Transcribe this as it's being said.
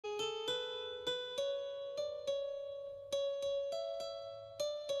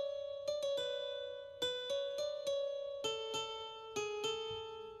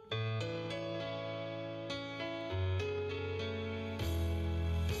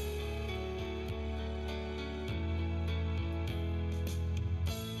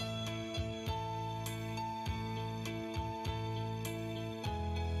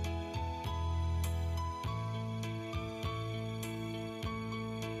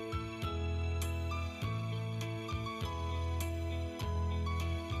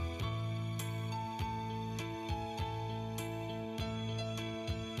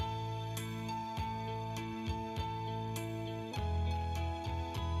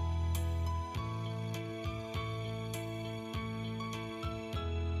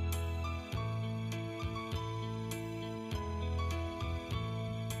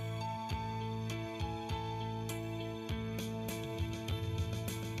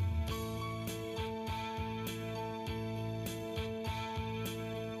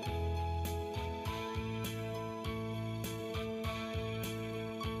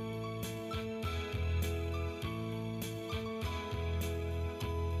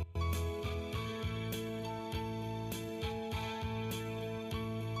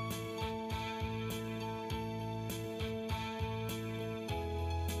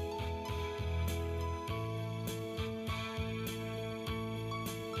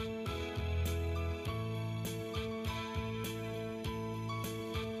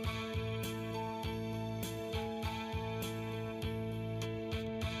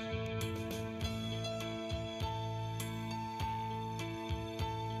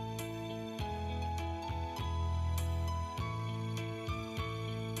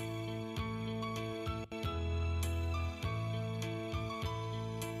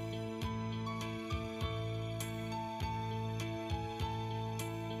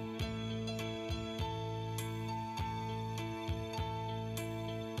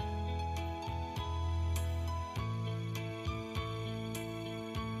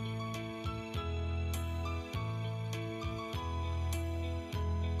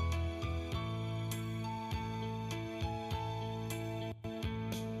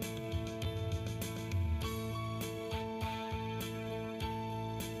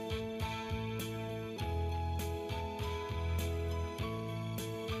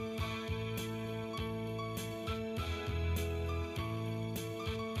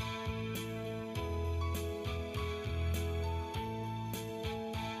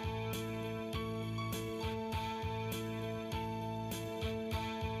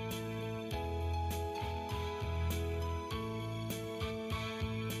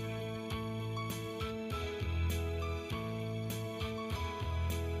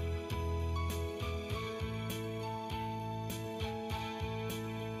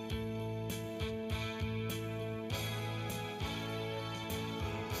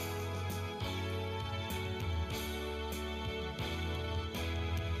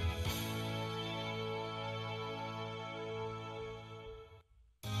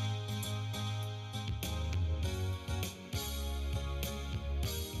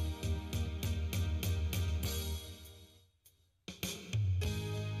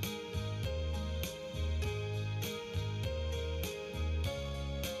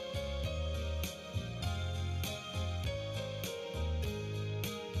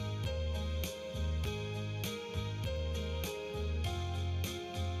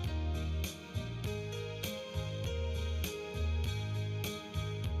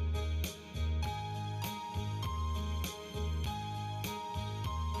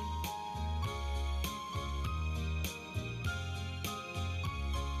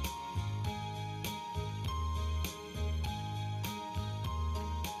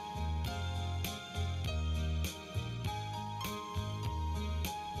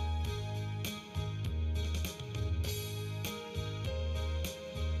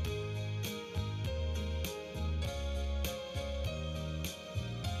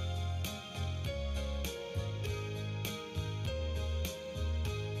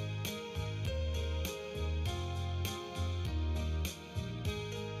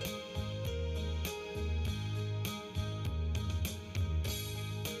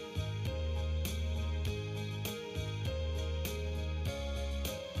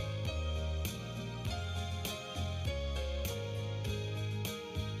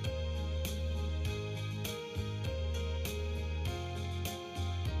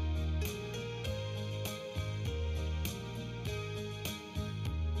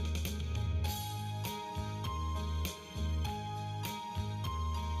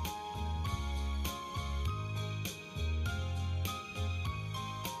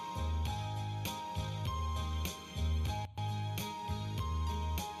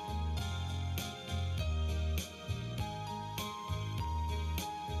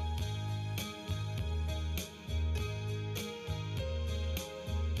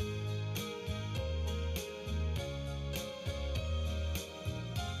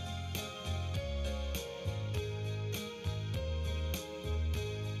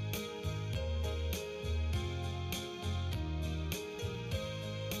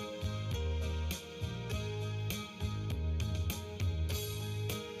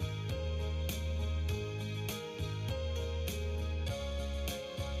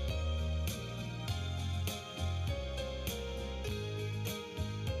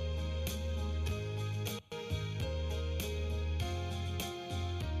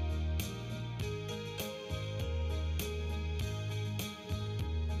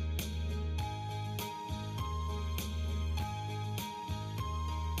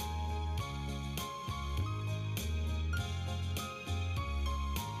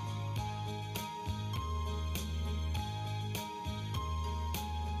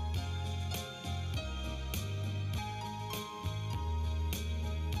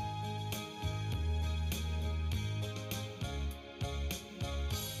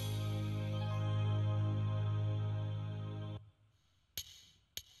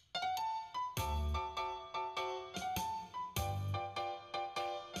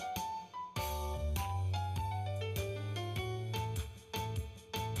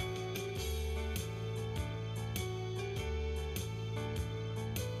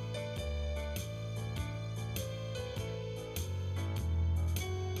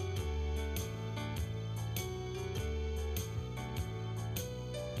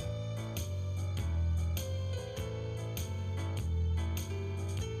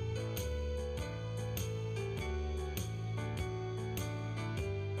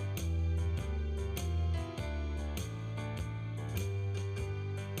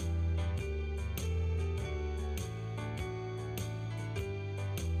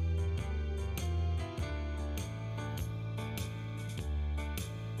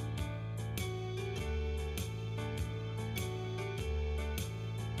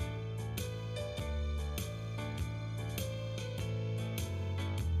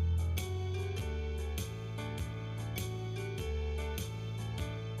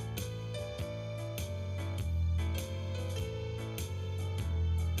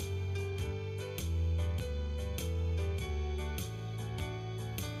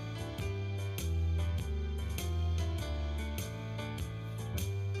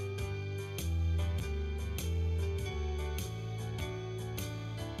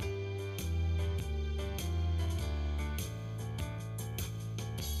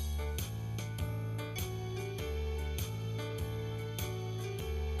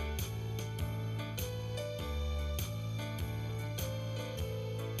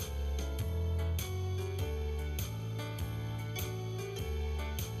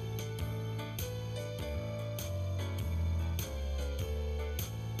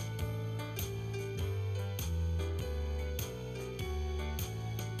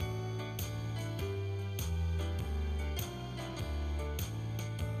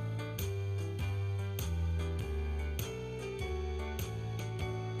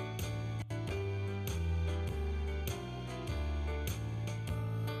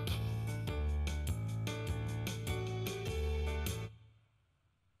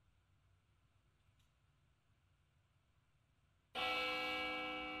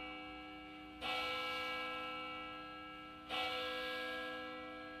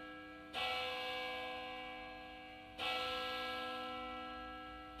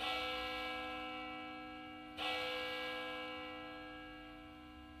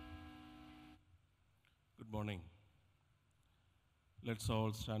Good morning. Let's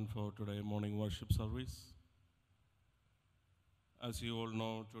all stand for today morning worship service. As you all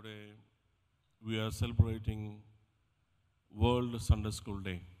know, today we are celebrating World Sunday School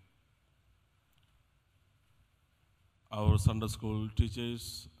Day. Our Sunday school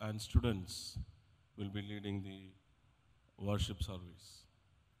teachers and students will be leading the worship service.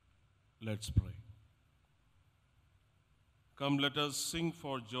 Let's pray. Come, let us sing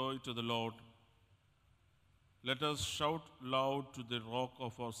for joy to the Lord. Let us shout loud to the rock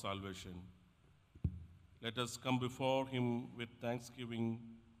of our salvation. Let us come before him with thanksgiving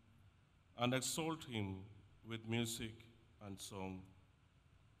and exalt him with music and song.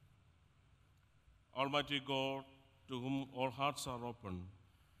 Almighty God, to whom all hearts are open,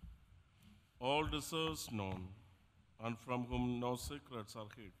 all deserts known, and from whom no secrets are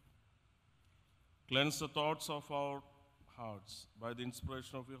hid, cleanse the thoughts of our hearts by the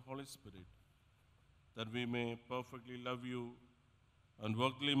inspiration of your Holy Spirit, that we may perfectly love you and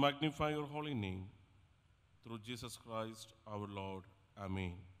worthily magnify your holy name. Through Jesus Christ our Lord.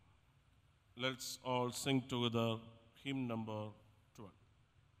 Amen. Let's all sing together hymn number 12.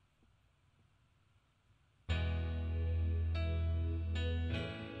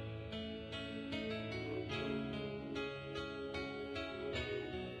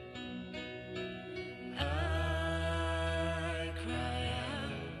 I cry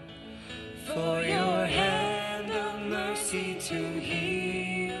out for your hand of mercy to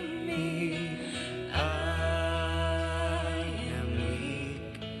heal me. I am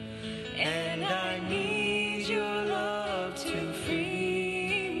weak and I need your love to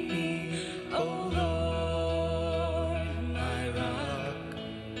free me. Oh Lord, my rock,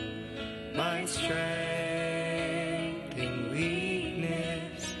 my strength in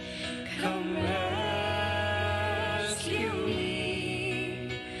weakness, come rescue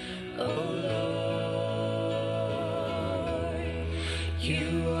me. Oh Lord,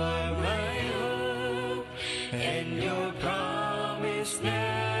 you are my hope, and your promise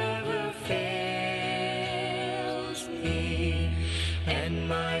never fails me. And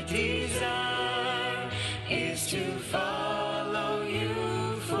my desire is to follow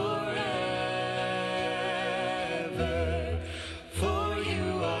you forever. For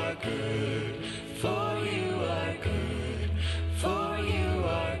you are good, for you are good, for you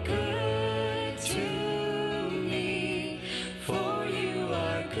are good to me. For you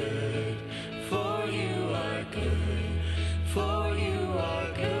are good, for you are good, for you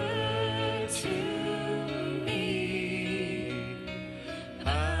are good to me.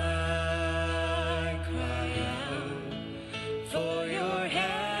 I cry out for your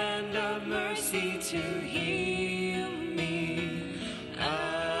hand of mercy to heal me. I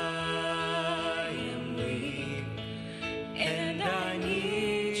am weak and I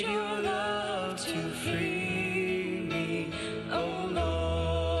need your love to free me. Oh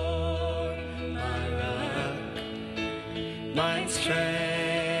Lord, my rock, my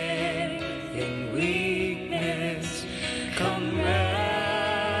strength in weakness, come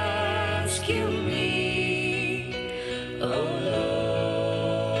rescue me. Oh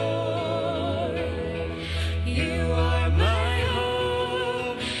Lord, you are my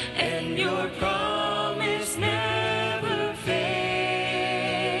hope, and your promise never fails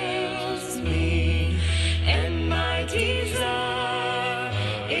me. And my desire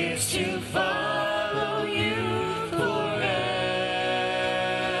is to follow you forever.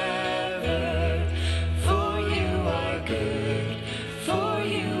 For you are good, for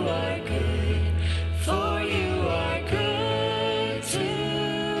you are good, for you are good to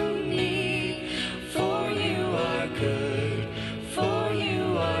me. For you are good, for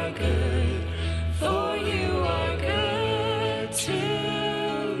you are good, for you are good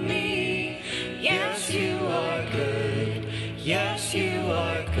to me. Yes, you are good, yes, you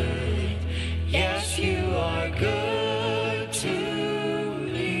are good, yes, you are good to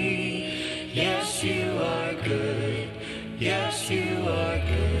me. Yes, you are good, yes, you are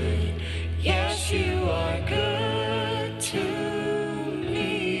good, yes, you are good to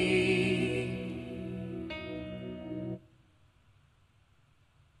me.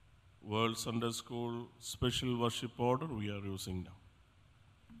 World Sunday School special worship order we are using now.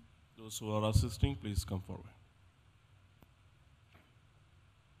 Those who are assisting, please come forward.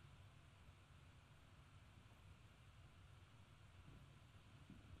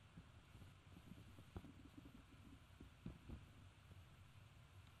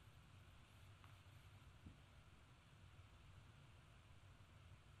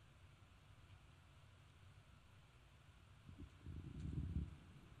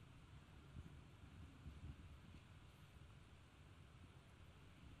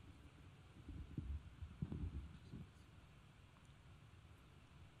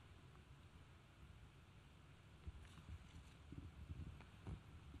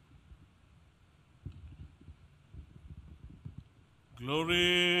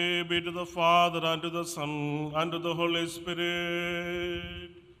 Glory be to the Father, and to the Son, and to the Holy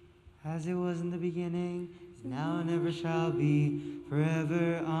Spirit. As it was in the beginning, is now and ever shall be,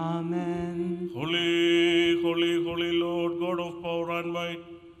 forever. Amen. Holy, holy, holy Lord, God of power and might,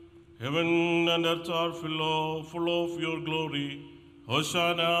 heaven and earth are full of your glory.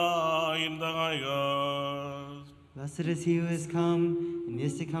 Hosanna in the highest. Blessed is he who has come, and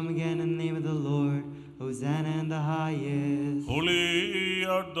is to come again in the name of the Lord. Hosanna in the highest. Holy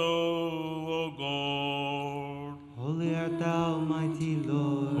art thou, O God. Holy art thou, Almighty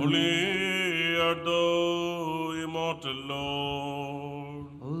Lord. Holy art thou, immortal Lord.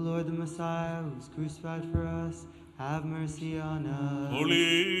 O Lord the Messiah, who was crucified for us, have mercy on us.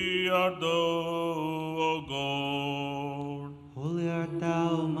 Holy art thou, O God. Holy art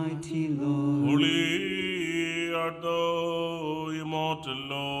thou, Almighty Lord. Holy art thou, immortal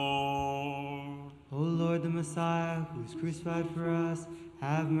Lord. O Lord the Messiah, who was crucified for us,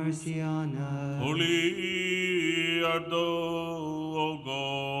 have mercy on us. Holy art thou, O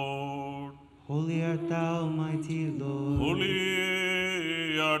God. Holy art thou, Almighty Lord.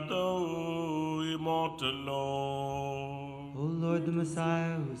 Holy art thou, immortal Lord. O Lord the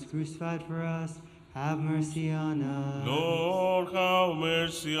Messiah, who was crucified for us, have mercy on us. Lord, have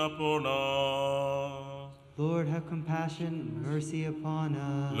mercy upon us. Lord, have compassion and mercy upon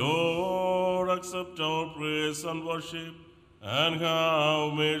us. Lord, accept our praise and worship, and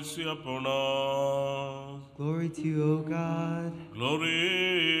have mercy upon us. Glory to you, O God.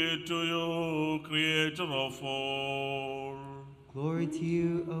 Glory to you, Creator of all. Glory to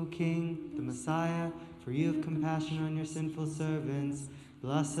you, O King, the Messiah, for you have compassion on your sinful servants.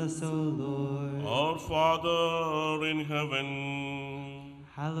 Bless us, O Lord. Our Father in heaven,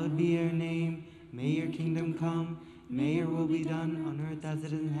 Hallowed be your name. May your kingdom come. May your will be done on earth as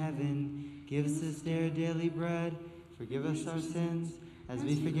it is in heaven. Give us this day our daily bread. Forgive us our sins, as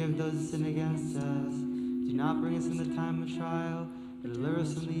we forgive those who sin against us. Do not bring us into time of trial, but deliver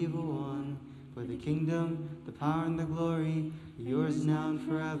us from the evil one. For the kingdom, the power, and the glory are yours now and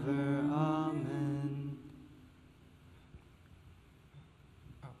forever. Amen.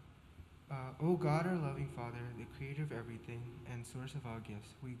 O God, our loving Father, the creator of everything and source of all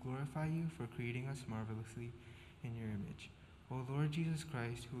gifts, we glorify you for creating us marvelously in your image. O Lord Jesus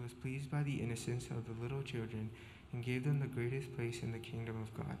Christ, who was pleased by the innocence of the little children and gave them the greatest place in the kingdom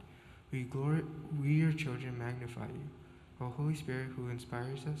of God, we your children magnify you. O Holy Spirit, who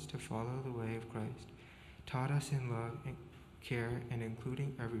inspires us to follow the way of Christ, taught us in love and care and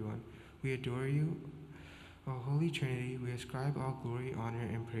including everyone, we adore you. O Holy Trinity, we ascribe all glory, honor,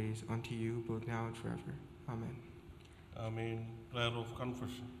 and praise unto you both now and forever. Amen. Amen. Prayer of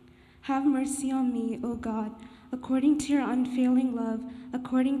confession. Have mercy on me, O God. According to your unfailing love,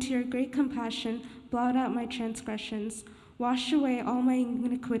 according to your great compassion, blot out my transgressions. Wash away all my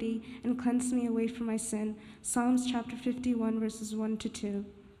iniquity and cleanse me away from my sin. Psalms chapter 51, verses 1 to 2.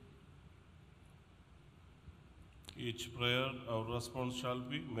 Each prayer, our response shall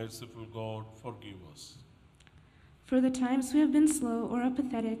be, Merciful God, forgive us. For the times we have been slow or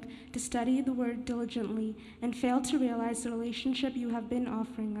apathetic to study the word diligently and failed to realize the relationship you have been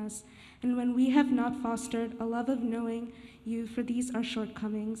offering us, and when we have not fostered a love of knowing you, for these are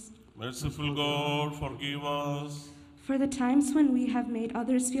shortcomings. Merciful God, forgive us. For the times when we have made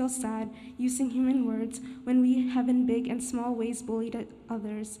others feel sad using human words, when we have in big and small ways bullied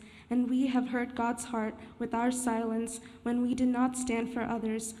others, and we have hurt God's heart with our silence when we did not stand for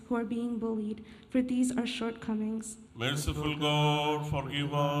others who are being bullied, for these are shortcomings. Merciful God,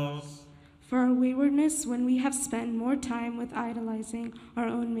 forgive us. For our waywardness when we have spent more time with idolizing our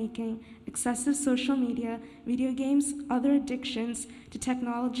own making, excessive social media, video games, other addictions to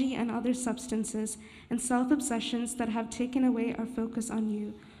technology and other substances, and self-obsessions that have taken away our focus on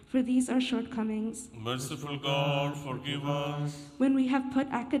you, for these are shortcomings. Merciful God, forgive us. When we have put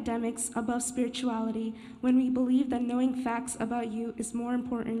academics above spirituality, when we believe that knowing facts about you is more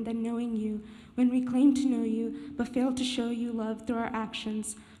important than knowing you, when we claim to know you but fail to show you love through our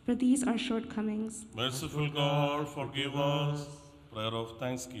actions, for these are shortcomings. Merciful God, forgive us. Prayer of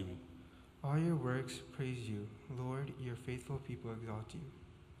thanksgiving. All your works praise you. Lord, your faithful people exalt you.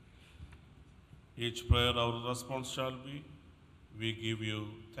 Each prayer, our response shall be, we give you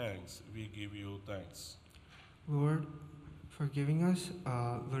thanks. We give you thanks. Lord, for giving us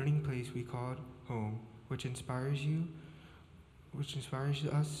a learning place we called home, which inspires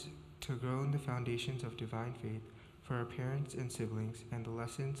us to grow in the foundations of divine faith, for our parents and siblings, and the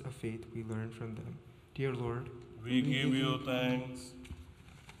lessons of faith we learn from them. Dear Lord, we give you thanks.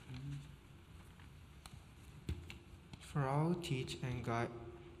 For all who teach and guide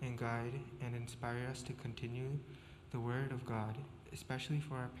and inspire us to continue the word of God, especially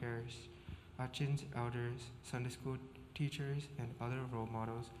for our parish, urchins, elders, Sunday school teachers, and other role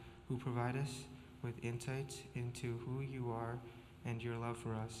models who provide us with insights into who you are and your love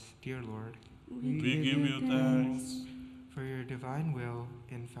for us. Dear Lord, We give you thanks. for your divine will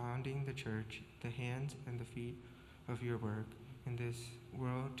in founding the church, the hands and the feet of your work in this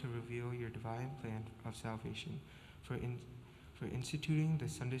world to reveal your divine plan of salvation, for instituting the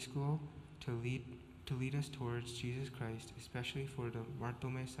Sunday school to lead us towards Jesus Christ, especially for the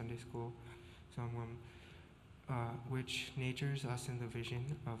Martome Sunday School Sangam, which natures us in the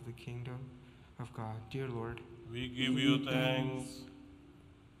vision of the kingdom of God. Dear Lord, We give you thanks.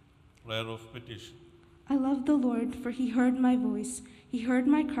 Prayer of petition. I love the Lord, for he heard my voice. He heard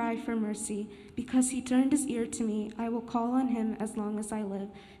my cry for mercy. Because he turned his ear to me, I will call on him as long as I live.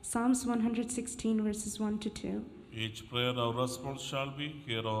 Psalms 116, verses 1 to 2. Each prayer our response shall be,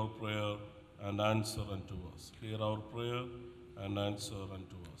 hear our prayer and answer unto us. Hear our prayer and answer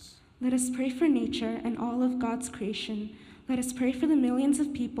unto us. Let us pray for nature and all of God's creation. Let us pray for the millions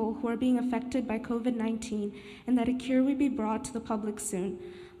of people who are being affected by COVID-19 and that a cure will be brought to the public soon.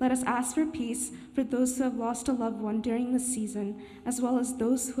 Let us ask for peace for those who have lost a loved one during this season, as well as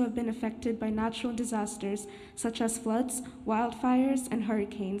those who have been affected by natural disasters such as floods, wildfires, and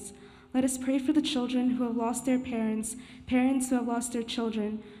hurricanes. Let us pray for the children who have lost their parents, parents who have lost their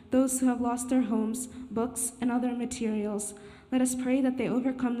children, those who have lost their homes, books, and other materials. Let us pray that they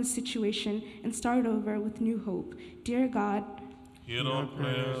overcome the situation and start over with new hope. Dear God, Hear our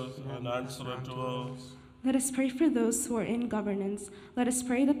prayers and answer unto us. let us pray for those who are in governance. Let us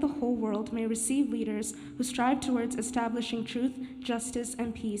pray that the whole world may receive leaders who strive towards establishing truth, justice,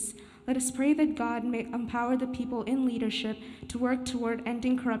 and peace. Let us pray that God may empower the people in leadership to work toward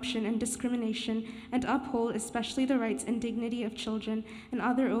ending corruption and discrimination and uphold especially the rights and dignity of children and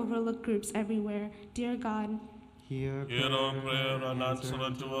other overlooked groups everywhere. Dear God, Hear our prayer and answer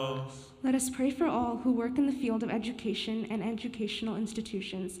unto us. let us pray for all who work in the field of education and educational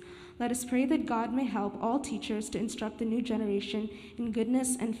institutions. Let us pray that God may help all teachers to instruct the new generation in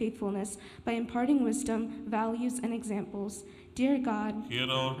goodness and faithfulness by imparting wisdom, values, and examples. Dear God, Hear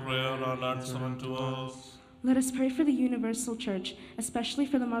our prayer and answer unto us. let us pray for the Universal Church, especially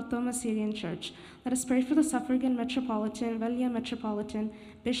for the Martoma Syrian Church. Let us pray for the Suffragan Metropolitan, Velia Metropolitan,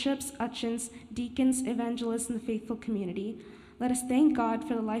 bishops, urchins, deacons, evangelists, and the faithful community. Let us thank God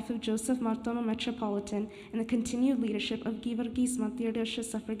for the life of Joseph Martoma Metropolitan and the continued leadership of Givargis Mathirdosha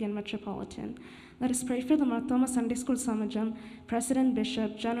Suffragan Metropolitan. Let us pray for the Martoma Sunday School Samajam, President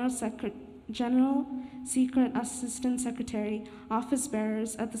Bishop, General Secret Assistant Secretary, office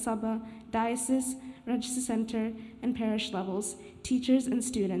bearers at the Sabha, Diocese, Register Center, and parish levels, teachers and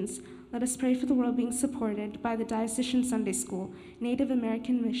students. Let us pray for the world being supported by the Diocesan Sunday School, Native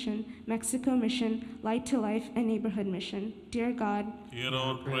American Mission, Mexico Mission, Light to Life, and Neighborhood Mission. Dear God, Hear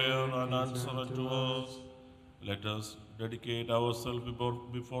our prayer and answer unto us. Let us dedicate ourselves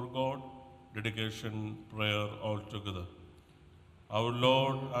before God. Dedication, prayer all together. Our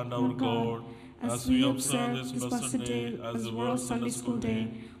Lord and our God, as we observe this blessed day as the World Sunday School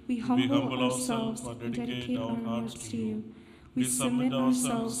Day, we humble ourselves and dedicate our hearts to you. We submit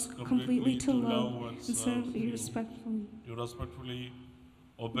ourselves completely to love and serve you respectfully. To respectfully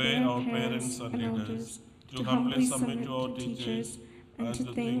obey our parents and leaders, to humbly submit to our teachers, and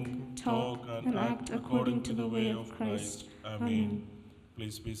to think, talk, and act according to the way of Christ. Amen.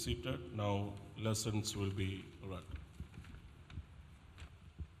 Please be seated. Now lessons will be read.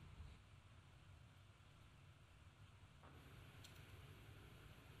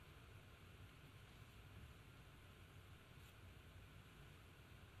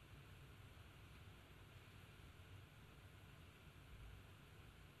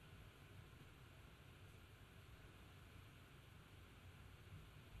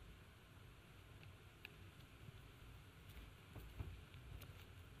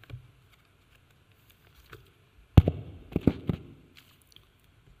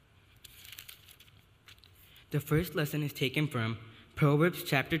 The first lesson is taken from Proverbs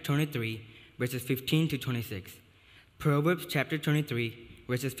chapter 23, verses 15 to 26. Proverbs chapter 23,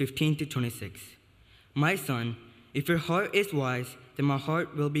 verses 15 to 26. My son, if your heart is wise, then my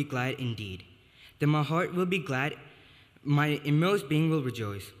heart will be glad indeed. Then my heart will be glad, my inmost being will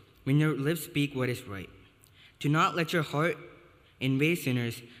rejoice, when your lips speak what is right. Do not let your heart envy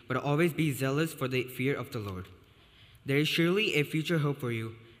sinners, but always be zealous for the fear of the Lord. There is surely a future hope for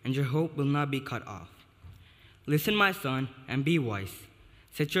you, and your hope will not be cut off. Listen, my son, and be wise.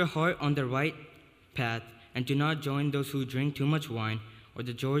 Set your heart on the right path, and do not join those who drink too much wine or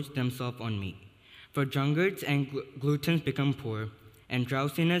that gorge themselves on meat. For drunkards and gluttons become poor, and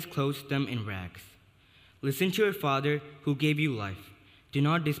drowsiness clothes them in rags. Listen to your father who gave you life. Do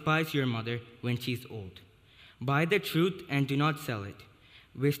not despise your mother when she is old. Buy the truth and do not sell it.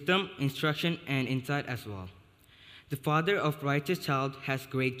 Wisdom, instruction, and insight as well. The father of righteous child has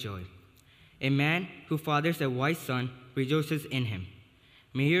great joy. A man who fathers a wise son rejoices in him.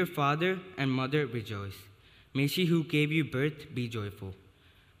 May your father and mother rejoice. May she who gave you birth be joyful.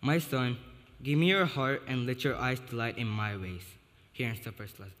 My son, give me your heart and let your eyes delight in my ways. Here ends the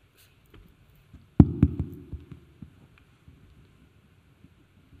first lesson.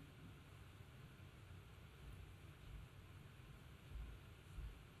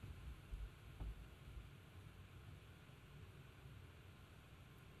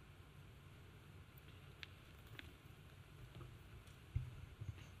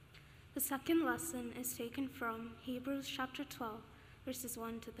 The second lesson is taken from Hebrews chapter 12, verses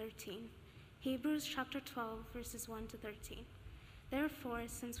 1 to 13. Hebrews chapter 12, verses 1 to 13. Therefore,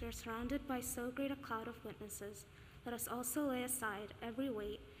 since we are surrounded by so great a cloud of witnesses, let us also lay aside every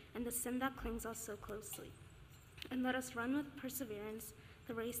weight and the sin that clings us so closely. And let us run with perseverance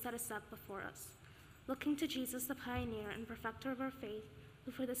the race that is set before us, looking to Jesus, the pioneer and perfecter of our faith,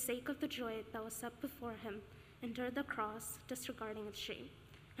 who for the sake of the joy that was set before him endured the cross, disregarding its shame,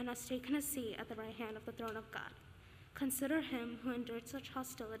 and has taken a seat at the right hand of the throne of God. Consider him who endured such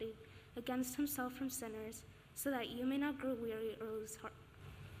hostility against himself from sinners, so that you may not grow weary or lose heart.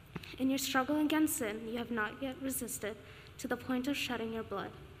 In your struggle against sin, you have not yet resisted to the point of shedding your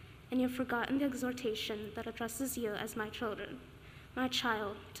blood, and you have forgotten the exhortation that addresses you as my children. My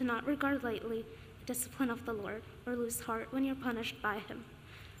child, do not regard lightly the discipline of the Lord, or lose heart when you're punished by him.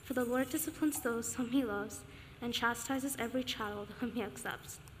 For the Lord disciplines those whom he loves, and chastises every child whom he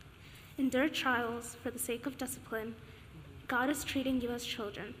accepts. Endure trials for the sake of discipline. God is treating you as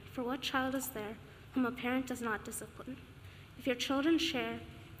children, for what child is there whom a parent does not discipline? If your children share,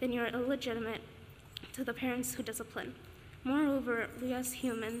 then you are illegitimate to the parents who discipline. Moreover, we as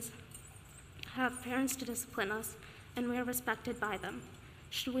humans have parents to discipline us, and we are respected by them.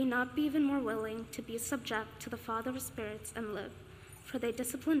 Should we not be even more willing to be subject to the Father of spirits and live? For they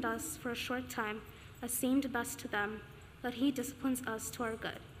disciplined us for a short time, as seemed best to them, but he disciplines us to our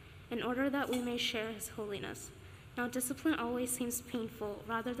good, in order that we may share his holiness. Now discipline always seems painful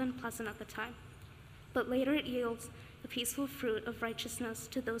rather than pleasant at the time, but later it yields the peaceful fruit of righteousness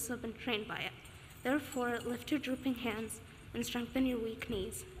to those who have been trained by it. Therefore, lift your drooping hands and strengthen your weak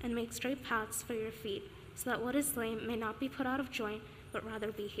knees, and make straight paths for your feet, so that what is lame may not be put out of joint, but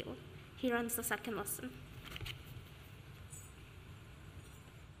rather be healed. Here ends the second lesson.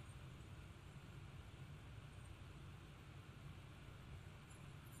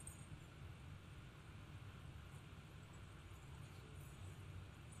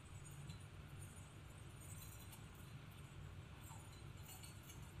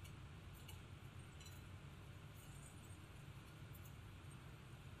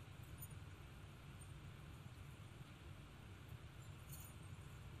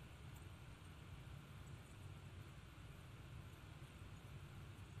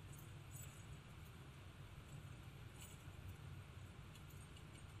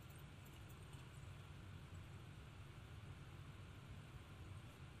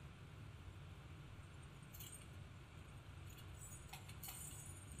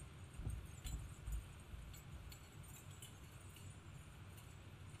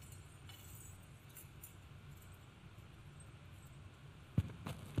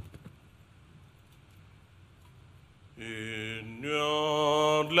 In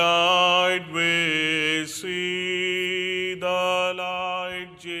your light we see the light,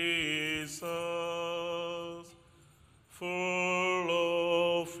 Jesus,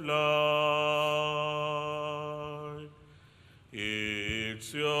 full of light.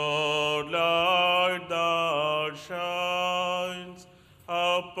 It's your light that shines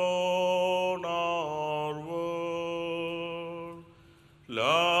upon our world,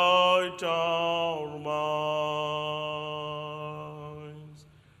 light our minds.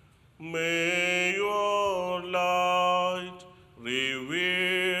 May your light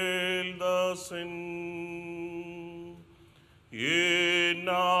reveal the sin in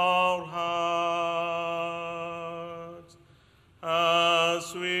our hearts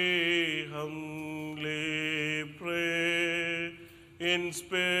as we humbly pray in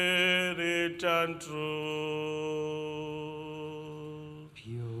spirit and truth.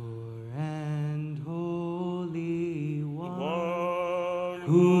 Pure and holy one,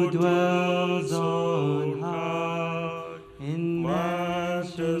 Who who dwells on high in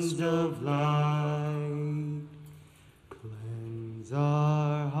mansions of light, cleanse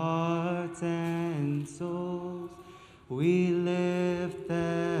our hearts and souls, we lift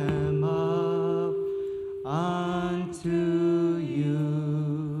them up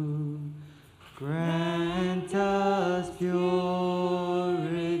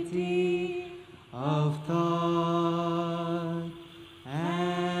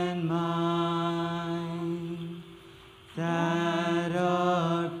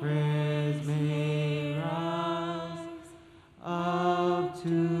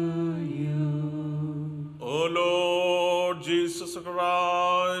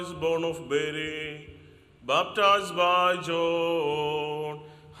of Mary, baptized by John,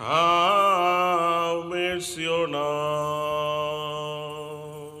 have mercy on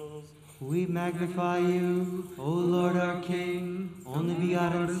us. We magnify you, O Lord our King, only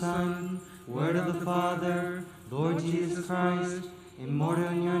begotten Son, Word of the Father, Lord Jesus Christ, immortal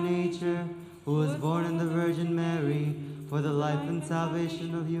in your nature, who was born in the Virgin Mary, for the life and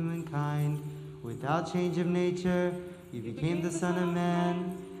salvation of humankind. Without change of nature, you became the Son of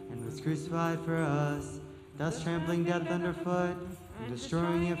Man, and was crucified for us, thus trampling death underfoot, and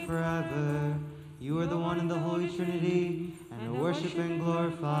destroying it forever. You are the one in the Holy Trinity, and are worshipped and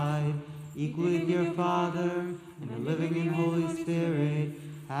glorified, equally with your Father, and the living and Holy Spirit.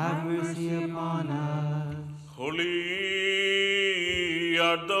 Have mercy upon us. Holy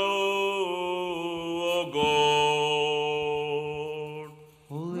art thou, O God.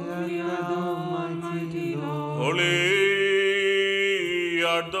 Holy art thou, mighty Lord. Holy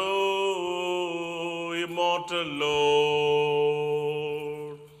art thou, immortal Lord.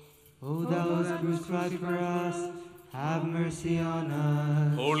 O thou wast crucified for us, have mercy on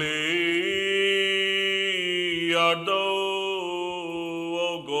us. Holy art thou,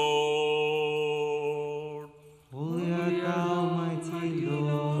 O God. Holy art thou, mighty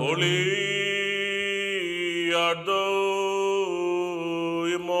Lord. Holy art thou,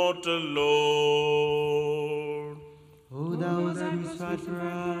 immortal Lord. O thou wast crucified for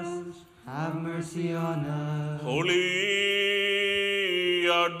us, have mercy on us. Holy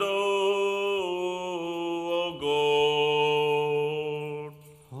art thou, O God.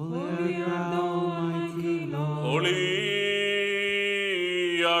 Holy art thou, mighty Lord. Holy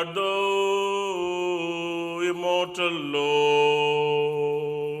art thou, immortal Lord.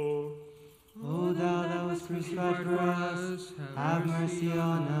 O thou that was crucified for us, have mercy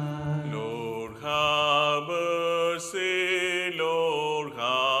on us. Lord, have mercy. Lord,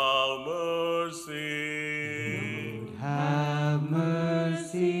 have mercy. Have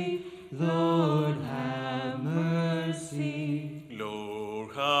mercy, Lord, have mercy.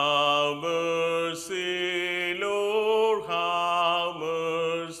 Lord, have mercy. Lord, have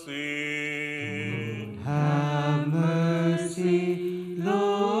mercy. Have mercy,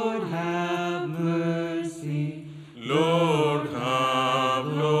 Lord, have mercy. Lord, have,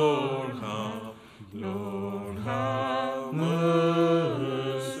 Lord, have, Lord, have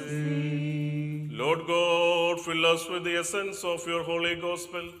mercy. Lord God, fill us with the essence of your holy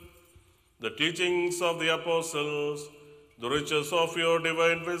gospel, the teachings of the apostles, the riches of your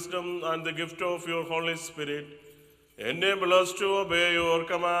divine wisdom, and the gift of your Holy Spirit. Enable us to obey your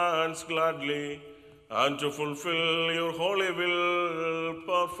commands gladly and to fulfill your holy will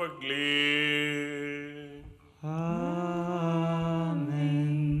perfectly.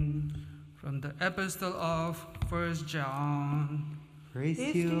 Amen. From the Epistle of 1 John. Praise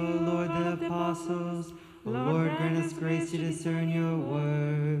to you, O Lord, the apostles. O Lord, grant us grace to discern your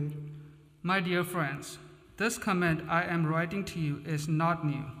word. My dear friends, this command I am writing to you is not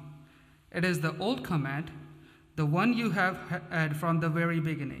new. It is the old command, the one you have had from the very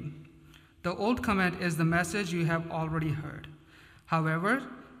beginning. The old command is the message you have already heard. However,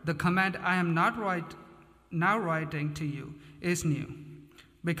 the command I am now writing to you is new,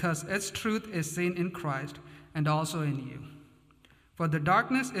 because its truth is seen in Christ and also in you. For the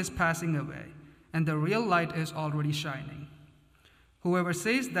darkness is passing away, and the real light is already shining. Whoever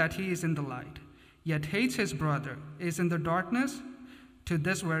says that he is in the light, yet hates his brother, is in the darkness to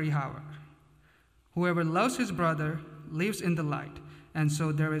this very hour. Whoever loves his brother lives in the light, and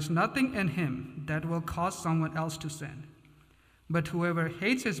so there is nothing in him that will cause someone else to sin. But whoever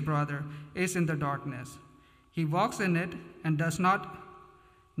hates his brother is in the darkness. He walks in it and does not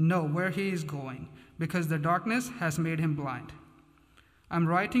know where he is going, because the darkness has made him blind. I'm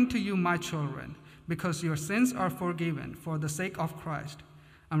writing to you, my children, because your sins are forgiven for the sake of Christ.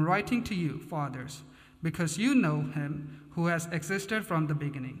 I'm writing to you, fathers, because you know him who has existed from the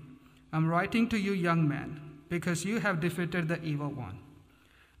beginning. I'm writing to you, young men, because you have defeated the evil one.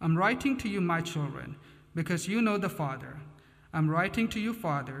 I'm writing to you, my children, because you know the Father. I'm writing to you,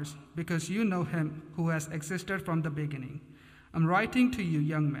 fathers, because you know him who has existed from the beginning. I'm writing to you,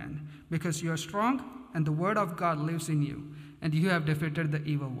 young men, because you are strong and the word of God lives in you, and you have defeated the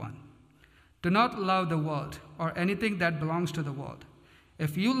evil one. Do not love the world or anything that belongs to the world.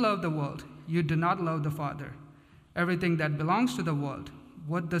 If you love the world, you do not love the Father. Everything that belongs to the world,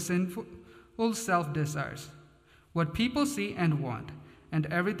 what the sinful self desires, what people see and want, and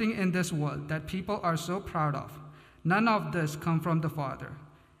everything in this world that people are so proud of, none of this comes from the Father.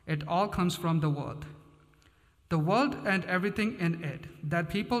 It all comes from the world. The world and everything in it that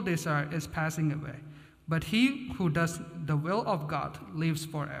people desire is passing away, but he who does the will of God lives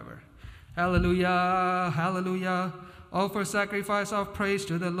forever. Hallelujah, hallelujah. Offer sacrifice of praise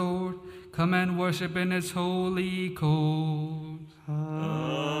to the Lord. Come and worship in his holy court.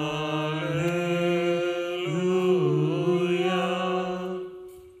 Hallelujah.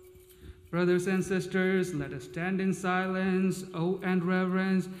 Brothers and sisters, let us stand in silence, awe and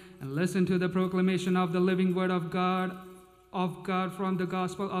reverence, and listen to the proclamation of the living word of God from the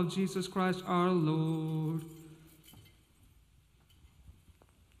gospel of Jesus Christ our Lord.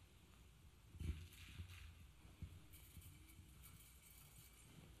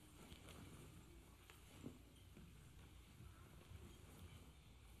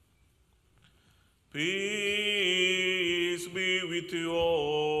 Peace be with you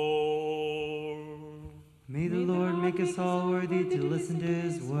all. May the Lord make us all worthy to listen to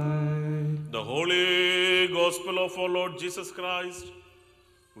his word. The Holy Gospel of our Lord Jesus Christ,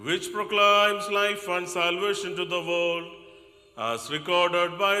 which proclaims life and salvation to the world, as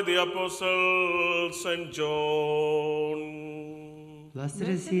recorded by the Apostle St. John. Blessed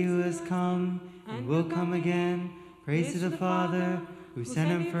is he who has come and will come again. Praise to the Father, who sent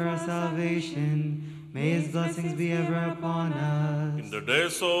him for our salvation. May his blessings be ever upon us. In the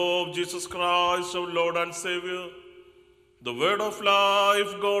days of Jesus Christ, our Lord and Savior, the Word of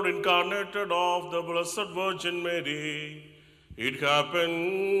life, God incarnated of the Blessed Virgin Mary, it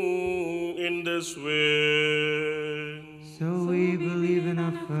happened in this way. So we believe and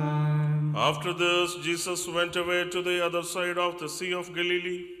affirm. After this, Jesus went away to the other side of the Sea of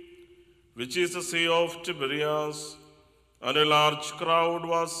Galilee, which is the Sea of Tiberias, and a large crowd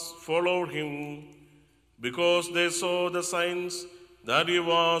followed him, because they saw the signs that he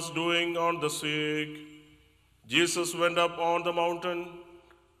was doing on the sick. Jesus went up on the mountain,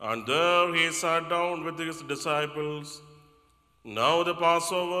 and there he sat down with his disciples. Now the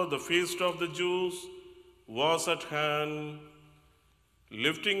Passover, the feast of the Jews, was at hand.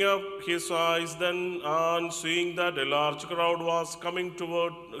 Lifting up his eyes then, and seeing that a large crowd was coming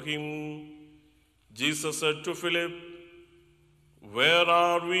toward him, Jesus said to Philip, "Where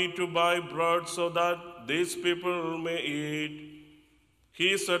are we to buy bread so that these people may eat?"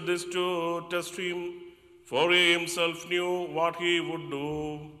 He said this to test him, for he himself knew what he would do.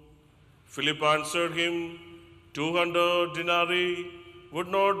 Philip answered him, 200 denarii would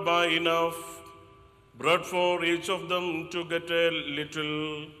not buy enough bread for each of them to get a little.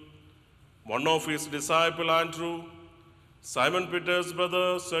 One of his disciples, Andrew, Simon Peter's brother,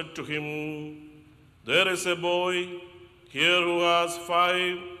 said to him, "There is a boy here who has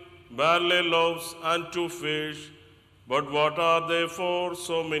 5 barley loaves and 2 fish, but what are they for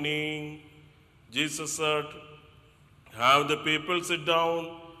so many?" Jesus said, "Have the people sit down."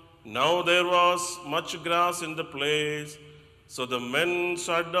 Now there was much grass in the place, so the men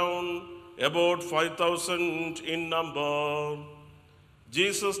sat down, about 5,000 in number.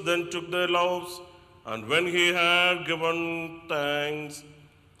 Jesus then took the loaves, and when he had given thanks,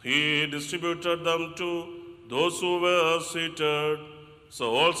 he distributed them to those who were seated, so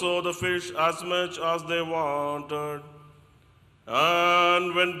also the fish as much as they wanted. And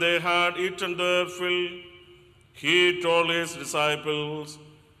when they had eaten their fill, he told his disciples,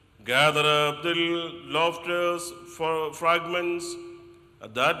 "Gather up the leftovers for fragments,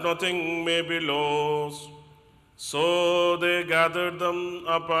 that nothing may be lost." So they gathered them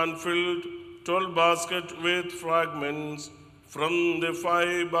up and filled 12 baskets with fragments from the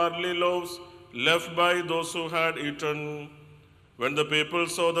 5 barley loaves left by those who had eaten. When the people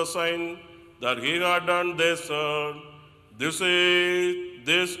saw the sign that he had done, they said, This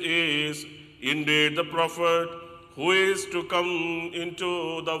is indeed the prophet who is to come into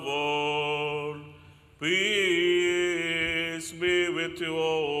the world. Peace be with you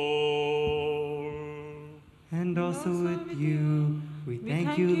all. And also with you. We thank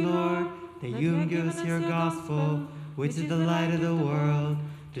you, Lord, that you give us your gospel, which is the light of the world,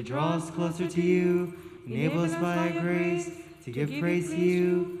 to draw us closer to you, enable us by your grace to give praise to you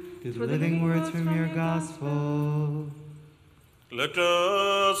through the living words from your gospel. Let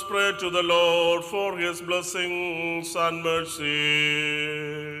us pray to the Lord for his blessings and mercy.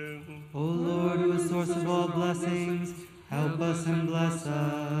 O Lord, who is source of all blessings, help us and bless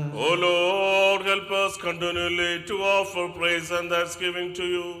us. O Lord, help us continually to offer praise and thanksgiving to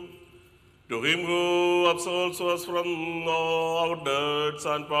you. To him who absolves us from all our debts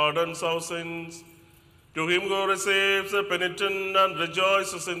and pardons our sins. To him who receives a penitent and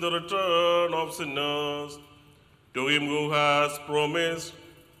rejoices in the return of sinners. To him who has promised,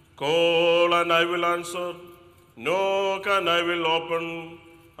 "Call and I will answer, knock and I will open,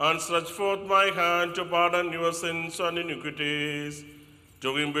 and stretch forth my hand to pardon your sins and iniquities." To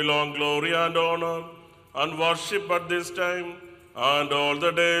him belong glory and honor and worship at this time and all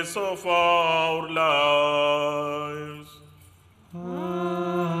the days of our lives.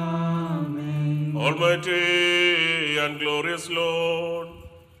 Amen. Almighty and glorious Lord,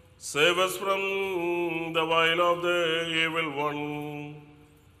 save us from the wile of the evil one.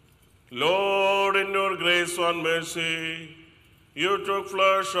 Lord, in your grace and mercy, you took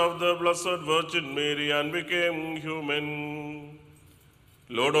flesh of the Blessed Virgin Mary and became human.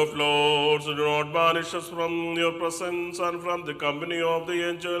 Lord of lords, do not banish us from your presence and from the company of the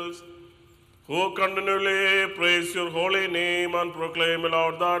angels, who continually praise your holy name and proclaim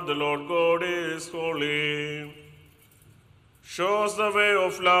aloud that the Lord God is holy. Show us the way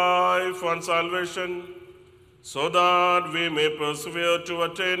of life and salvation, so that we may persevere to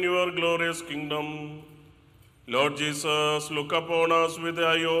attain your glorious kingdom. Lord Jesus, look upon us with the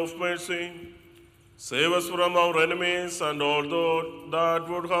eye of mercy. Save us from our enemies and all that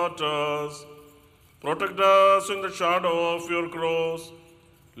would hurt us. Protect us in the shadow of your cross.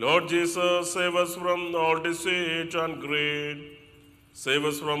 Lord Jesus, save us from all deceit and greed. Save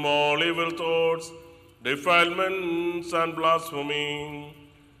us from all evil thoughts, defilements, and blasphemy.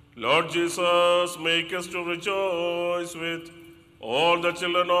 Lord Jesus, make us to rejoice with all the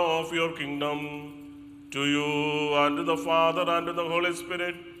children of your kingdom. To you and to the Father and to the Holy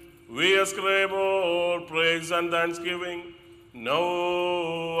Spirit, we ascribe all praise and thanksgiving,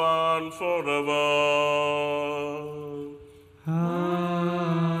 now and forever.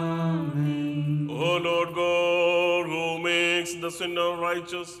 Amen. O Lord God, who makes the sinner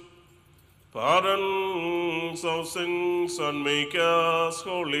righteous, pardons our sins and make us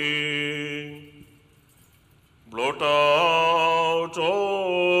holy. Blot out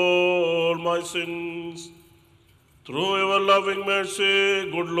all my sins. Through your loving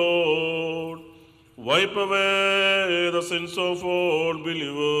mercy, good Lord, wipe away the sins of all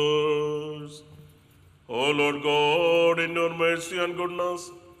believers. O Lord God, in your mercy and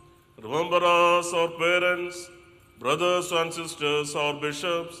goodness, remember us, our parents, brothers and sisters, our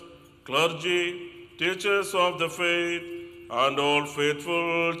bishops, clergy, teachers of the faith, and all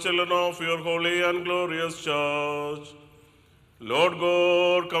faithful children of your holy and glorious church. Lord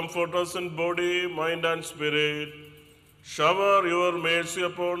God, comfort us in body, mind, and spirit. Shower your mercy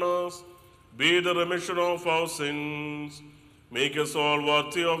upon us. Be the remission of our sins. Make us all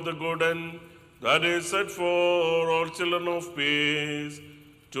worthy of the good end that is set for all children of peace.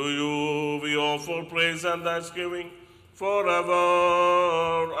 To you we offer praise and thanksgiving forever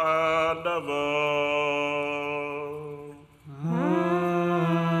and ever.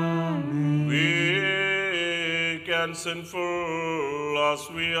 Amen. Weak and sinful as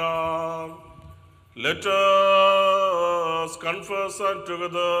we are, let us confess and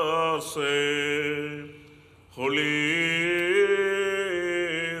together say, Holy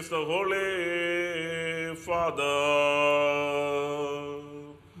is the Holy Father.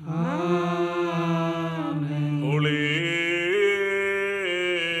 Amen. Holy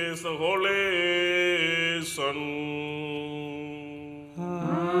is the Holy Son.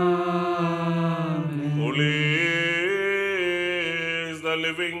 Amen. Holy is the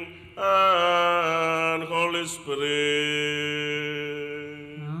living and Holy Spirit.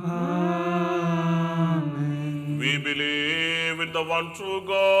 Amen. We believe in the one true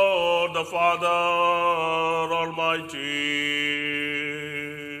God, the Father Almighty,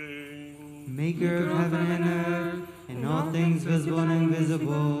 Maker of heaven and earth, and all things visible and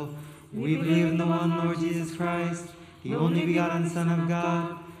invisible. We believe in the one Lord Jesus Christ, the only begotten Son of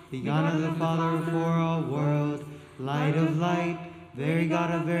God, begotten of the Father before all world, light of light, very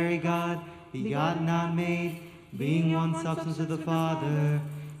God of very God, begotten not made, being one substance with the Father,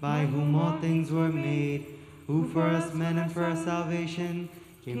 by whom all things were made, who for us men and for our salvation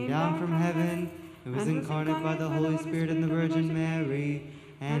came down from heaven, and was incarnate by the Holy Spirit and the Virgin Mary,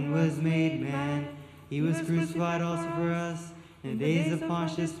 and was made man. He was crucified also for us, in the days of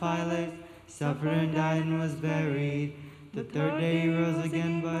Pontius Pilate, suffered and died and was buried. The third day he rose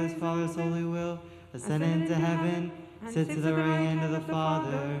again by his Father's holy will, ascended into heaven, sits at the right hand of the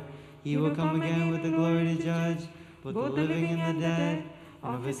Father. He will come again with the glory to judge both the living and the dead,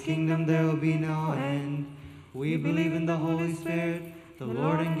 and of his kingdom there will be no end. We believe in the Holy Spirit, the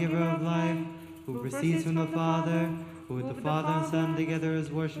Lord and giver of life, who proceeds from the Father, who with the Father and Son together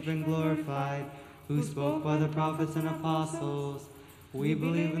is worshipped and glorified, who spoke by the prophets and apostles. We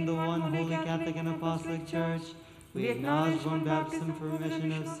believe in the one holy Catholic and Apostolic Church. We acknowledge one baptism for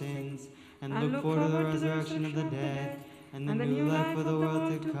remission of sins, and look forward to the resurrection of the dead, and the new life for the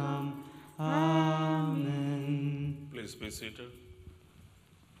world to come. Amen. Please be seated.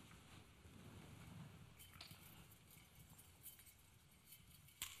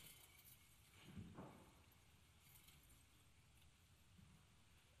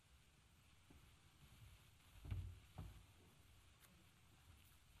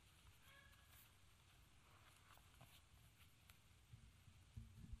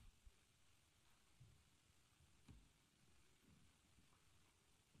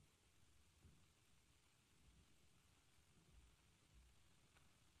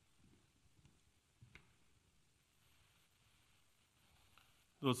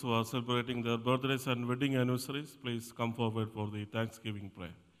 Those who are celebrating their birthdays and wedding anniversaries, please come forward for the Thanksgiving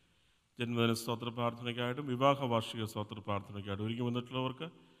prayer. ജന്മദിന സ്തോത്ര പ്രാർത്ഥനയ്ക്കായിട്ടും വിവാഹ വാർഷിക സ്തോത്ര പ്രാർത്ഥനയ്ക്കായിട്ടും ഒരുങ്ങി വന്നിട്ടുള്ളവർക്ക്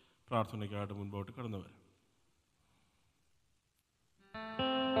പ്രാർത്ഥനയ്ക്കായിട്ട് മുൻപോട്ട് കടന്നു വരാം.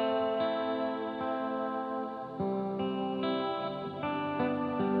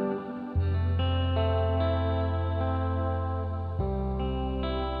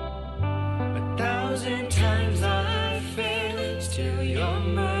 Times I failed, still your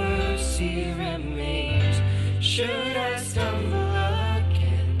mercy remains. Should I stumble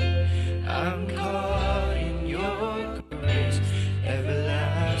again, I'm caught in your grace,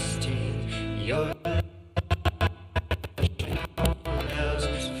 everlasting. Your love else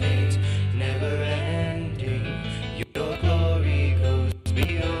fades, never ending. Your glory goes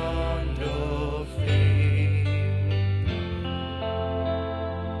beyond all fame.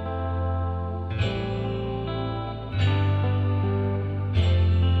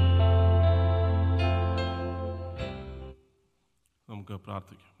 നമുക്ക്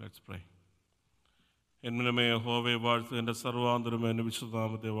പ്രാർത്ഥിക്കാം. ലെറ്റ്സ് പ്രേ. എന്മിനമേ യഹോവയെ വാഴ്ത്തുക, എൻ്റെ സർവാന്തരമേ എൻ്റെ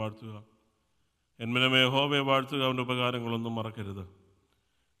വിശുദ്ധനാമത്തെ വാഴ്ത്തുക. എന്മിനമേ യഹോവയെ വാഴ്ത്തുക, അവൻ്റെ ഉപകാരങ്ങളൊന്നും മറക്കരുത്.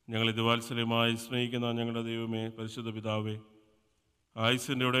 ഞങ്ങൾ ഇതിവാത്സല്യമായി സ്നേഹിക്കുന്ന ഞങ്ങളുടെ ദൈവമേ, പരിശുദ്ധ പിതാവേ,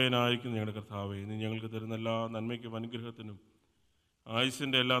 ആയുസ്സിൻ്റെ ഉടയനായിരിക്കുന്ന ഞങ്ങളുടെ കർത്താവേ, നീ ഞങ്ങൾക്ക് തരുന്ന എല്ലാ നന്മയ്ക്കും അനുഗ്രഹത്തിനും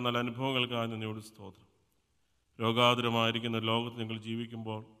ആയുസ്സിൻ്റെ എല്ലാ നല്ല അനുഭവങ്ങൾക്കായി നിന്നോട് സ്തോത്രം. രോഗാതുരമായിരിക്കുന്ന ലോകത്ത് ഞങ്ങൾ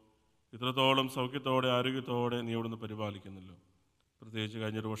ജീവിക്കുമ്പോൾ ഇത്രത്തോളം സൗഖ്യത്തോടെ ആരോഗ്യത്തോടെ നീ അവിടുന്ന് പരിപാലിക്കുന്നല്ലോ. പ്രത്യേകിച്ച്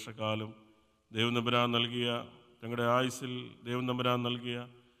കഴിഞ്ഞൊരു വർഷക്കാലം ദൈവം തമ്പുരാൻ നൽകിയ ഞങ്ങളുടെ ആയുസ്സിൽ ദൈവം തമ്പുരാൻ നൽകിയ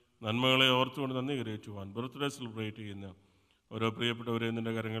നന്മകളെ ഓർത്തുകൊണ്ട് നന്ദി കരയറ്റുവാൻ ബർത്ത്ഡേ സെലിബ്രേറ്റ് ചെയ്യുന്ന ഓരോ പ്രിയപ്പെട്ടവരെയും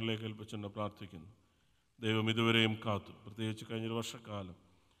നിൻ്റെ കരങ്ങളിലേക്ക് ഏൽപ്പിച്ചുകൊണ്ട് പ്രാർത്ഥിക്കുന്നു. ദൈവം ഇതുവരെയും കാത്തു. പ്രത്യേകിച്ച് കഴിഞ്ഞൊരു വർഷക്കാലം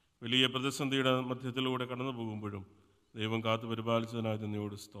വലിയ പ്രതിസന്ധിയുടെ മധ്യത്തിലൂടെ കടന്നു പോകുമ്പോഴും ദൈവം കാത്തു പരിപാലിച്ചതിനായി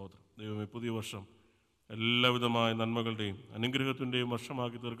നന്ദിയോട് സ്തോത്രം. ദൈവമേ, പുതിയ വർഷം എല്ലാവിധമായ നന്മകളുടെയും അനുഗ്രഹത്തിൻ്റെയും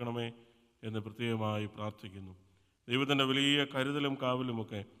വർഷമാക്കി തീർക്കണമേ എന്ന് പ്രത്യേകമായി പ്രാർത്ഥിക്കുന്നു. ദൈവത്തിൻ്റെ വലിയ കരുതലും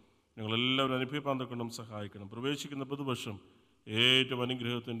കാവലുമൊക്കെ ഞങ്ങളെല്ലാവരും അനുഭവിപ്പാൻ തക്കണം സഹായിക്കണം. പ്രവേശിക്കുന്ന പുതുവർഷം ഏറ്റവും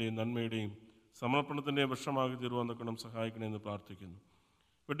അനുഗ്രഹത്തിൻ്റെയും നന്മയുടെയും സമർപ്പണത്തിൻ്റെയും വർഷമാക്കി തീരുവാൻ തക്കണം സഹായിക്കണമെന്ന് പ്രാർത്ഥിക്കുന്നു.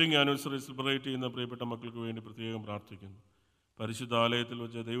 വെഡിങ് ആനിവേഴ്സറി സെലിബ്രേറ്റ് ചെയ്യുന്ന പ്രിയപ്പെട്ട മക്കൾക്ക് വേണ്ടി പ്രത്യേകം പ്രാർത്ഥിക്കുന്നു. പരിശുദ്ധ ആലയത്തിൽ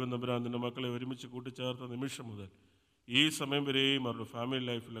വെച്ച് ദൈവം തമ്പുരാൻ നിൻ്റെ മക്കളെ ഒരുമിച്ച് കൂട്ടിച്ചേർത്ത നിമിഷം മുതൽ ഈ സമയം വരെയും അവരുടെ ഫാമിലി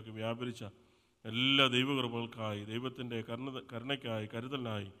ലൈഫിലൊക്കെ വ്യാപരിച്ച എല്ലാ ദൈവകൃപകൾക്കായി, ദൈവത്തിൻ്റെ കരുണയ്ക്കായി,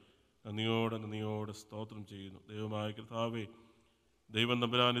 കരുതലിനായി നന്ദിയോടെ സ്തോത്രം ചെയ്യുന്നു. ദൈവമായ കർത്താവേ, ദൈവം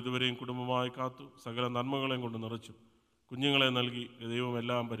തമ്പുരാൻ ഇതുവരെയും കുടുംബമായി കാത്തു, സകല നന്മകളെയും കൊണ്ട് നിറച്ചു, കുഞ്ഞുങ്ങളെ നൽകി,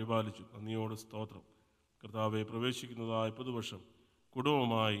 ദൈവമെല്ലാം പരിപാലിച്ചു. നന്ദിയോട് സ്തോത്രം. കർത്താവെ, പ്രവേശിക്കുന്നതായ പുതുവർഷം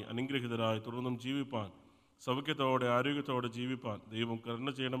കുടുംബമായി അനുഗ്രഹിതരായി തുടർന്നും ജീവിപ്പാൻ, സൗഖ്യത്തോടെ ആരോഗ്യത്തോടെ ജീവിപ്പാൻ ദൈവം കരുണ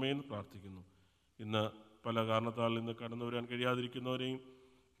ചെയ്യണമേ എന്ന് പ്രാർത്ഥിക്കുന്നു. ഇന്ന് പല കാരണത്താൽ ഇന്ന് കടന്നു വരാൻ കഴിയാതിരിക്കുന്നവരെയും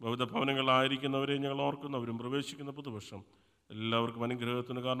ബൗദ്ധ ഭവനങ്ങളിലായിരിക്കുന്നവരെയും ഞങ്ങൾ ഓർക്കുന്നവരും പ്രവേശിക്കുന്ന പുതുവർഷം എല്ലാവർക്കും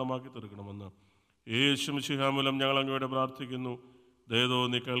അനുഗ്രഹത്തിന് കാരണമാക്കി തീർക്കണമെന്ന് യേശു മിശിഹാ മൂലം ഞങ്ങൾ അങ്ങയോടെ പ്രാർത്ഥിക്കുന്നു. ദയതോ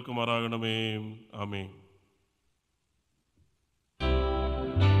നീ കേൾക്കുമാറാകണമേ. ആമേൻ.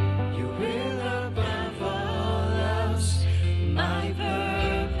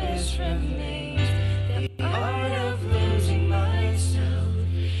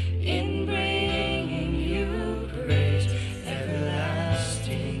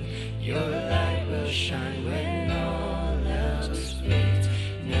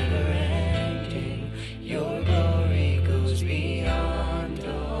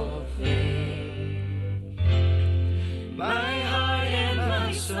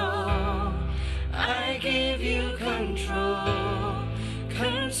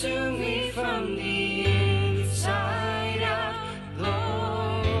 Consume me from the inside out,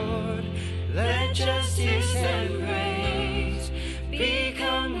 Lord. Let justice and praise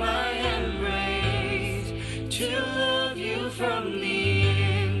become my embrace, to love you from the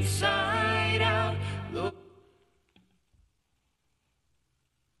inside out, Lord.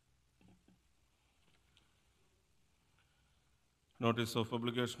 Notice of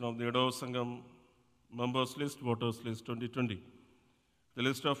publication of the Edo Sangam Members List, Voters List 2020. The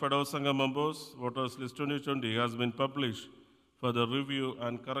list of Edo Sangam members, Voters List 2020, has been published for the review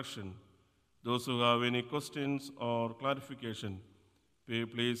and correction. Those who have any questions or clarification,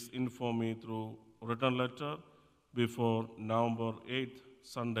 please inform me through written letter before November 8th,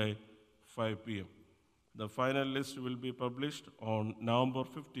 Sunday, 5 p.m. The final list will be published on November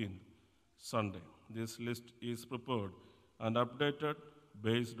 15th, Sunday. This list is prepared and updated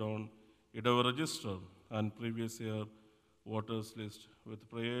based on Edo register and previous year voters list. With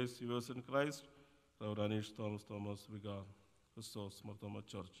prayers, yours in Christ, Reverend Anish Thomas Vigar, Christos, Thoma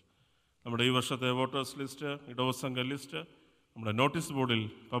Church. നമ്മുടെ ഈ വർഷത്തെ voters list, ഇടവസംഘ list നമ്മുടെ notice ബോർഡിൽ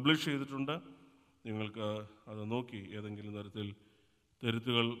publish ചെയ്തിട്ടുണ്ട്. നിങ്ങൾക്ക് അത് നോക്കി ഏതെങ്കിലും തരത്തിൽ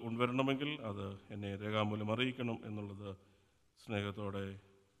തിരുത്തുകൾ വരണമെങ്കിൽ അത് എന്നെ രേഖാമൂലം അറിയിക്കണം എന്നുള്ളത് സ്നേഹത്തോടെ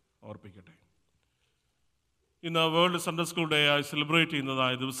ഓർപ്പിക്കട്ടെ. ഇന്ന് വേൾഡ് സൺഡേ സ്കൂൾ ഡേ ആയി സെലിബ്രേറ്റ്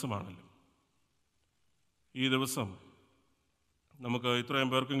ചെയ്യുന്നതായ ദിവസമാണല്ലോ. ഈ ദിവസം നമുക്ക് ഇത്രയും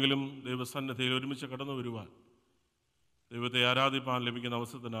പേർക്കെങ്കിലും ദൈവസന്നിധിയിൽ ഒരുമിച്ച് കടന്നു വരുവാൻ, ദൈവത്തെ ആരാധിപ്പാൻ ലഭിക്കുന്ന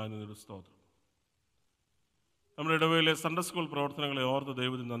അവസരത്തിനായി നിന്നൊരു സ്തോത്രം. നമ്മുടെ ഇടവയിലെ സൺഡേ സ്കൂൾ പ്രവർത്തനങ്ങളെ ഓർത്ത്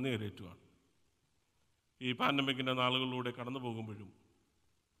ദൈവത്തിന് നന്ദി അറിയിക്കുകയാണ്. ഈ പാൻഡമിക്കിൻ്റെ നാളുകളിലൂടെ കടന്നു പോകുമ്പോഴും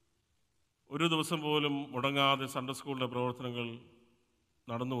ഒരു ദിവസം പോലും മുടങ്ങാതെ സൺഡേ സ്കൂളിൻ്റെ പ്രവർത്തനങ്ങൾ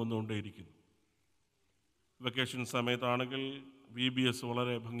നടന്നു വന്നുകൊണ്ടേയിരിക്കുന്നു. വെക്കേഷൻ സമയത്താണെങ്കിൽ VBS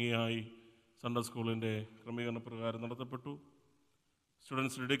വളരെ ഭംഗിയായി സൺഡേ സ്കൂളിൻ്റെ ക്രമീകരണ പ്രകാരം നടത്തപ്പെട്ടു.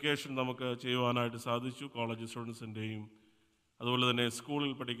 സ്റ്റുഡൻസ് ഡെഡിക്കേഷൻ നമുക്ക് ചെയ്യുവാനായിട്ട് സാധിച്ചു. കോളേജ് സ്റ്റുഡൻസിൻ്റെയും അതുപോലെ തന്നെ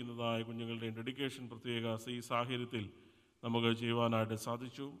സ്കൂളിൽ പഠിക്കുന്നതായ കുഞ്ഞുങ്ങളുടെയും ഡെഡിക്കേഷൻ പ്രത്യേക ഈ സാഹചര്യത്തിൽ നമുക്ക് ചെയ്യുവാനായിട്ട്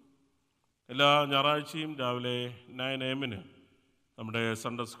സാധിച്ചു. എല്ലാ ഞായറാഴ്ചയും രാവിലെ 9 AM നമ്മുടെ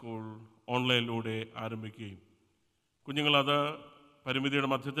സൺഡേ സ്കൂൾ ഓൺലൈനിലൂടെ ആരംഭിക്കുകയും കുഞ്ഞുങ്ങളത് പരിമിതിയുടെ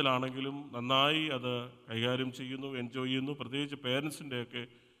മധ്യത്തിലാണെങ്കിലും നന്നായി അത് കൈകാര്യം ചെയ്യുന്നു, എൻജോയ് ചെയ്യുന്നു. പ്രത്യേകിച്ച് പേരൻസിൻ്റെയൊക്കെ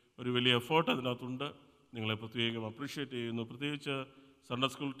ഒരു വലിയ എഫേർട്ട് അതിനകത്തുണ്ട്. നിങ്ങളെ പ്രത്യേകം അപ്രീഷിയേറ്റ് ചെയ്യുന്നു. പ്രത്യേകിച്ച് സൺഡേ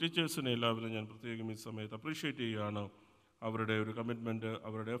സ്കൂൾ ടീച്ചേഴ്സിനെ എല്ലാവരും ഞാൻ പ്രത്യേകം ഈ സമയത്ത് അപ്രീഷിയേറ്റ് ചെയ്യുകയാണ്. അവരുടെ ഒരു കമ്മിറ്റ്മെൻറ്റ്,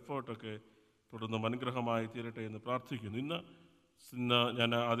 അവരുടെ എഫേർട്ടൊക്കെ തുടർന്നും അനുഗ്രഹമായി തീരട്ടെ എന്ന് പ്രാർത്ഥിക്കുന്നു. ഇന്ന്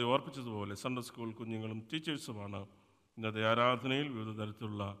ഞാൻ ആദ്യം ഓർപ്പിച്ചതുപോലെ സൺഡേ സ്കൂൾ കുഞ്ഞുങ്ങളും ടീച്ചേഴ്സുമാണ് ഇന്നത്തെ ആരാധനയിൽ വിവിധ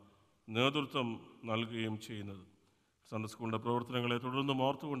തരത്തിലുള്ള നേതൃത്വം നൽകുകയും ചെയ്യുന്നത്. സൺഡേ സ്കൂളിൻ്റെ പ്രവർത്തനങ്ങളെ തുടർന്നും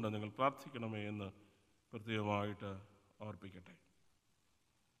ഓർത്തുകൊണ്ട് നിങ്ങൾ പ്രാർത്ഥിക്കണമേ എന്ന് പ്രത്യേകമായിട്ട് ഓർപ്പിക്കട്ടെ.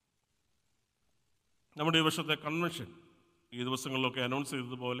 നമ്മുടെ ഈ വർഷത്തെ കൺവെൻഷൻ ഈ ദിവസങ്ങളിലൊക്കെ അനൗൺസ്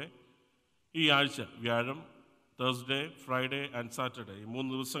ചെയ്തതുപോലെ ഈ ആഴ്ച വ്യാഴം, തേഴ്സ്ഡേ, ഫ്രൈഡേ ആൻഡ് സാറ്റർഡേ ഈ 3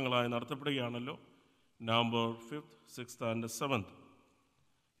 ദിവസങ്ങളായി നടത്തപ്പെടുകയാണല്ലോ. November 5th, 6th and 7th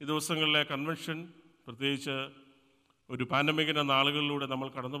ഈ ദിവസങ്ങളിലെ കൺവെൻഷൻ പ്രത്യേകിച്ച് ഒരു പാൻഡമിക്കിൻ്റെ നാളുകളിലൂടെ നമ്മൾ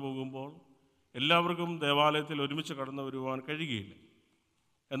കടന്നു പോകുമ്പോൾ എല്ലാവർക്കും ദേവാലയത്തിൽ ഒരുമിച്ച് കടന്നു വരുവാൻ കഴിയുകയില്ല.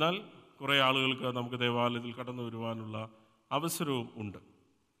 എന്നാൽ കുറേ ആളുകൾക്ക് നമുക്ക് ദേവാലയത്തിൽ കടന്നു വരുവാനുള്ള അവസരവും ഉണ്ട്.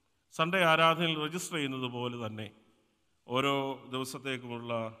 സൺഡേ ആരാധനയിൽ രജിസ്റ്റർ ചെയ്യുന്നത് പോലെ തന്നെ ഓരോ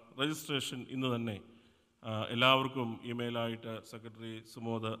ദിവസത്തേക്കുമുള്ള രജിസ്ട്രേഷൻ ഇന്ന് തന്നെ എല്ലാവർക്കും ഇമെയിലായിട്ട് സെക്രട്ടറി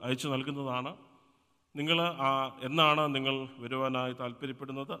സുമോദ് അയച്ചു നൽകുന്നതാണ്. നിങ്ങൾ എന്നാണ് നിങ്ങൾ വരുവാനായി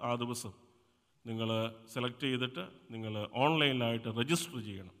താല്പര്യപ്പെടുന്നത് ആ ദിവസം നിങ്ങൾ സെലക്ട് ചെയ്തിട്ട് നിങ്ങൾ ഓൺലൈനിലായിട്ട് രജിസ്റ്റർ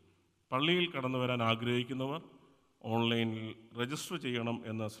ചെയ്യണം. പള്ളിയിൽ കടന്നു വരാൻ ആഗ്രഹിക്കുന്നവർ ഓൺലൈനിൽ രജിസ്റ്റർ ചെയ്യണം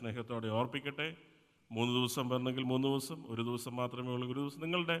എന്ന സ്നേഹത്തോടെ ഓർപ്പിക്കട്ടെ. 3 ദിവസം വരണമെങ്കിൽ 3 ദിവസം, ഒരു ദിവസം മാത്രമേ ഉള്ളൂ, ഒരു ദിവസം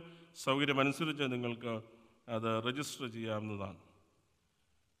നിങ്ങളുടെ സൗകര്യമനുസരിച്ച് നിങ്ങൾക്ക് അത് രജിസ്റ്റർ ചെയ്യാവുന്നതാണ്.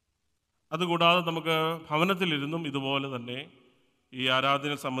 അതുകൂടാതെ നമുക്ക് ഭവനത്തിലിരുന്നും ഇതുപോലെ തന്നെ ഈ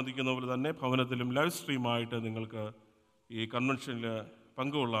ആരാധന സംബന്ധിക്കുന്ന പോലെ തന്നെ ഭവനത്തിലും ലൈവ് സ്ട്രീമായിട്ട് നിങ്ങൾക്ക് ഈ കൺവെൻഷനിൽ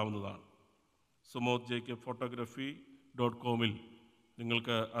പങ്കുകൊള്ളാവുന്നതാണ്. സുമോദ് ജേക്കബ് photography.com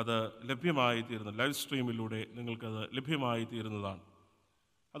നിങ്ങൾക്ക് അത് ലഭ്യമായി തീരുന്ന ലൈവ് സ്ട്രീമിലൂടെ നിങ്ങൾക്കത് ലഭ്യമായി തീരുന്നതാണ്.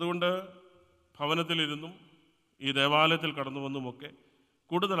 അതുകൊണ്ട് ഭവനത്തിലിരുന്നും ഈ ദേവാലയത്തിൽ കടന്നു വന്നുമൊക്കെ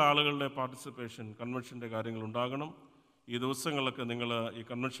കൂടുതൽ ആളുകളുടെ പാർട്ടിസിപ്പേഷൻ കൺവെൻഷൻ്റെ കാര്യങ്ങളുണ്ടാകണം. ഈ ദിവസങ്ങളൊക്കെ നിങ്ങൾ ഈ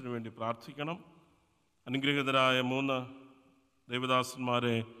കൺവെൻഷന് വേണ്ടി പ്രാർത്ഥിക്കണം. അനുഗ്രഹീതരായ 3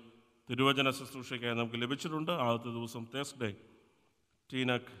 ദേവദാസന്മാരെ തിരുവചന ശുശ്രൂഷയ്ക്കായി നമുക്ക് ലഭിച്ചിട്ടുണ്ട്. ആദ്യത്തെ ദിവസം തേഴ്സ്ഡേ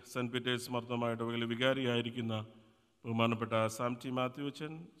ടീനക് സെൻറ്റ് പീറ്റേഴ്സ് മർദ്ദമായിട്ട് വകയിൽ വികാരിയായിരിക്കുന്ന ബഹുമാനപ്പെട്ട സാം ടി മാത്യു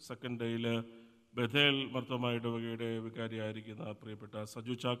അച്ഛൻ, സെക്കൻഡ് ഡേയിൽ ബഥേൽ മർദ്ദമായിട്ട് വകയുടെ വികാരിയായിരിക്കുന്ന പ്രിയപ്പെട്ട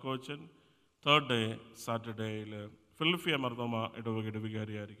സജു ചാക്കോ അച്ഛൻ, തേർഡ് ഡേ സാറ്റർഡേയിൽ ഫിലിഫിയ മർദ്ദമ ഇടവകയുടെ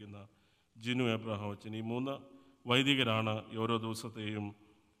വികാരിയായിരിക്കുന്ന ജിനു എബ്രഹാം അച്ഛൻ. ഈ 3 വൈദികരാണ് ഈ ഓരോ ദിവസത്തെയും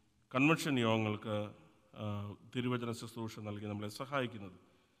കൺവെൻഷൻ യോഗങ്ങൾക്ക് തിരുവചന ശുശ്രൂഷ നൽകി നമ്മളെ സഹായിക്കുന്നത്.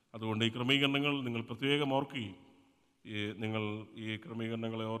 അതുകൊണ്ട് ഈ ക്രമീകരണങ്ങൾ നിങ്ങൾ പ്രത്യേകം ഓർക്കുകയും നിങ്ങൾ ഈ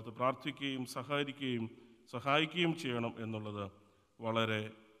ക്രമീകരണങ്ങളെ ഓർത്ത് പ്രാർത്ഥിക്കുകയും സഹായിക്കുകയും ചെയ്യണം എന്നുള്ളത് വളരെ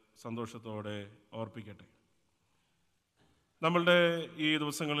സന്തോഷത്തോടെ ഓർപ്പിക്കട്ടെ. നമ്മളുടെ ഈ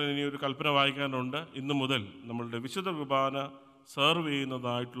ദിവസങ്ങളിൽ ഇനി ഒരു കൽപ്പന വായിക്കാനുണ്ട്. ഇന്നു മുതൽ നമ്മളുടെ വിശുദ്ധ കുർബാന സെർവ്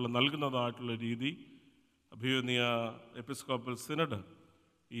ചെയ്യുന്നതായിട്ടുള്ള നൽകുന്നതായിട്ടുള്ള രീതി അഭിവന്യ എപ്പിസ്കോപ്പൽ സിനഡ്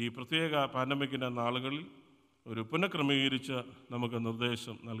ഈ പ്രത്യേക പാൻഡമിക്കിൻ്റെ നാളുകളിൽ ഒരു പുനഃക്രമീകരിച്ച് നമുക്ക്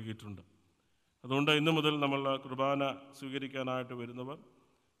നിർദ്ദേശം നൽകിയിട്ടുണ്ട്. അതുകൊണ്ട് ഇന്നു മുതൽ നമ്മൾ കുർബാന സ്വീകരിക്കാനായിട്ട് വരുന്നവർ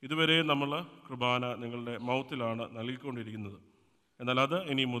ഇതുവരെ നമ്മൾ കുർബാന നിങ്ങളുടെ മൗത്തിലാണ് നൽകിക്കൊണ്ടിരിക്കുന്നത്. എന്നാൽ അത്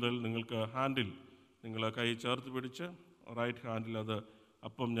ഇനി മുതൽ നിങ്ങൾക്ക് ഹാൻഡിൽ നിങ്ങൾ കൈ ചേർത്ത് പിടിച്ച് റൈറ്റ് ഹാൻഡിൽ അത്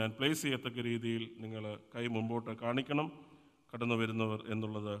അപ്പം ഞാൻ പ്ലേസ് ചെയ്യത്തക്ക രീതിയിൽ നിങ്ങൾ കൈ മുമ്പോട്ട് കാണിക്കണം കടന്നു വരുന്നവർ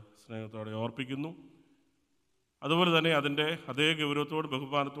എന്നുള്ളത് സ്നേഹത്തോടെ ഓർപ്പിക്കുന്നു. അതുപോലെ തന്നെ അതിൻ്റെ അതേ ഗൗരവത്തോടും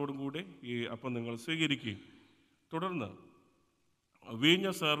ബഹുമാനത്തോടും കൂടി ഈ അപ്പം നിങ്ങൾ സ്വീകരിക്കുകയും തുടർന്ന്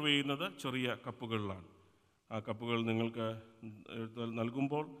വീഞ്ഞ് സെർവ് ചെയ്യുന്നത് ചെറിയ കപ്പുകളിലാണ്. ആ കപ്പുകൾ നിങ്ങൾക്ക്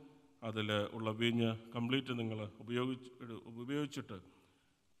നൽകുമ്പോൾ അതിൽ ഉള്ള വീഞ്ഞ് കംപ്ലീറ്റ് നിങ്ങൾ ഉപയോഗിച്ചിട്ട്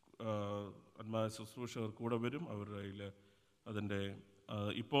ആത്മായ ശുശ്രൂഷകർ കൂടെ വരും. അവരുടെ കയ്യിൽ അതിൻ്റെ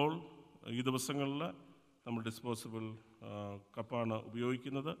ഇപ്പോൾ ഈ ദിവസങ്ങളിൽ നമ്മൾ ഡിസ്പോസിബിൾ കപ്പാണ്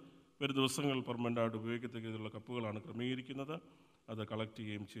ഉപയോഗിക്കുന്നത്. വരും ദിവസങ്ങൾ പെർമനൻ്റായിട്ട് ഉപയോഗിക്കത്തക്ക രീതിയിലുള്ള കപ്പുകളാണ് ക്രമീകരിക്കുന്നത്. അത് കളക്ട്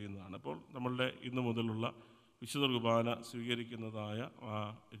ചെയ്യുകയും ചെയ്യുന്നതാണ്. അപ്പോൾ നമ്മളുടെ ഇന്നു മുതലുള്ള വിശുദ്ധ കുർബാന സ്വീകരിക്കുന്നതായ ആ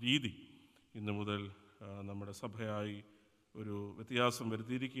രീതി ഇന്നു മുതൽ നമ്മുടെ സഭയായി ഒരു വ്യത്യാസം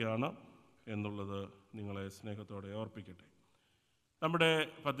വരുത്തിയിരിക്കുകയാണ് എന്നുള്ളത് നിങ്ങളെ സ്നേഹത്തോടെ ഓർപ്പിക്കട്ടെ. നമ്മുടെ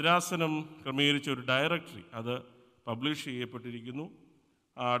ഭദ്രാസനം ക്രമീകരിച്ച ഒരു ഡയറക്ടറി അത് പബ്ലിഷ് ചെയ്യപ്പെട്ടിരിക്കുന്നു.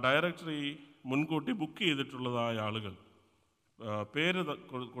 ആ ഡയറക്ടറി മുൻകൂട്ടി ബുക്ക് ചെയ്തിട്ടുള്ളതായ ആളുകൾ, പേര്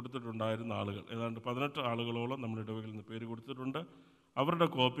കൊടുത്തിട്ടുണ്ടായിരുന്ന ആളുകൾ, ഏതാണ്ട് 18 ആളുകളോളം നമ്മുടെ ഇടവകളിൽ നിന്ന് പേര് കൊടുത്തിട്ടുണ്ട്. അവരുടെ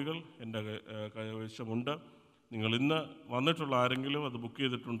കോപ്പികൾ എൻ്റെ കൈവശമുണ്ട്. നിങ്ങൾ ഇന്ന് വന്നിട്ടുള്ള ആരെങ്കിലും അത് ബുക്ക്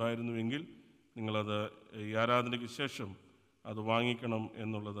ചെയ്തിട്ടുണ്ടായിരുന്നുവെങ്കിൽ നിങ്ങളത് ഈ ആരാധനയ്ക്ക് ശേഷം അത് വാങ്ങിക്കണം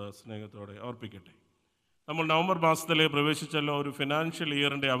എന്നുള്ളത് സ്നേഹത്തോടെ ഓർപ്പിക്കട്ടെ. നമ്മൾ നവംബർ മാസത്തിലെ പ്രവേശിച്ചല്ലോ. ഒരു ഫിനാൻഷ്യൽ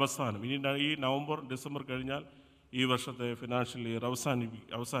ഇയറിൻ്റെ അവസാനം. ഇനി ഈ നവംബർ ഡിസംബർ കഴിഞ്ഞാൽ ഈ വർഷത്തെ ഫിനാൻഷ്യൽ ഇയർ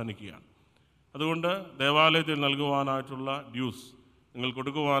അവസാനിക്കുകയാണ്. അതുകൊണ്ട് ദേവാലയത്തിൽ നൽകുവാനായിട്ടുള്ള ഡ്യൂസ്, നിങ്ങൾ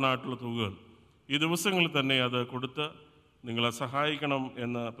കൊടുക്കുവാനായിട്ടുള്ള തുകകൾ ഈ ദിവസങ്ങളിൽ തന്നെ അത് കൊടുത്ത് നിങ്ങളെ സഹായിക്കണം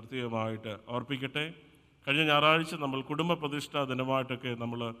എന്ന് പ്രത്യേകമായിട്ട് ഓർപ്പിക്കട്ടെ. കഴിഞ്ഞ ഞായറാഴ്ച നമ്മൾ കുടുംബ പ്രതിഷ്ഠാ ദിനമായിട്ടൊക്കെ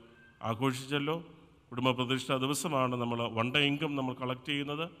നമ്മൾ ആഘോഷിച്ചല്ലോ. കുടുംബ പ്രതിഷ്ഠാ ദിവസമാണ് നമ്മൾ വൺ ഡേ ഇൻകം നമ്മൾ കളക്ട്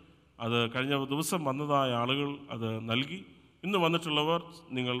ചെയ്യുന്നത്. അത് കഴിഞ്ഞ ദിവസം വന്നതായ ആളുകൾ അത് നൽകി. ഇന്ന് വന്നിട്ടുള്ളവർ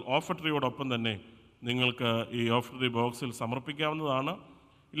നിങ്ങൾ ഓഫർട്ടറിയോടൊപ്പം തന്നെ നിങ്ങൾക്ക് ഈ ഓഫർട്ടറി ബോക്സിൽ സമർപ്പിക്കാവുന്നതാണ്.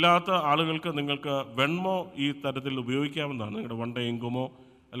 ഇല്ലാത്ത ആളുകൾക്ക് നിങ്ങൾക്ക് വെൺമോ ഈ തരത്തിൽ ഉപയോഗിക്കാവുന്നതാണ്. നിങ്ങളുടെ വൺ ഡേ ഇൻകമോ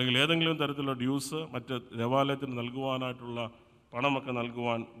അല്ലെങ്കിൽ ഏതെങ്കിലും തരത്തിലുള്ള ഡ്യൂസ് മറ്റ് ദേവാലയത്തിന് നൽകുവാനായിട്ടുള്ള പണമൊക്കെ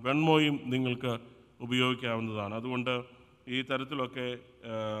നൽകുവാൻ വെൺമോയും നിങ്ങൾക്ക് ഉപയോഗിക്കാവുന്നതാണ്. അതുകൊണ്ട് ഈ തരത്തിലൊക്കെ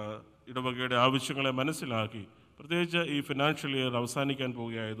ഇടവകയുടെ ആവശ്യങ്ങളെ മനസ്സിലാക്കി, പ്രത്യേകിച്ച് ഈ ഫിനാൻഷ്യൽ ഇയർ അവസാനിക്കാൻ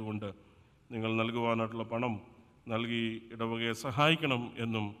പോവുകയായതുകൊണ്ട് നിങ്ങൾ നൽകുവാനായിട്ടുള്ള പണം നൽകി ഇടവകയെ സഹായിക്കണം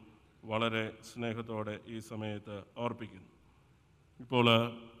എന്നും വളരെ സ്നേഹത്തോടെ ഈ സമയത്ത് ഓർപ്പിക്കുന്നു. ഇപ്പോൾ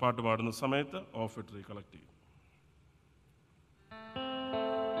പാട്ട് പാടുന്ന സമയത്ത് ഓഫർട്ടറി കളക്ട് ചെയ്യും.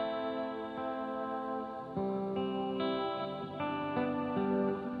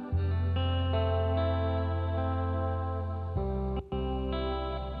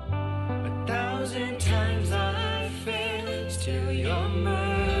 Times I failed, still your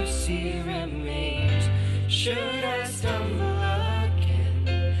mercy remains. Should I stumble again,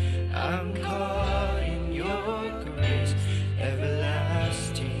 I'm caught in your grace.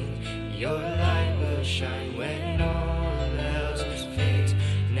 Everlasting, your light will shine when all else fades.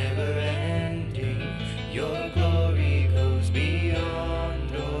 Never ending, your glory goes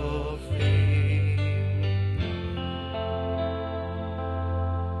beyond all fame.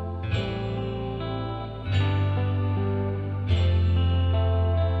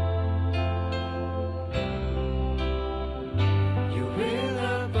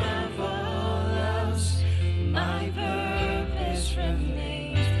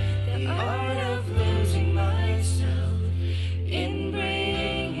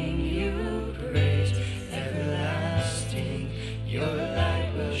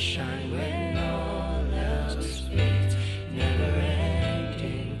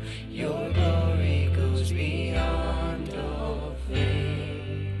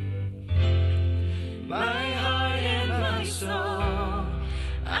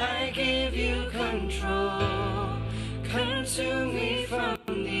 Consume me from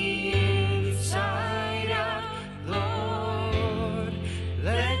the inside out, Lord.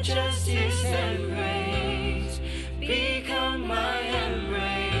 Let justice and praise become my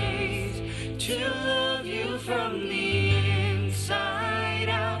embrace. To love you from the inside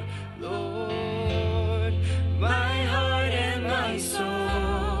out, Lord. My heart and my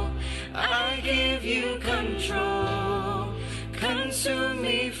soul, I give you control. Consume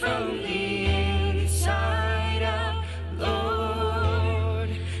me from the inside out, Lord.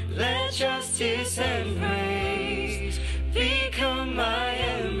 Let justice and praise become my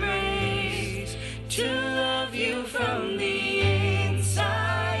embrace. To love you from the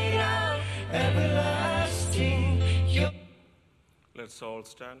inside out, everlasting. Let's all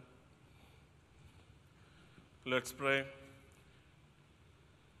stand. Let's pray.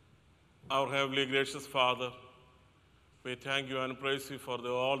 Our heavenly gracious Father, we thank you and praise you for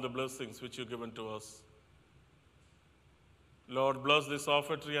all the blessings which you've given to us. Lord, bless this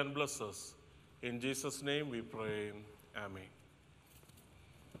offertory and bless us. In Jesus' name we pray. Amen.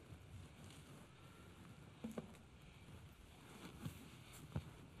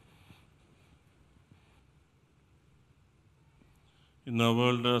 ഇന്ന്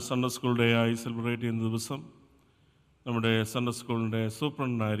world Sunday school day ആയി celebrate ചെയ്യുന്ന ദിവസം നമ്മുടെ Sunday സ്കൂളിൻ്റെ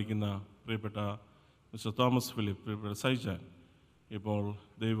സൂപ്രണ്ടായിരിക്കുന്ന പ്രിയപ്പെട്ട mister Thomas Philip, പ്രിയപ്പെട്ട സൈജാൻ ഇപ്പോൾ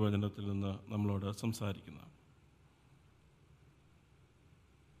ദൈവവചനത്തിൽ നിന്ന് നമ്മളോട് സംസാരിക്കുന്നു.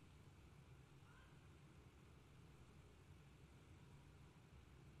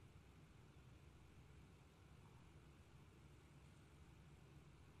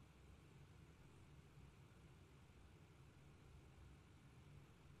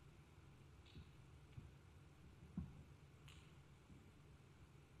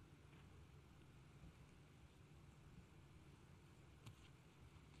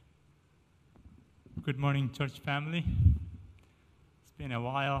 Good morning, church family. It's been a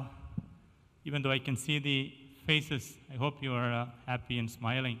while. Even though I can see the faces, I hope you are happy and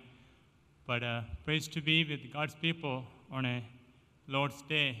smiling. But praise to be with God's people on a Lord's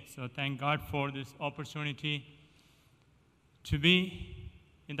Day. So thank God for this opportunity to be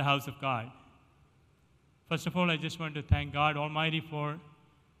in the house of God. First of all, I just want to thank God Almighty for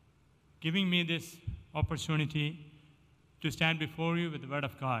giving me this opportunity to stand before you with the Word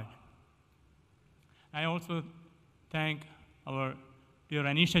of God. I also thank our dear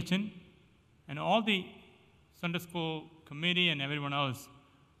Anisha Chin and all the Sunday School committee and everyone else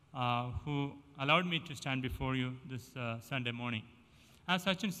who allowed me to stand before you this Sunday morning. As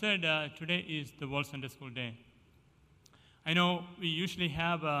Sachin said, today is the World Sunday School Day. I know we usually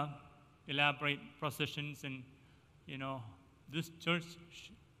have elaborate processions, and this church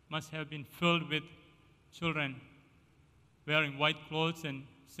must have been filled with children wearing white clothes and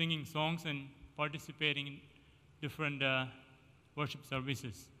singing songs and participating in different worship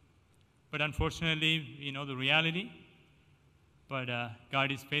services. But unfortunately, we know the reality, but God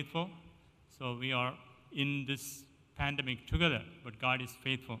is faithful. So we are in this pandemic together, but God is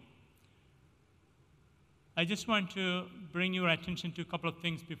faithful. I just want to bring your attention to a couple of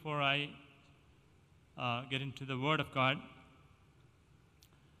things before I get into the Word of God.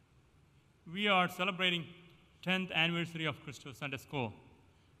 We are celebrating 10th anniversary of Christos Sunday School.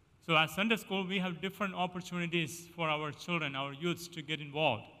 So as Sunday School, we have different opportunities for our children, our youths, to get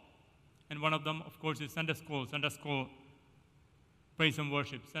involved. And one of them, of course, is Sunday School praise and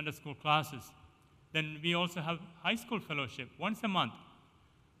worship, Sunday School classes. Then we also have high school fellowship once a month,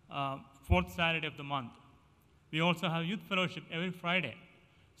 fourth Saturday of the month. We also have youth fellowship every Friday.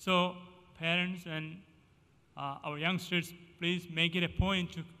 So parents and our youngsters, please make it a point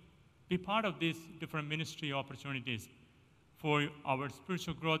to be part of these different ministry opportunities for our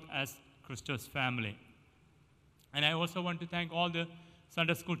spiritual growth as Christos family. And I also want to thank all the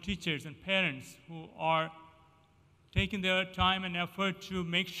Sunday school teachers and parents who are taking their time and effort to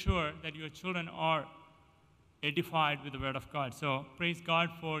make sure that your children are edified with the Word of God. So praise God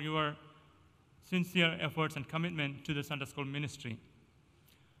for your sincere efforts and commitment to the Sunday school ministry.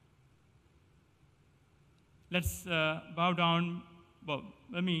 Let's bow down. Well,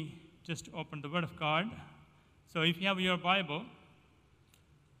 let me just open the Word of God. So if you have your Bible,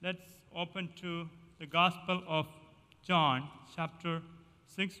 let's open to the Gospel of John, chapter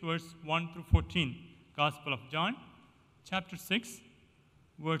 6, verse 1 through 14. Gospel of John, chapter 6,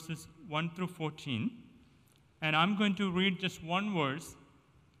 verses 1 through 14. And I'm going to read just one verse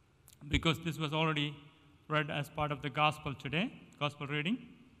because this was already read as part of the Gospel today, Gospel reading.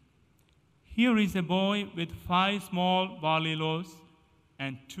 Here is a boy with 5 small barley loaves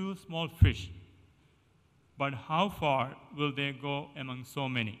and 2 small fish. But how far will they go among so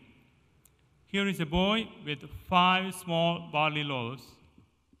many? Here is a boy with 5 small barley loaves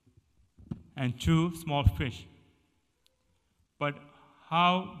and 2 small fish. But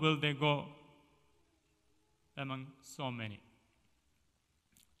how will they go among so many?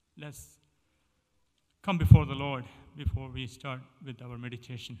 Let's come before the Lord before we start with our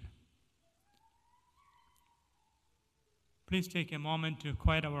meditation. Please take a moment to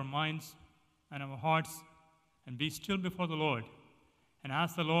quiet our minds and our hearts and be still before the Lord and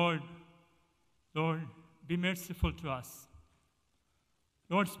ask the Lord, Lord, be merciful to us.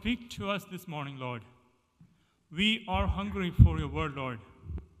 Lord, speak to us this morning, Lord. We are hungry for your word, Lord.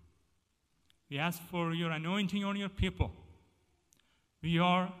 We ask for your anointing on your people. We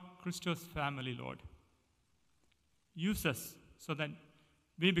are Christos family, Lord. Use us so that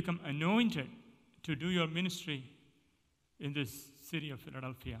we become anointed to do your ministry in this city of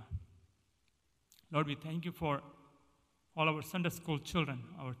Philadelphia. Lord, we thank you for all our Sunday school children,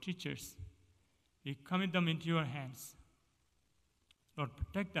 our teachers. We commit them into your hands. Lord,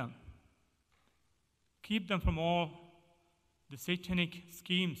 protect them. Keep them from all the satanic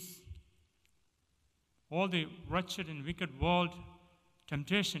schemes, all the wretched and wicked world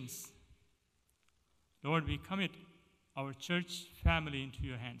temptations. Lord, we commit our church family into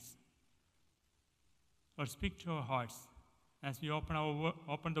your hands. Lord, speak to our hearts. As we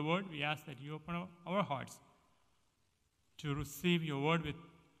open the word, we ask that you open our hearts to receive your word with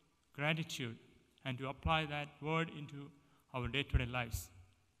gratitude and to apply that word into our day-to-day lives.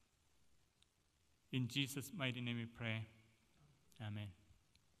 In Jesus' mighty name we pray. Amen.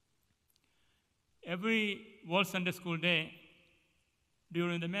 Every World Sunday School Day,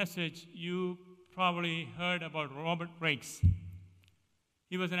 during the message, you probably heard about Robert Raikes.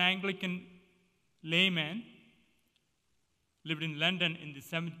 He was an Anglican layman, lived in London in the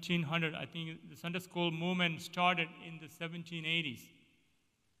 1700s. I think the Sunday school movement started in the 1780s.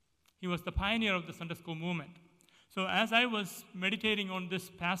 He was the pioneer of the Sunday school movement. So as I was meditating on this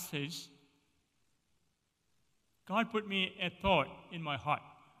passage, God put me a thought in my heart.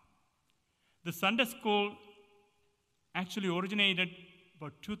 The Sunday school actually originated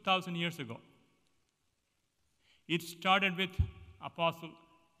about 2,000 years ago. It started with Apostle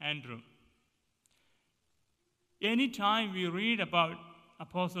Andrew. Anytime we read about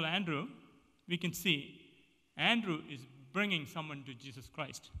Apostle Andrew, we can see Andrew is bringing someone to Jesus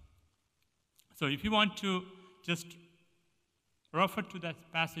Christ. So if you want to just refer to that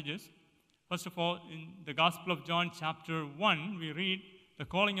passages, first of all, in the Gospel of John chapter 1, we read the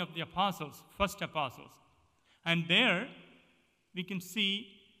calling of the apostles, first apostles. And there we can see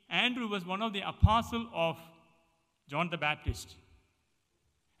Andrew was one of the apostles of John the Baptist.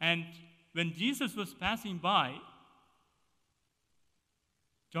 And when Jesus was passing by,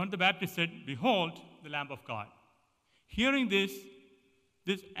 John the Baptist said, "Behold, the Lamb of God." Hearing this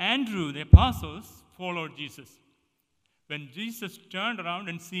Andrew, the apostles, followed Jesus. When Jesus turned around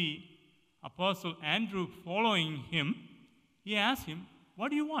and see Apostle Andrew following him, he asked him, "What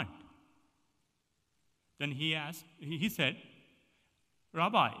do you want?" Then he said,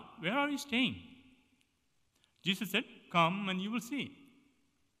 "Rabbi, where are you staying?" Jesus said, "Come and you will see."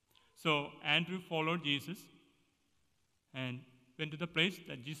 So Andrew followed Jesus and went to the place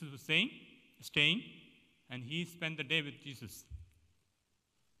that Jesus was staying, and he spent the day with Jesus.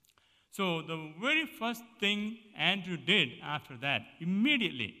 So the very first thing Andrew did after that,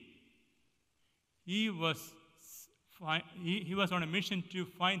 immediately, he was on a mission to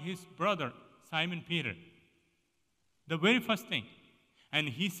find his brother, Simon Peter. The very first thing. And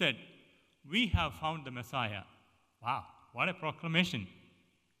he said, "We have found the Messiah." Wow, what a proclamation.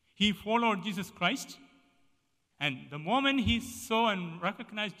 He followed Jesus Christ, and the moment he saw and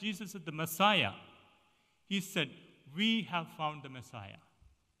recognized Jesus as the Messiah, he said, "We have found the Messiah."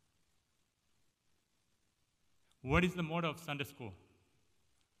 What is the motto of Sunday school?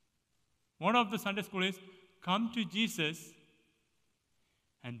 Motto of the Sunday school is, come to Jesus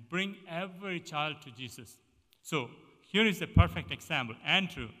and bring every child to Jesus. So here is a perfect example.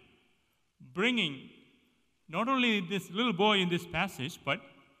 Andrew bringing not only this little boy in this passage, but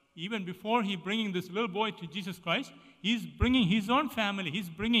even before he bringing this little boy to Jesus Christ, he's bringing his own family. He's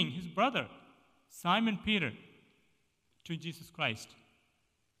bringing his brother, Simon Peter, to Jesus Christ.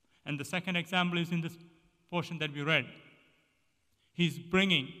 And the second example is in this portion that we read. He's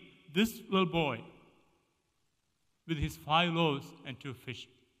bringing this little boy with his 5 loaves and 2 fish.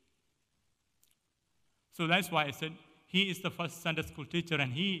 So that's why I said he is the first Sunday school teacher,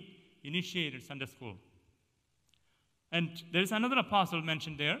 and he initiated Sunday school. And there's another apostle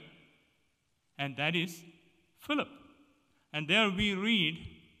mentioned there, and that is Philip. And there we read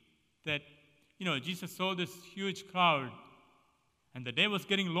that, Jesus saw this huge crowd, and the day was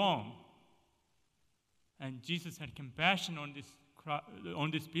getting long. And Jesus had compassion on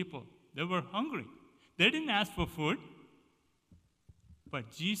these people. They were hungry. They didn't ask for food,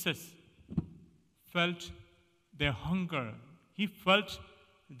 but Jesus felt their hunger. He felt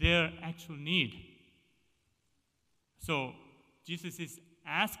their actual need. So Jesus is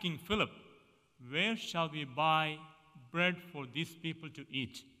asking Philip, "Where shall we buy bread for these people to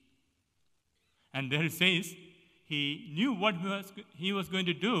eat?" And there it says, he knew what he was going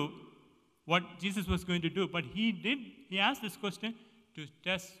to do, what Jesus was going to do, but he asked this question to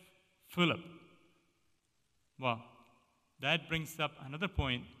test Philip. Well, that brings up another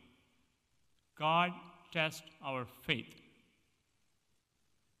point. God tests our faith.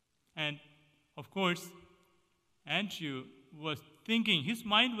 And of course, Andrew was thinking, his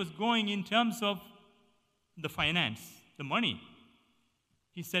mind was going in terms of the finance, the money.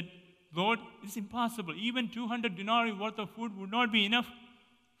 He said, "Lord, it's impossible. Even 200 denarii worth of food would not be enough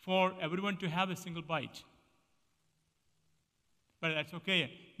for everyone to have a single bite." But that's okay.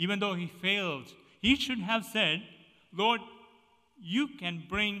 Even though he failed, he should have said, "Lord, you can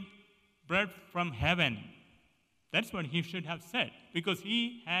bring bread from heaven." That's what he should have said, because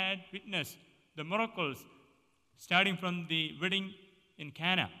he had witnessed the miracles starting from the wedding in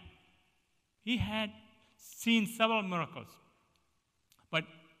Cana. He had seen several miracles. But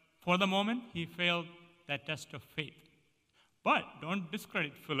for the moment, he failed that test of faith. But don't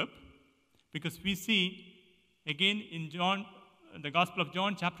discredit Philip, because we see again in John, the Gospel of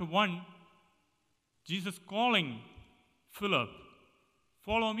John, chapter 1, Jesus calling Philip,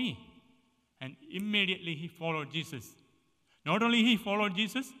 "Follow me." And immediately he followed Jesus. Not only he followed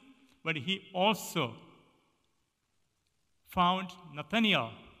Jesus, but he also found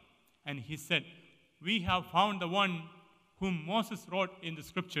Nathanael. And he said, "We have found the one whom Moses wrote in the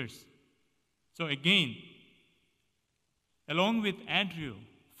scriptures." So again, along with Andrew,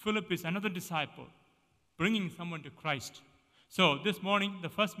 Philip is another disciple, bringing someone to Christ. So this morning, the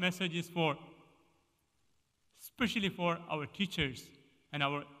first message is especially for our teachers and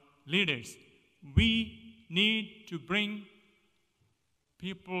our leaders. We need to bring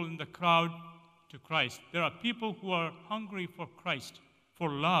people in the crowd to Christ. There are people who are hungry for Christ, for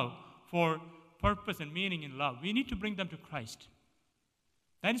love, for purpose and meaning in love. We need to bring them to Christ.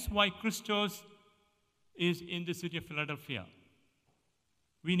 That is why Christos is in the city of Philadelphia.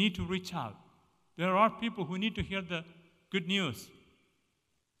 We need to reach out. There are people who need to hear the good news.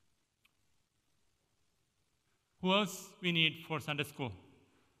 Who else we need for Sunday school?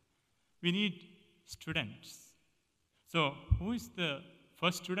 We need students. So, who is the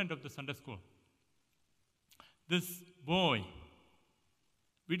first student of the Sunday school? This boy.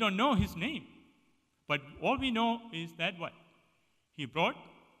 We don't know his name, but all we know is that what? He brought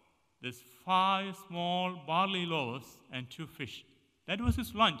this 5 small barley loaves and 2 fish. That was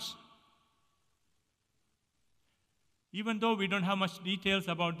his lunch. Even though we don't have much details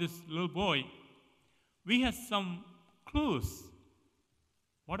about this little boy, we have some clues.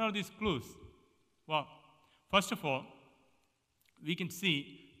 What are these clues? Well, first of all, we can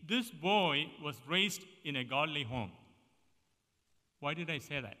see this boy was raised in a godly home. Why did I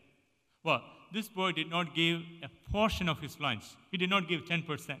say that? Well, this boy did not give a portion of his lunch. He did not give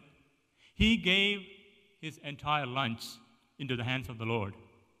 10%. He gave his entire lunch into the hands of the Lord.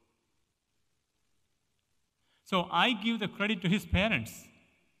 So I give the credit to his parents,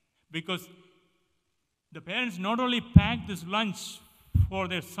 because the parents not only packed this lunch for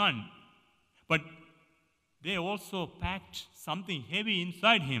their son, but they also packed something heavy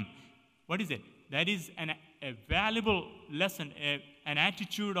inside him. What is it? That is a valuable lesson, an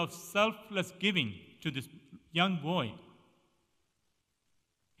attitude of selfless giving to this young boy.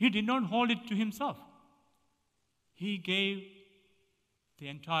 He did not hold it to himself. He gave the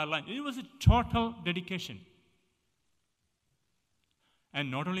entire lunch. It was a total dedication. And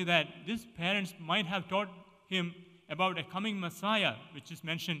not only that, these parents might have taught him about a coming Messiah, which is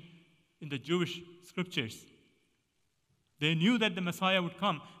mentioned in the Jewish scriptures. They knew that the Messiah would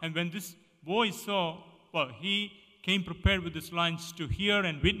come. And when this boy saw, well, he came prepared with this lunch to hear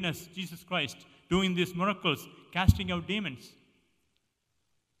and witness Jesus Christ doing these miracles, casting out demons.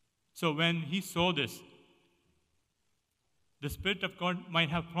 So when he saw this, the Spirit of God might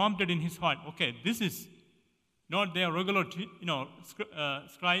have prompted in his heart, okay, this is not their regular,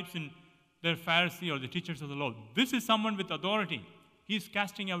 scribes and their Pharisee or the teachers of the law. This is someone with authority. He's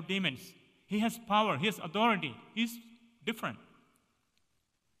casting out demons. He has power. He has authority. He's different.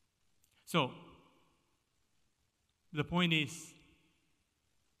 So, the point is,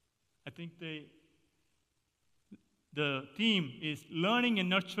 I think the theme is learning and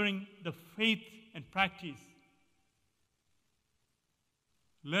nurturing the faith and practice.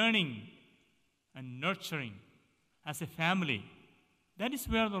 Learning and nurturing as a family. That is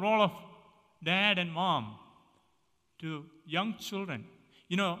where the role of dad and mom to young children.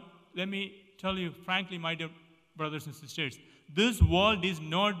 Let me tell you frankly, my dear brothers and sisters, this world is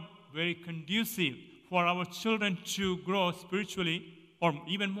not very conducive for our children to grow spiritually or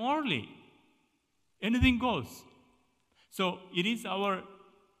even morally. Anything goes. So it is our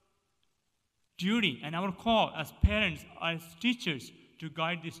duty and our call as parents, as teachers, to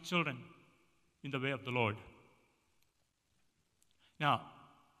guide these children in the way of the Lord. Now,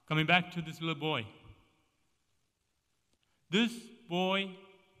 coming back to this little boy. This boy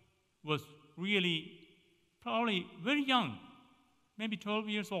was really probably very young, maybe 12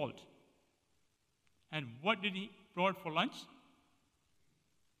 years old. And what did he brought for lunch?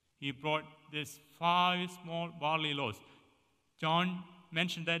 He brought this 5 small barley loaves. John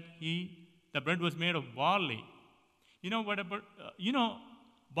mentioned that the bread was made of barley.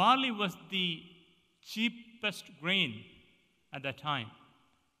 Barley was the cheapest grain at that time.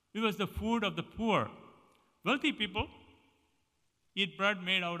 It was the food of the poor. Wealthy people eat bread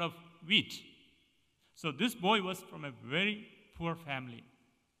made out of wheat. So this boy was from a very poor family.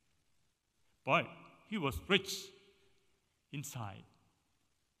 But he was rich inside.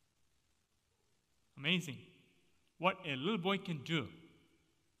 Amazing. What a little boy can do.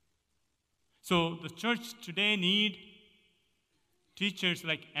 So the church today need teachers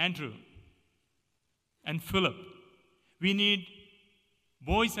like Andrew and Philip. We need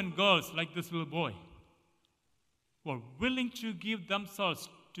boys and girls like this little boy who are willing to give themselves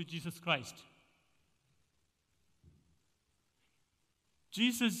to Jesus Christ.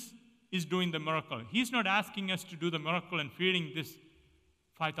 Jesus is doing the miracle. He's not asking us to do the miracle and feeding this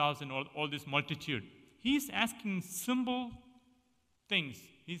 5,000 or all this multitude. He's asking simple things.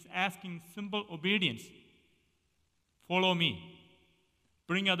 He's asking simple obedience. Follow me.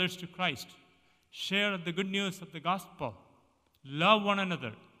 Bring others to Christ. Share the good news of the gospel. Love one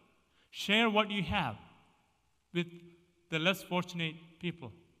another. Share what you have with the less fortunate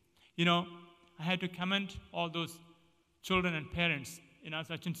people. You know, I had to commend all those children and parents. As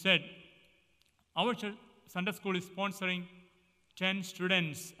Sachin said, our church, Sunday school is sponsoring 10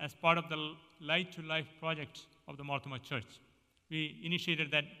 students as part of the Light to Life project of the Thoma Church. We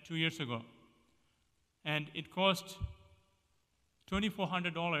initiated that 2 years ago. And it cost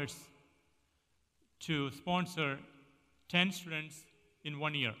 $2,400 to sponsor 10 students in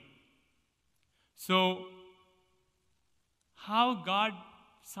 1 year. So, how God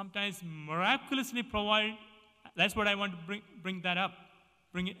sometimes miraculously provide, that's what I want to bring that up.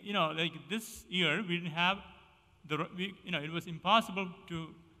 Bring it, like this year we didn't have it was impossible to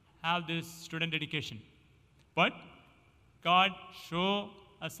have this student dedication. But God showed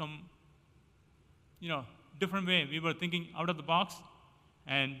us some, different way. We were thinking out of the box,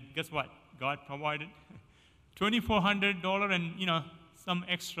 and guess what? God provided $2,400 and, some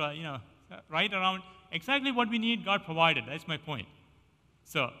extra, right around exactly what we need, God provided. That's my point.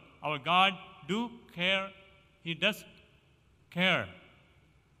 So our God do care. He does care,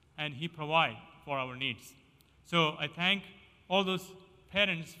 and He provides for our needs. So I thank all those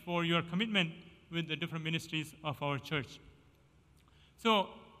parents for your commitment with the different ministries of our church. So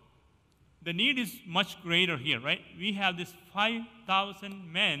the need is much greater here, right? We have this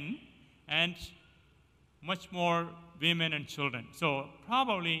 5,000 men and much more women and children. So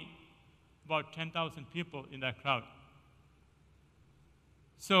probably about 10,000 people in that crowd.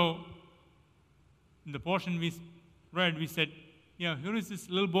 So in the portion we read, we said, here is this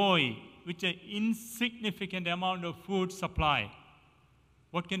little boy with an insignificant amount of food supply.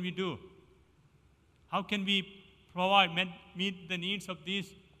 What can we do? How can we meet the needs of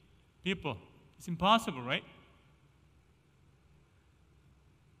these people? It's impossible, right?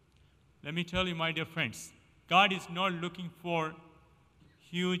 Let me tell you, my dear friends, God is not looking for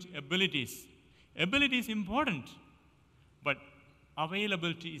huge abilities. Ability is important, but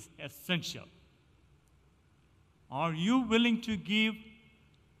availability is essential. Are you willing to give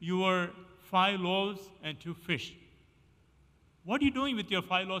your 5 loaves and 2 fish? What are you doing with your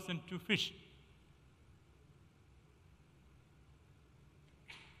 5 loaves and 2 fish?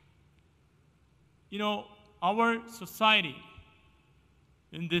 Our society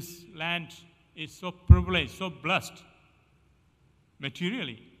in this land is so privileged, so blessed.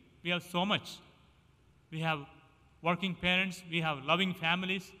 Materially, we have so much. We have working parents, we have loving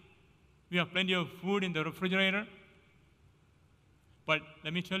families, we have plenty of food in the refrigerator. But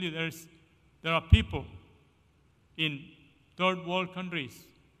let me tell you, there are people in third world countries.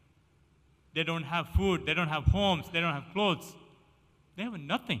 They don't have food, they don't have homes, they don't have clothes. They have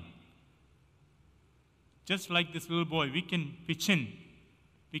nothing. Just like this little boy, we can pitch in.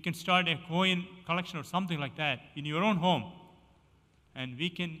 We can start a coin collection or something like that in your own home. And we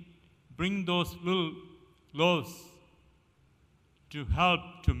can bring those little loaves to help,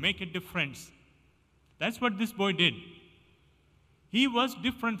 to make a difference. That's what this boy did. He was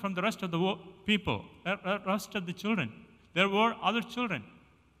different from the rest of the people, the rest of the children. There were other children.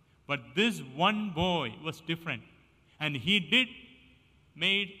 But this one boy was different. And he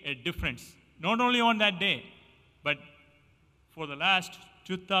made a difference. Not only on that day, but for the last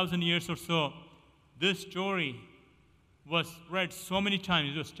 2,000 years or so, this story was read so many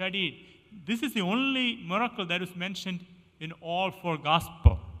times, it was studied. This is the only miracle that is mentioned in all 4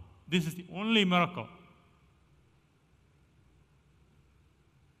 Gospels. This is the only miracle.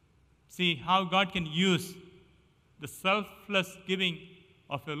 See how God can use the selfless giving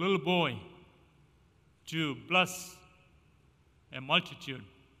of a little boy to bless a multitude.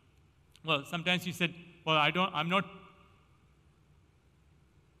 Well, sometimes you said, well, I'm not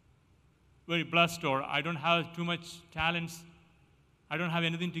very blessed, or I don't have too much talents. I don't have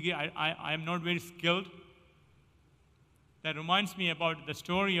anything to give. I am not very skilled. That reminds me about the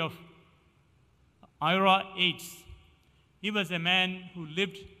story of Ira Yates. He was a man who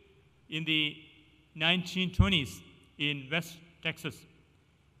lived in the 1920s in West Texas.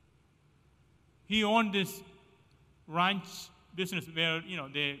 he owned this ranch business where,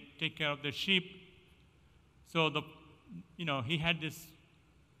 they take care of the sheep. So he had this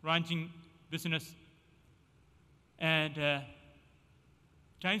ranching business, and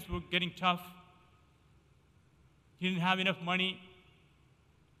times were getting tough. He didn't have enough money.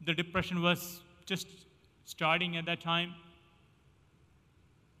 The depression was just starting at that time,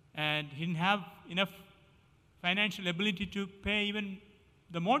 and he didn't have enough financial ability to pay even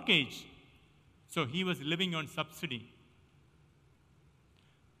the mortgage. So he was living on subsidy.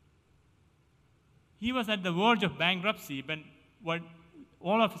 He was at the verge of bankruptcy when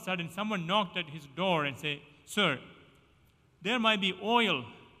all of a sudden someone knocked at his door and said, "Sir, there might be oil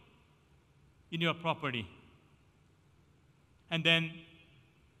in your property." And then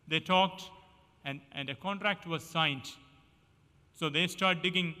they talked, and a contract was signed. So they start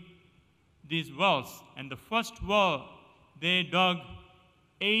digging these wells. And the first well, they dug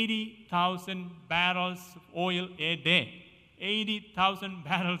 80,000 barrels of oil a day. 80,000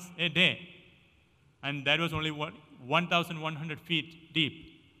 barrels a day. And that was only 1,100 feet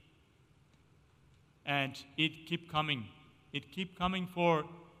deep. And it kept coming. It kept coming for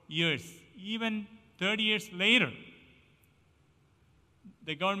years. Even 30 years later,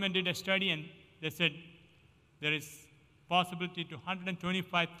 the government did a study, and they said there is possibility to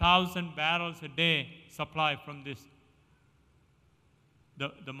 125,000 barrels a day supply from this,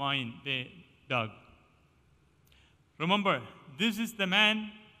 the mine they dug. Remember, this is the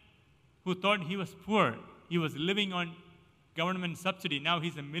man who thought he was poor. He was living on government subsidy. Now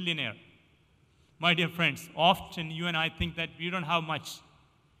he's a millionaire. My dear friends, often you and I think that we don't have much,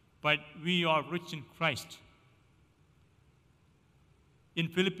 but we are rich in Christ. In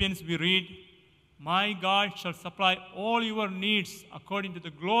Philippians, we read, "My God shall supply all your needs according to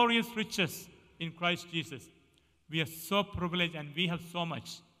the glorious riches in Christ Jesus." We are so privileged and we have so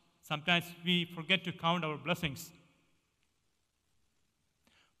much. Sometimes we forget to count our blessings.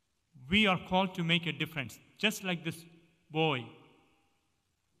 We are called to make a difference, just like this boy.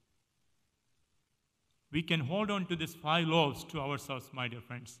 We can hold on to these 5 loaves to ourselves, my dear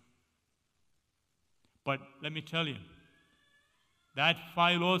friends. But let me tell you, that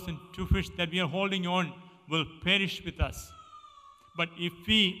 5 loaves and 2 fish that we are holding on will perish with us. But if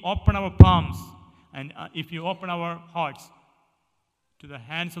we open our palms and if you open our hearts to the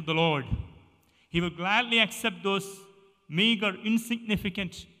hands of the Lord, He will gladly accept those meager,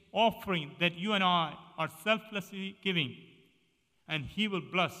 insignificant offering that you and I are selflessly giving. And He will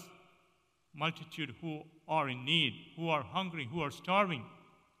bless multitude who are in need, who are hungry, who are starving.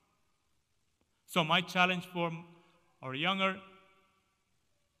 So my challenge for our younger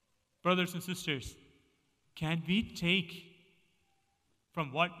brothers and sisters, can we take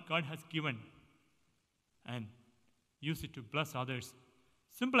from what God has given and use it to bless others?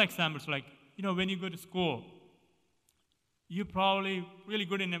 Simple examples like, when you go to school, you're probably really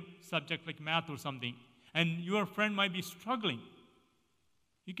good in a subject like math or something, and your friend might be struggling.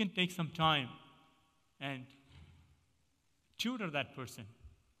 You can take some time and tutor that person.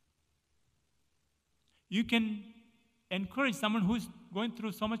 You can encourage someone who's going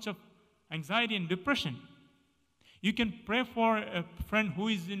through so much of anxiety and depression. You can pray for a friend who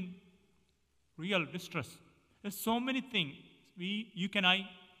is in real distress. There's so many things we can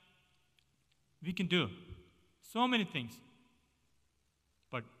do. So many things.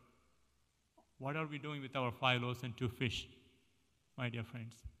 But what are we doing with our 5 loaves and 2 fish, my dear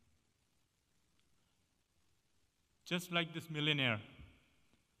friends? Just like this millionaire,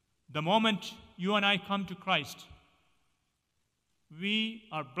 the moment you and I come to Christ, we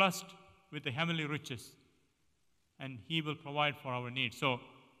are blessed with the heavenly riches, and He will provide for our needs. So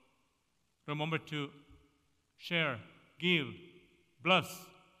remember to share, give, bless,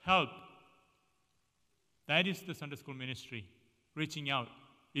 help. That is the Sunday school ministry, reaching out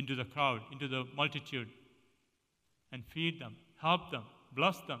into the crowd, into the multitude, and feed them, help them,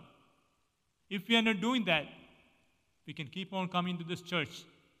 bless them. If we are not doing that, we can keep on coming to this church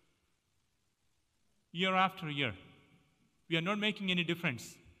year after year. We are not making any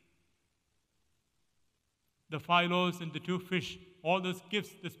difference. The 5 loaves and the 2 fish, all those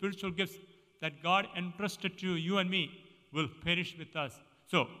gifts, the spiritual gifts that God entrusted to you and me will perish with us.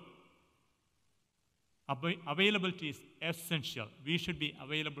 So, availability is essential. We should be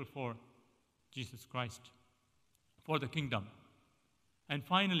available for Jesus Christ, for the kingdom. And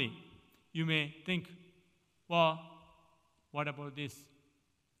finally, you may think, well, what about this?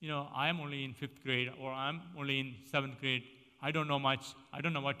 I am only in 5th grade, or I'm only in 7th grade. I don't know much. I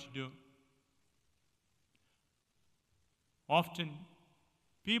don't know what to do. Often,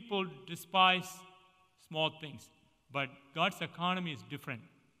 people despise small things, but God's economy is different.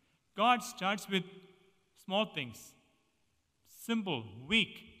 God starts with small things, simple,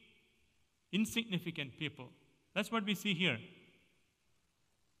 weak, insignificant people. That's what we see here.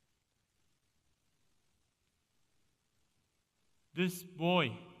 This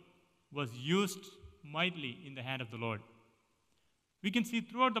boy was used mightily in the hand of the Lord. We can see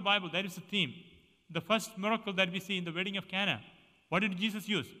throughout the Bible that is a theme. The first miracle that we see in the wedding of Cana, what did Jesus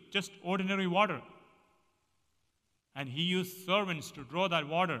use? Just ordinary water. And he used servants to draw that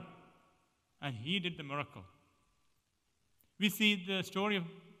water. And he did the miracle. We see the story of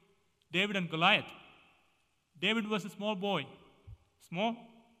David and Goliath. David was a small boy. Small,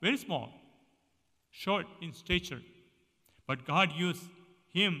 very small, short in stature. But God used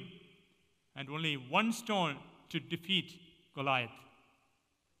him and only one stone to defeat Goliath.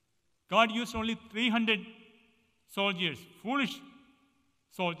 God used only 300 soldiers, foolish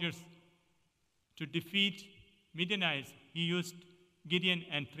soldiers, to defeat Midianites. He used Gideon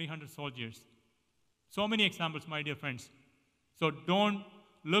and 300 soldiers. So many examples, my dear friends. So don't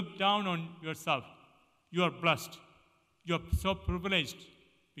look down on yourself. You are blessed. You are so privileged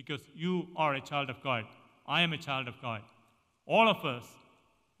because you are a child of God. I am a child of God. All of us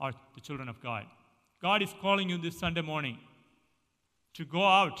are the children of God. God is calling you this Sunday morning to go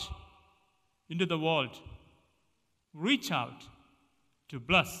out into the world, reach out, to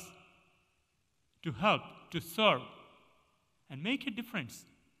bless, to help, to serve, and make a difference.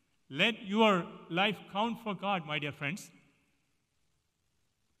 Let your life count for God, my dear friends.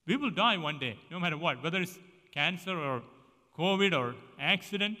 We will die one day, no matter what, whether it's cancer or COVID or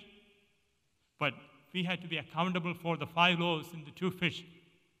accident. But we had to be accountable for the 5 loaves and the 2 fish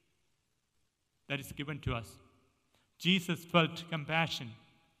that is given to us. Jesus felt compassion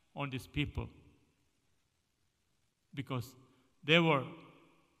on these people because they were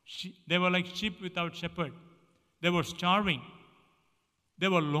like sheep without shepherd. They were starving. They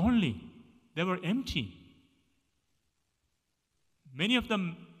were lonely. They were empty. Many of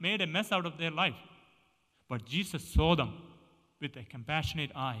them made a mess out of their life. But Jesus saw them with a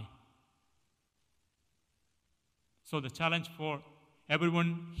compassionate eye. So the challenge for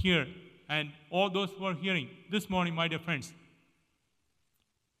everyone here and all those who are hearing this morning, my dear friends,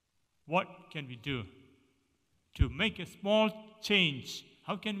 what can we do to make a small change?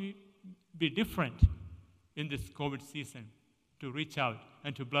 How can we be different in this COVID season to reach out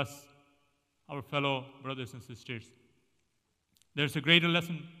and to bless our fellow brothers and sisters? There's a greater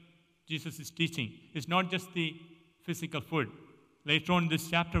lesson Jesus is teaching. It's not just the physical food. Later on in this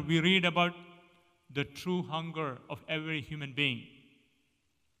chapter, we read about the true hunger of every human being.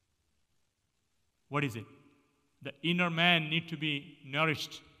 What is it? The inner man needs to be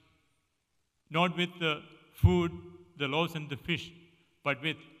nourished, not with the food, the loaves and the fish, but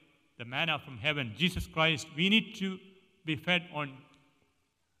with the manna from heaven, Jesus Christ. We need to be fed on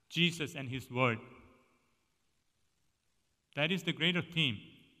Jesus and His Word. That is the greater theme.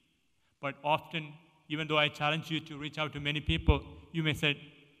 But often, even though I challenge you to reach out to many people, you may say,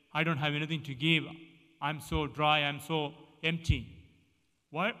 I don't have anything to give. I'm so dry. I'm so empty.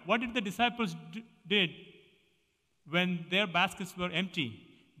 What did the disciples did when their baskets were empty?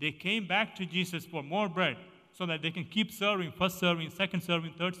 They came back to Jesus for more bread so that they can keep serving, first serving, second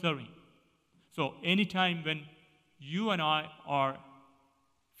serving, third serving. So anytime when you and I are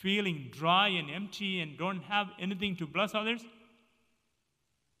feeling dry and empty and don't have anything to bless others,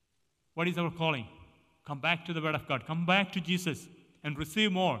 what is our calling? Come back to the Word of God. Come back to Jesus and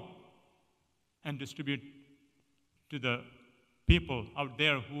receive more and distribute to the people out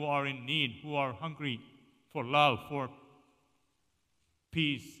there who are in need, who are hungry for love, for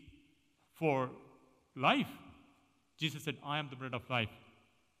peace, for life. Jesus said, I am the bread of life.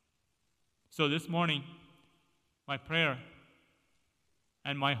 So this morning, my prayer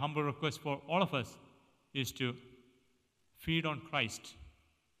and my humble request for all of us is to feed on Christ.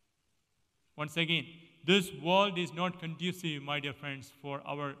 Once again, this world is not conducive, my dear friends, for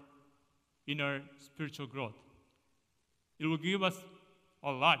our inner spiritual growth. It will give us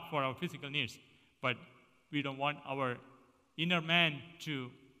a lot for our physical needs, but we don't want our inner man to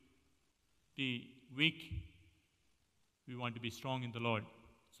be weak. We want to be strong in the Lord.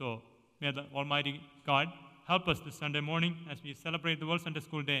 So may the Almighty God help us this Sunday morning as we celebrate the World Sunday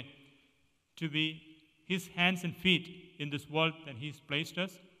School Day to be His hands and feet in this world that He's placed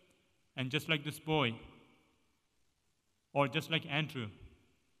us. And just like this boy, or just like Andrew,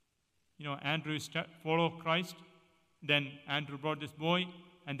 Andrew followed Christ. Then Andrew brought this boy,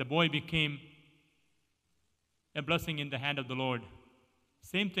 and the boy became a blessing in the hand of the Lord.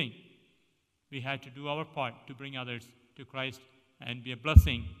 Same thing. We had to do our part to bring others to Christ and be a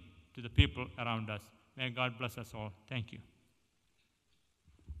blessing to the people around us. May God bless us all. Thank you.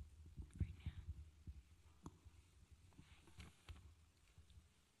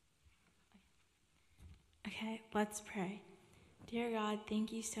 Okay, let's pray. Dear God,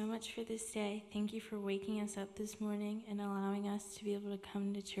 thank you so much for this day. Thank you for waking us up this morning and allowing us to be able to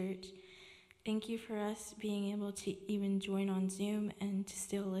come to church. Thank you for us being able to even join on Zoom and to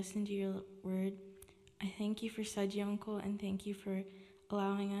still listen to your word. I thank you for Sudgy Uncle and thank you for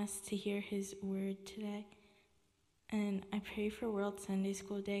allowing us to hear his word today. And I pray for World Sunday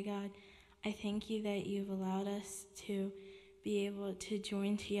School Day, God. I thank you that you've allowed us to be able to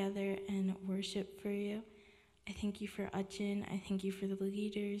join together and worship for you. I thank you for Uchin. I thank you for the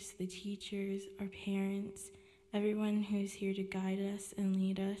leaders, the teachers, our parents, everyone who's here to guide us and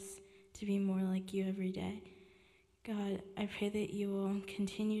lead us to be more like you every day. God, I pray that you will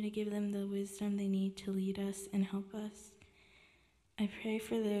continue to give them the wisdom they need to lead us and help us. I pray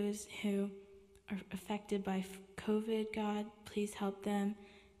for those who are affected by COVID, God. Please help them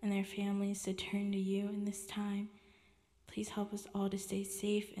and their families to turn to you in this time. Please help us all to stay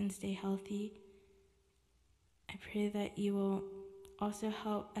safe and stay healthy. I pray that you will also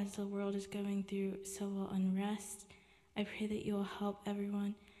help as the world is going through civil unrest. I pray that you will help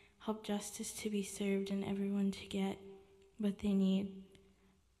everyone, help justice to be served and everyone to get what they need.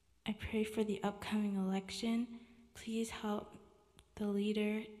 I pray for the upcoming election. Please help the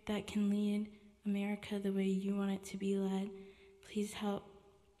leader that can lead America the way you want it to be led. Please help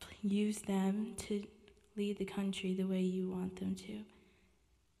use them to lead the country the way you want them to.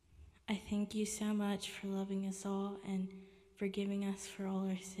 I thank you so much for loving us all and forgiving us for all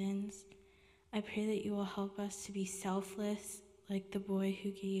our sins. I pray that you will help us to be selfless, like the boy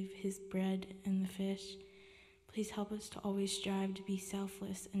who gave his bread and the fish. Please help us to always strive to be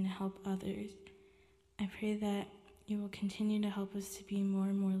selfless and to help others. I pray that you will continue to help us to be more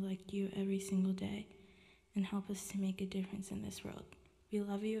and more like you every single day and help us to make a difference in this world. We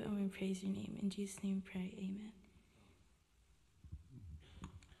love you and we praise your name. In Jesus' name we pray, amen.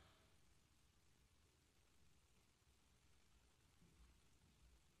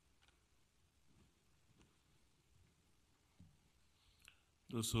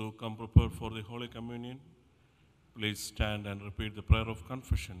 Those who come prepared for the Holy Communion, please stand and repeat the prayer of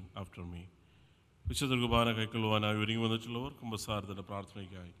confession after me. വിശുദ്ധ കുർബാന കൈക്കൊള്ളുവാനായി ഒരുങ്ങി വന്നിട്ടുള്ളവർ കുമ്പസാരത്തിൻ്റെ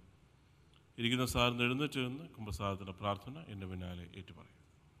പ്രാർത്ഥനയ്ക്കായി ഇരിക്കുന്ന സാറിന് എഴുന്നേറ്റ് നിന്ന് കുമ്പസാരത്തിൻ്റെ പ്രാർത്ഥന എൻ്റെ പിന്നാലെ ഏറ്റുപറയും.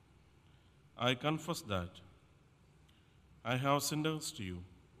 I confess that I have sinned against you,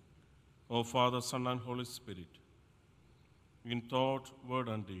 O Father, Son, and Holy Spirit, in thought, word,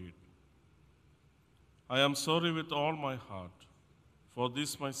 and deed. I am sorry with all my heart for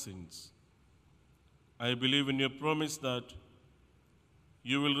these my sins. I believe in your promise that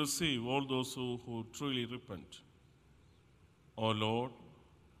you will receive all those who truly repent. O Lord,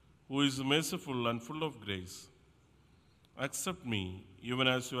 who is merciful and full of grace, accept me even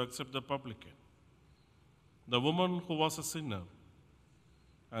as you accept the publican, the woman who was a sinner,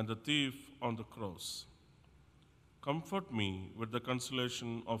 and the thief on the cross. Comfort me with the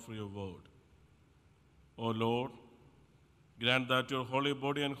consolation of your word. O Lord, grant that your holy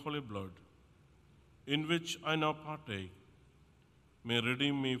body and holy blood, in which I now partake, may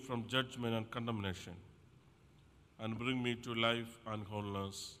redeem me from judgment and condemnation, and bring me to life and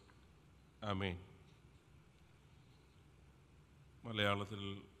wholeness. Amen. മലയാളത്തിൽ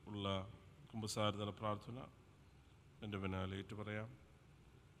ഉള്ള കുമ്പസാരത്തിൻ്റെ പ്രാർത്ഥന എൻ്റെ പിന്നാലെ ഏറ്റുപറയാം.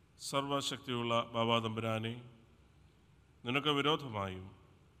 സർവശക്തിയുള്ള ബാബാ തമ്പുരാനെ, നിനക്ക് വിരോധമായും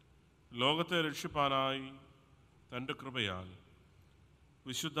ലോകത്തെ രക്ഷിപ്പാനായി തൻ്റെ കൃപയാൽ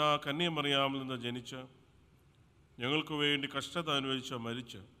വിശുദ്ധ കന്യമറിയാമിൽ നിന്ന് ജനിച്ച് ഞങ്ങൾക്ക് വേണ്ടി കഷ്ടത അനുഭവിച്ച്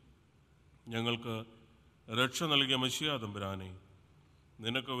മരിച്ച് ഞങ്ങൾക്ക് രക്ഷ നൽകിയ മശിഹാ തമ്പുരാനെ,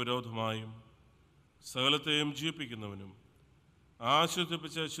 നിനക്ക് വിരോധമായും സകലത്തെയും ജീവിപ്പിക്കുന്നവനും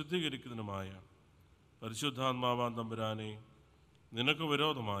ആശ്വസിപ്പിച്ച് ശുദ്ധീകരിക്കുന്നതിനുമായ പരിശുദ്ധാത്മാവാൻ തമ്പുരാനെ, നിനക്ക്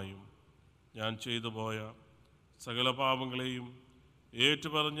വിരോധമായും ഞാൻ ചെയ്തു പോയ സകല പാപങ്ങളെയും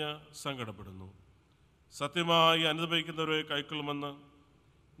ഏറ്റുപറഞ്ഞ് സങ്കടപ്പെടുന്നു. സത്യമായി അനുഭവിക്കുന്നവരെ കൈക്കൊള്ളുമെന്ന്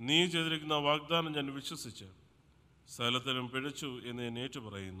നീ ചെയ്തിരിക്കുന്ന വാഗ്ദാനം ഞാൻ വിശ്വസിച്ച് സകലത്തിലും പിഴച്ചു എന്ന് ഞാൻ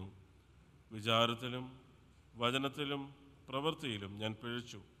ഏറ്റുപറയുന്നു. വിചാരത്തിലും വചനത്തിലും പ്രവൃത്തിയിലും ഞാൻ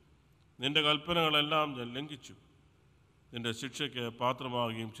പിഴച്ചു. നിന്റെ കൽപ്പനകളെല്ലാം ഞാൻ ലംഘിച്ചു. നിന്റെ ശിക്ഷയ്ക്ക്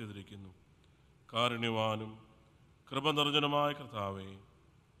പാത്രമാകുകയും ചെയ്തിരിക്കുന്നു. കാരുണ്യവാനും കൃപ നിറഞ്ഞനുമായ കർത്താവേ,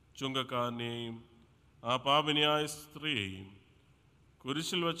 ചുങ്കക്കാരനെയും ആ പാപിനിയായ സ്ത്രീയെയും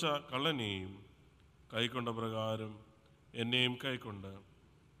കുരിശിൽ വച്ച കള്ളനെയും കൈക്കൊണ്ട പ്രകാരം എന്നെയും കൈക്കൊണ്ട്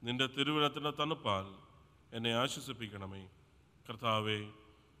നിന്റെ തിരുവനത്തിൻ്റെ തണുപ്പാൽ എന്നെ ആശ്വസിപ്പിക്കണമേ. കർത്താവേ,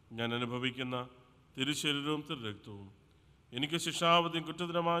 ഞാൻ അനുഭവിക്കുന്ന തിരുശരീരവും തിരുരക്തവും എനിക്ക് ശിക്ഷാവധിയും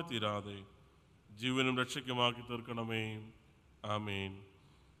കുറ്റത്തിനുമായി തീരാതെ ജീവനും രക്ഷയ്ക്കുമാക്കി തീർക്കണമേ. ആമേൻ.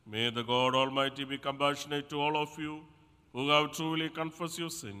 May the God Almighty be compassionate to all of you who have truly confessed your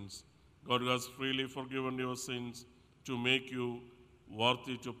sins God has freely forgiven your sins to make you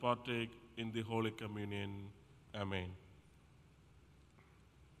worthy to partake in the Holy Communion. Amen.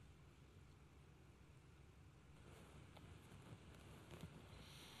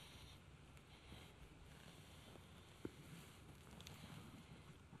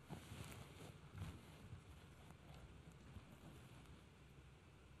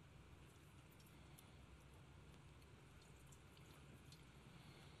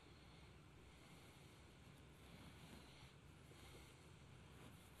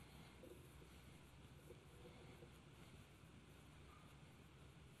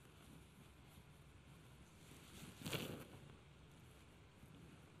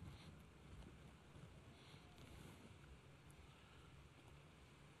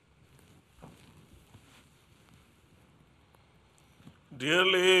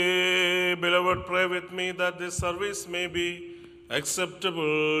 Dearly beloved, pray with me that this service may be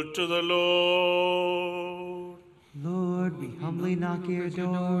acceptable to the Lord. Lord, we humbly knock at your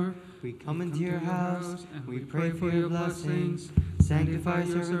door. We come into your house, and we pray for your blessings. Sanctify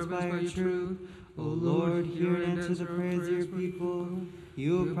your servants by your truth. O Lord, hear and answer the prayers of your people.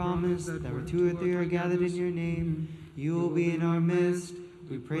 You have promised that where 2 or 3 are gathered in your name, you will be in our midst.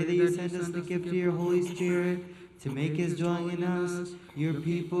 We pray that you send us the gift of your Holy Spirit to make his dwelling in us, your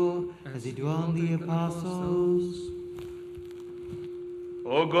people, as he dwelt in the apostles.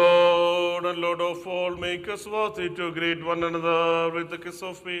 O God and Lord of all, make us worthy to greet one another with the kiss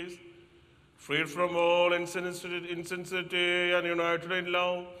of peace, freed from all insincerity and united in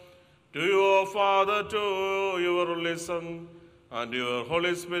love. To your Father, to your only Son, and your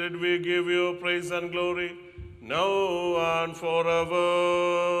Holy Spirit, we give you praise and glory, now and forever.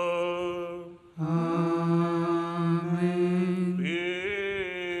 Amen.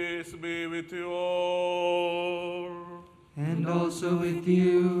 Peace be with you all. And also with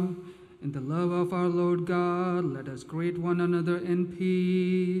you. In the love of our Lord God, let us greet one another in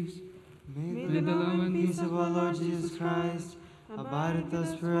peace. May the love and peace of our Lord Jesus Christ abide with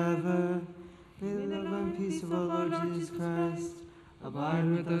us forever. May the love and peace of our Lord Jesus Christ abide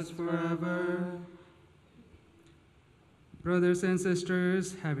with us forever. Brothers and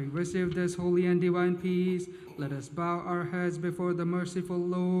sisters, having received this holy and divine peace, let us bow our heads before the merciful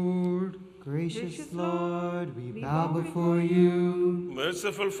Lord. Gracious Lord, we bow before you.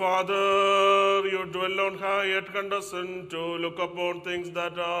 Merciful Father, you dwell on high, yet condescend to look upon things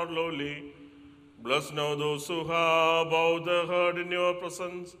that are lowly. Bless now those who have bowed their head in your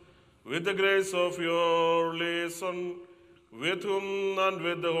presence, with the grace of your holy Son, with whom and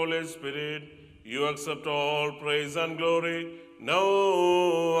with the Holy Spirit, you accept all praise and glory,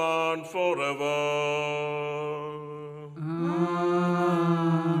 now and forever.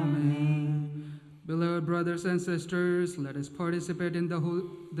 Amen. Beloved brothers and sisters, let us participate in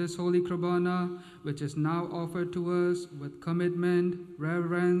this holy Kribana, which is now offered to us with commitment,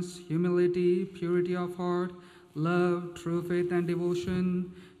 reverence, humility, purity of heart, love, true faith, and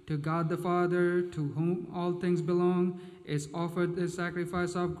devotion. To God the Father, to whom all things belong, is offered this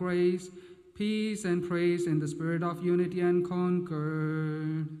sacrifice of grace, peace, and praise in the spirit of unity and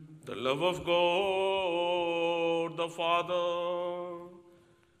concord. The love of God, the Father,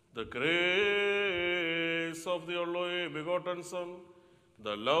 the grace of the only begotten Son,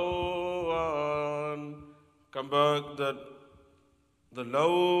 the love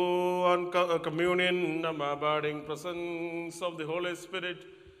and communion and abiding presence of the Holy Spirit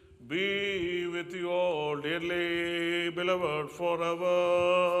be with you all, dearly beloved, forever.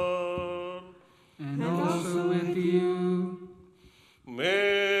 And also with you.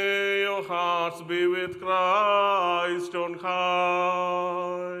 May your hearts be with Christ on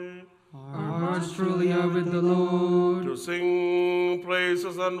high. Our hearts truly are with the Lord. To sing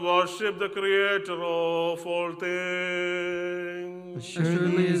praises and worship the Creator of all things.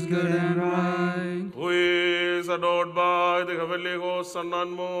 Assuredly is good and right. Who is adored by the heavenly host, sun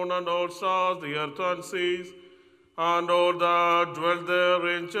and moon, and all stars, the earth and seas, and all that dwell there,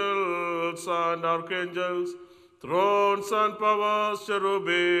 angels and archangels, thrones and powers,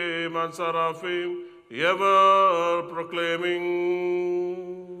 cherubim and seraphim, ever proclaiming,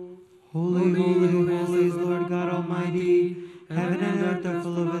 Holy, holy, holy is Lord God Almighty. Heaven and earth are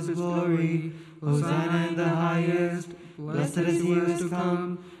full of his glory. Hosanna in the highest. Blessed is he who is to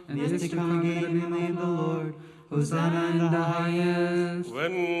come, and is to come again in the name of the Lord. Hosanna in the highest.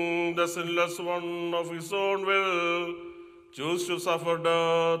 when the sinless one of his own will chose to suffer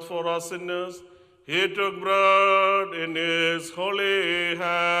death for us sinners, he took bread in his holy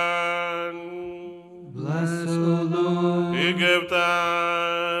hand. Bless, O Lord. He gave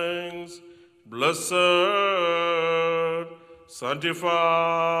thanks, blessed,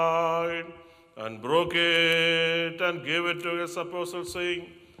 sanctified, and broke it and gave it to his apostles, saying,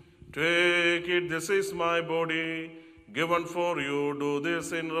 "Take it, this is my body, given for you. Do this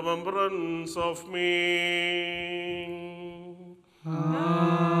in remembrance of me."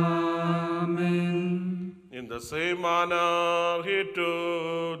 Amen. In the same manner, he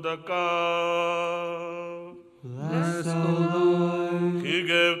took the cup. Bless, O Lord. He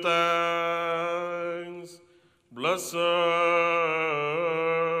gave thanks, blessed,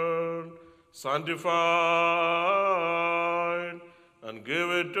 sanctified, and gave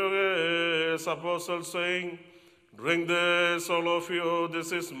it to his apostles, saying, "Drink this, all of you. This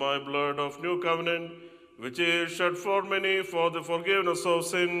is my blood of new covenant, which is shed for many for the forgiveness of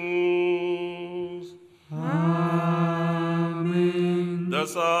sins." Amen.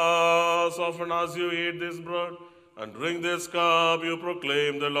 Thus, as often as you eat this bread and drink this cup, you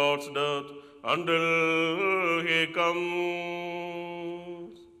proclaim the Lord's death until he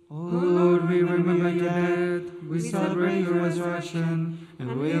comes. O Lord, we remember your death, we celebrate your resurrection, and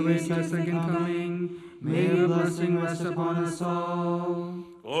we await your second coming. May your blessing rest upon us all.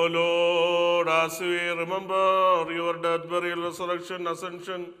 O Lord, as we remember your death, burial, resurrection,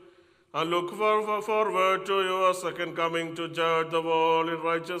 ascension, and look forward to your second coming to judge the world in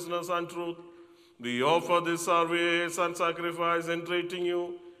righteousness and truth, we offer this service and sacrifice, entreating you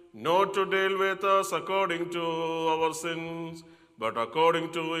not to deal with us according to our sins, but according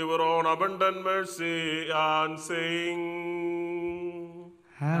to your own abundant mercy, and saying,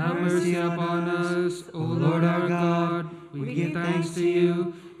 Have mercy upon us, O Lord our God. We give thanks to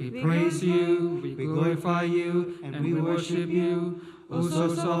you, we praise you, we glorify you, and we worship you. O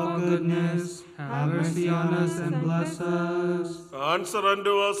source of all goodness, have mercy on us and bless us. Answer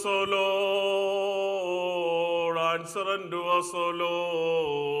unto us, O Lord. Answer unto us, O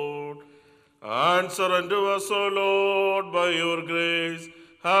Lord. Answer unto us, O Lord, by your grace.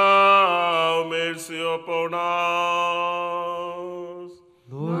 Have mercy upon us.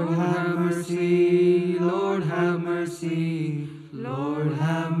 Lord, have mercy. Lord, have mercy. Lord,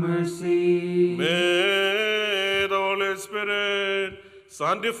 have mercy. May the Holy Spirit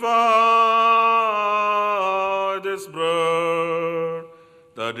sanctify this bread,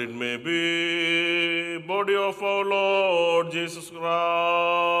 that it may be body of our Lord Jesus Christ.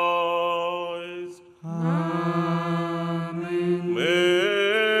 Amen. May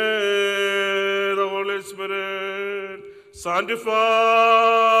the Holy Spirit sanctify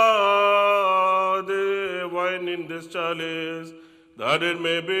the wine in this chalice, that it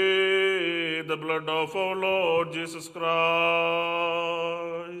may be the blood of our Lord Jesus Christ.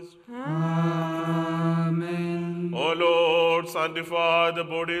 Amen. O Lord, sanctify the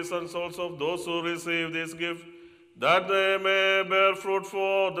bodies and souls of those who receive this gift, that they may bear fruit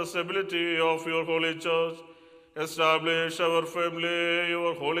for the stability of your holy church. Establish our family,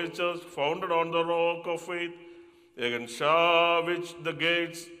 your holy church, founded on the rock of faith, against which the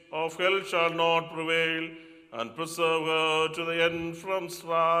gates of hell shall not prevail, and preserve her to the end from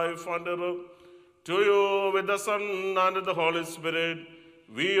strife and error. To you, with the Son and the Holy Spirit,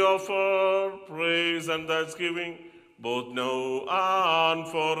 we offer praise and thanksgiving, both now and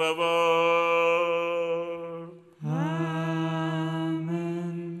forever.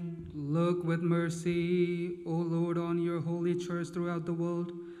 Amen. Look with mercy, O Lord, on your holy church throughout the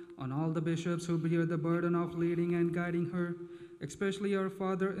world, on all the bishops who bear the burden of leading and guiding her, especially our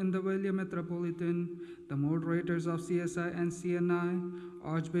Father in the William Metropolitan, the moderators of CSI and CNI,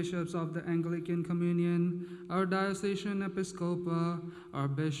 archbishops of the Anglican Communion, our diocesan episcopa, our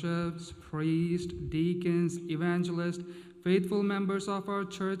bishops, priests, deacons, evangelists, faithful members of our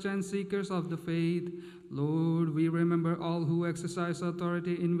church and seekers of the faith. Lord, we remember all who exercise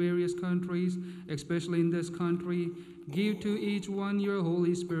authority in various countries, especially in this country. Give to each one your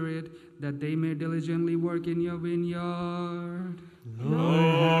Holy Spirit, that they may diligently work in your vineyard.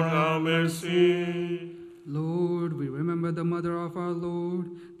 Lord, have mercy. Lord, we remember the Mother of our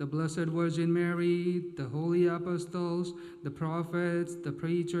Lord, the Blessed Virgin Mary, the holy apostles, the prophets, the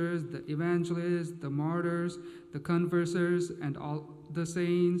preachers, the evangelists, the martyrs, the conversers, and all the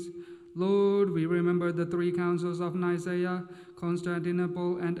saints. Lord, we remember the three councils of Nicaea,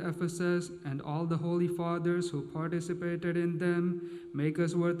 Constantinople, and Ephesus, and all the holy fathers who participated in them. Make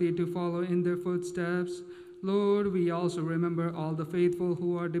us worthy to follow in their footsteps. Lord, we also remember all the faithful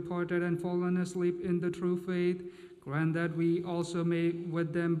who are departed and fallen asleep in the true faith. Grant that we also may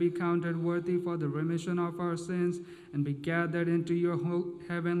with them be counted worthy for the remission of our sins and be gathered into your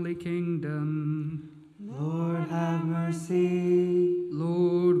heavenly kingdom. Lord, have mercy.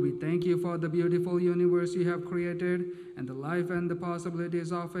 Lord, we thank you for the beautiful universe you have created and the life and the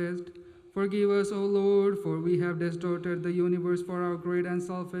possibilities of it. Forgive us, O Lord, for we have distorted the universe for our greed and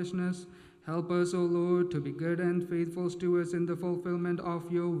selfishness. Help us, O Lord, to be good and faithful stewards in the fulfillment of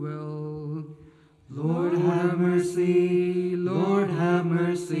your will. Lord, have mercy. Lord, have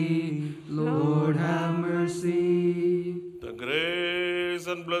mercy. Lord, have mercy. The grace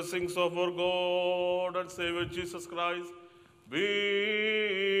and blessings of our God and Savior Jesus Christ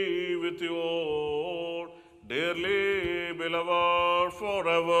be with you all, dearly beloved,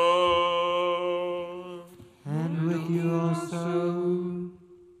 forever. And with you also.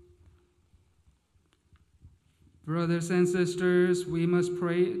 Brothers and sisters, we must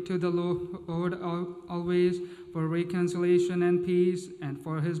pray to the Lord always for reconciliation and peace, and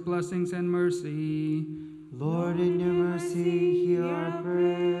for his blessings and mercy. Lord, in your mercy, hear our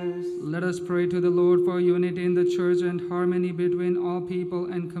prayers. Let us pray to the Lord for unity in the church and harmony between all people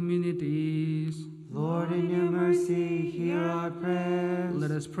and communities. Lord, in your mercy, hear our prayers.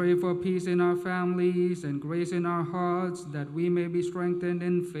 Let us pray for peace in our families and grace in our hearts, that we may be strengthened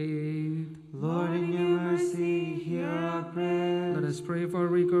in faith. Lord, in your mercy, hear our prayers. Let us pray for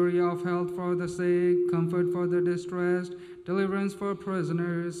recovery of health for the sick, comfort for the distressed, deliverance for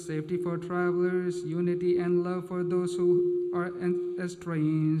prisoners, safety for travelers, unity and love for those who are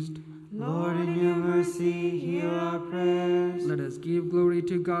estranged. Lord, in your mercy, hear our prayers. Let us give glory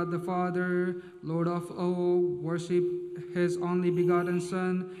to God the Father, Lord of all, worship his only begotten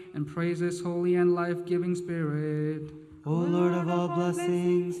Son, and praise his holy and life-giving Spirit. O Lord of all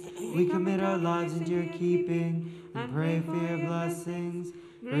blessings, we commit our lives into your keeping and pray for your blessings.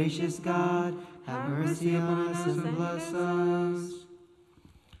 Gracious God, have mercy on us and bless us.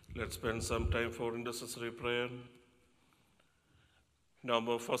 Let's spend some time for intercessory prayer.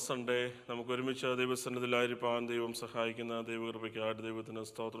 November first Sunday നമുക്ക് ഒരുമിച്ച് ദൈവസന്നിധിയിലായിരിക്കാൻ ദൈവം സഹായിക്കുന്ന ദൈവകൃപയ്ക്കായിട്ട് ദൈവത്തിന്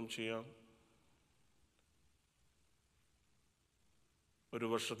സ്തോത്രം ചെയ്യാം. ഒരു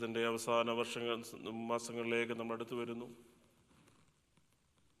വർഷത്തിൻ്റെ അവസാന മാസങ്ങളിലേക്ക് നമ്മൾ അടുത്ത് വരുന്നു.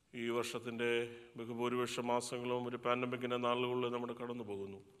 ഈ വർഷത്തിൻ്റെ ബഹുഭൂരിപക്ഷ മാസങ്ങളും ഒരു പാൻഡമിക്കിൻ്റെ നാളുകളിൽ നമ്മൾ കടന്നു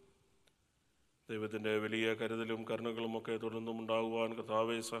പോകുന്നു. ദൈവത്തിൻ്റെ വലിയ കരുതലും കരുണകളും ഒക്കെ തുടർന്നും ഉണ്ടാകുവാൻ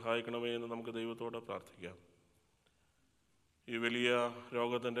കർത്താവെ സഹായിക്കണമേ എന്ന് നമുക്ക് ദൈവത്തോട് പ്രാർത്ഥിക്കാം. ഈ വലിയ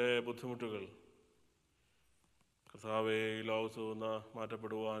രോഗത്തിൻ്റെ ബുദ്ധിമുട്ടുകൾ കർത്താവെ ഈ ലോകത്തു നിന്ന്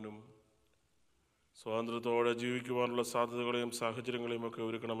മാറ്റപ്പെടുവാനും സ്വാതന്ത്ര്യത്തോടെ ജീവിക്കുവാനുള്ള സാധ്യതകളെയും സാഹചര്യങ്ങളെയും ഒക്കെ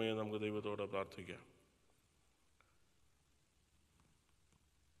ഒരുക്കണമേ എന്ന് നമുക്ക് ദൈവത്തോട് പ്രാർത്ഥിക്കാം.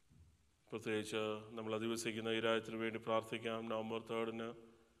 പ്രത്യേകിച്ച് നമ്മൾ അധിവസിക്കുന്ന ഈ രാജ്യത്തിന് വേണ്ടി പ്രാർത്ഥിക്കാം. നവംബർ 3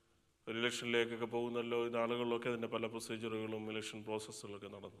 ഒരു ഇലക്ഷനിലേക്കൊക്കെ പോകുന്നല്ലോ. ഈ നാളുകളിലൊക്കെ അതിൻ്റെ പല പ്രൊസീജിയറുകളും ഇലക്ഷൻ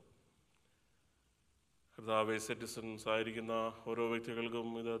പ്രോസസ്സുകളൊക്കെ നടന്നു. കർത്താവെ, സിറ്റിസൺസ് ആയിരിക്കുന്ന ഓരോ വ്യക്തികൾക്കും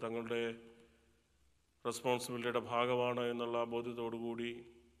ഇത് തങ്ങളുടെ റെസ്പോൺസിബിലിറ്റിയുടെ ഭാഗമാണ് എന്നുള്ള ബോധ്യത്തോടുകൂടി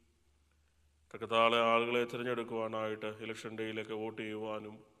തക്കത്താളെ ആളുകളെ തിരഞ്ഞെടുക്കുവാനായിട്ട് ഇലക്ഷൻ ഡേയിലൊക്കെ വോട്ട്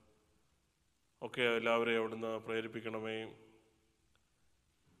ചെയ്യുവാനും ഒക്കെ എല്ലാവരെയും അവിടുന്ന് പ്രേരിപ്പിക്കണമേ.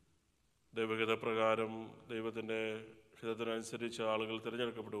 ദൈവഹിതപ്രകാരം ദൈവത്തിൻ്റെ ഹിതത്തിനനുസരിച്ച് ആളുകൾ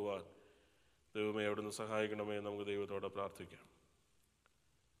തിരഞ്ഞെടുക്കപ്പെടുവാൻ ദൈവമേ അവിടുന്ന് സഹായിക്കണമേ നമുക്ക് ദൈവത്തോടെ പ്രാർത്ഥിക്കാം.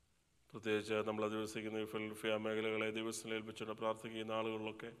 പ്രത്യേകിച്ച് നമ്മൾ അധിവസിക്കുന്ന ഈ ഫിലഡൽഫിയ മേഖലകളെ ദൈവസ്ഥനെ ഏൽപ്പിച്ചുകൊണ്ട് പ്രാർത്ഥിക്കുന്ന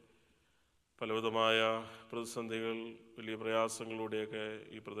ആളുകളിലൊക്കെ പലവിധമായ പ്രതിസന്ധികൾ, വലിയ പ്രയാസങ്ങളിലൂടെയൊക്കെ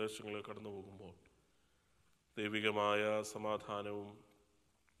ഈ പ്രദേശങ്ങളിൽ കടന്നു പോകുമ്പോൾ ദൈവികമായ സമാധാനവും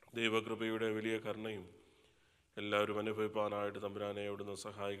ദൈവകൃപയുടെ വലിയ കരുണയും എല്ലാവരും അനുഭവിപ്പാനായിട്ട് തമ്പുരാനെ അവിടുന്ന്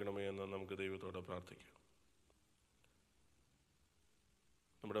സഹായിക്കണമേ എന്ന് നമുക്ക് ദൈവത്തോടെ പ്രാർത്ഥിക്കാം.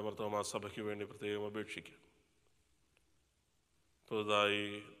 നമ്മുടെ മർത്തോമാ സഭയ്ക്ക് വേണ്ടി പ്രത്യേകം അപേക്ഷിക്കാം. പുതുതായി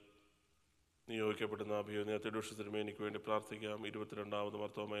നിയോഗിക്കപ്പെടുന്ന അഭിയോന്യ തിരുവോഷ തിരുമേനിക്ക് വേണ്ടി പ്രാർത്ഥിക്കാം. 22ാമത്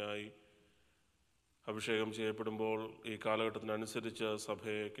മർത്തോമയായി അഭിഷേകം ചെയ്യപ്പെടുമ്പോൾ ഈ കാലഘട്ടത്തിനനുസരിച്ച്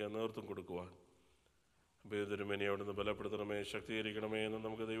സഭയ്ക്ക് നേതൃത്വം കൊടുക്കുവാൻ അഭിയോന്യ തിരുമേനി അവിടുന്ന് ബലപ്പെടുത്തണമേ, ശക്തീകരിക്കണമേ എന്ന്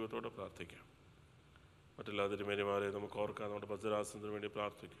നമുക്ക് ദൈവത്തോട് പ്രാർത്ഥിക്കാം. മറ്റെല്ലാ തിരുമേനിമാരെ നമുക്ക് ഓർക്കാം. നമ്മുടെ ഭദ്രാസനത്തിന് വേണ്ടി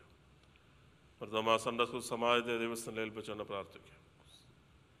പ്രാർത്ഥിക്കാം. മർത്തോമാ സൺഡേ സ്കൂൾ സമാജത്തെ ദൈവസ്ഥനെ ഏൽപ്പിച്ചുകൊണ്ട് പ്രാർത്ഥിക്കാം.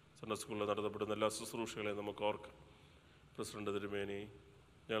 സൺഡേ സ്കൂളിൽ നടത്തപ്പെടുന്ന എല്ലാ ശുശ്രൂഷകളെയും നമുക്ക് ഓർക്കാം. പ്രസിഡന്റ് തിരുമേനി,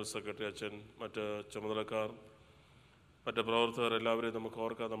 ജനറൽ സെക്രട്ടറി അച്ഛൻ, മറ്റ് ചുമതലക്കാർ, മറ്റ് പ്രവർത്തകർ എല്ലാവരെയും നമുക്ക്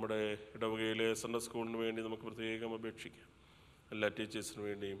ഓർക്കാം. നമ്മുടെ ഇടവകയിലെ സൺഡേ സ്കൂളിന് വേണ്ടി നമുക്ക് പ്രത്യേകം അപേക്ഷിക്കാം. എല്ലാ ടീച്ചേഴ്സിന്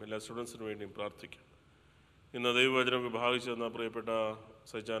വേണ്ടിയും എല്ലാ സ്റ്റുഡൻസിന് വേണ്ടിയും പ്രാർത്ഥിക്കാം. ഇന്ന് ദൈവവചനം വിഭാഗിച്ചു തന്ന പ്രിയപ്പെട്ട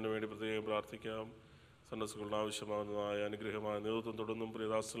സജ്ജാന് വേണ്ടി പ്രത്യേകം പ്രാർത്ഥിക്കാം. സൺഡേ സ്കൂളിന് ആവശ്യമാകുന്നതായ അനുഗ്രഹമായ നേതൃത്വം തുടർന്നും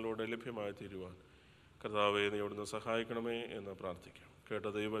പ്രിയദാസനിലൂടെ ലഭ്യമായി തീരുവാൻ കർത്താവെ നീ അവിടുന്ന് സഹായിക്കണമേ എന്ന് പ്രാർത്ഥിക്കാം. കേട്ട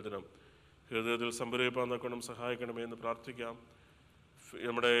ദൈവവചനം ഹൃദയത്തിൽ സംഭരിപ്പാൻ തക്കണം സഹായിക്കണമേ എന്ന് പ്രാർത്ഥിക്കാം.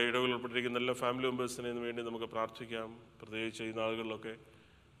 നമ്മുടെ ഇടവുകളിൽ ഉൾപ്പെട്ടിരിക്കുന്ന എല്ലാ ഫാമിലി മെമ്പേഴ്സിനെയും വേണ്ടി നമുക്ക് പ്രാർത്ഥിക്കാം. പ്രത്യേകിച്ച് ഈ നാളുകളിലൊക്കെ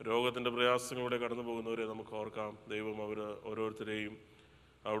രോഗത്തിൻ്റെ പ്രയാസങ്ങളിലൂടെ കടന്നു പോകുന്നവരെ നമുക്ക് ഓർക്കാം. ദൈവം ഓരോരുത്തരെയും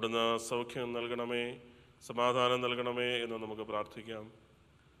അവിടുന്ന് സൗഖ്യം നൽകണമേ, സമാധാനം നൽകണമേ എന്ന് നമുക്ക് പ്രാർത്ഥിക്കാം.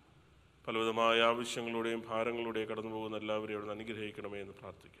 പലവിധമായ ആവശ്യങ്ങളുടെയും ഭാരങ്ങളുടെയും കടന്നു പോകുന്ന എല്ലാവരെയും അവിടെ അനുഗ്രഹിക്കണമേ എന്ന്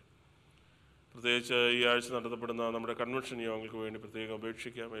പ്രാർത്ഥിക്കാം. പ്രത്യേകിച്ച് ഈ ആഴ്ച നടത്തപ്പെടുന്ന നമ്മുടെ കൺവെൻഷൻ യോഗങ്ങൾക്ക് വേണ്ടി പ്രത്യേകം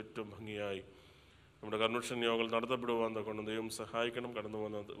അപേക്ഷിക്കാം. ഏറ്റവും ഭംഗിയായി നമ്മുടെ കൺവെൻഷൻ യോഗങ്ങൾ നടത്തപ്പെടുവാൻ കൊണ്ട് ദൈവം സഹായിക്കണം. കടന്നു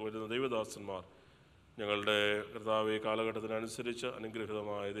വരുന്ന ദൈവദാസന്മാർ ഞങ്ങളുടെ കർത്താവ് കാലഘട്ടത്തിനനുസരിച്ച്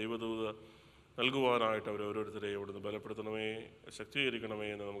അനുഗ്രഹിതമായ ദൈവദൂത നൽകുവാനായിട്ട് അവരോരോരുത്തരെയും ഇവിടുന്ന് ബലപ്പെടുത്തണമേ, ശക്തീകരിക്കണമേ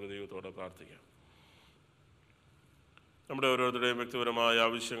എന്ന് നമുക്ക് ദൈവത്തോടെ പ്രാർത്ഥിക്കാം. നമ്മുടെ ഓരോരുത്തരുടെയും വ്യക്തിപരമായ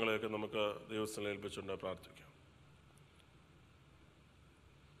ആവശ്യങ്ങളെയൊക്കെ നമുക്ക് ദൈവസ്ഥലം ഏൽപ്പിച്ചുകൊണ്ട് പ്രാർത്ഥിക്കാം.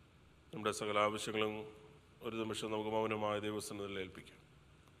 നമ്മുടെ സകല ആവശ്യങ്ങളും ഒരു നിമിഷം നമുക്ക് മൗനമായ ദൈവസ്ഥലത്തിൽ ഏൽപ്പിക്കാം.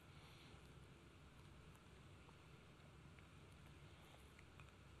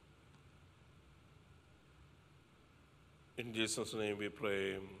 In Jesus' name we pray.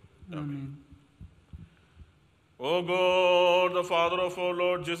 Amen. O God, the Father of our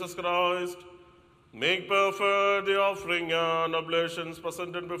Lord Jesus Christ, make perfect the offering and oblations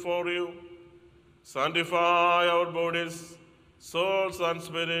presented before you. Sanctify our bodies, souls, and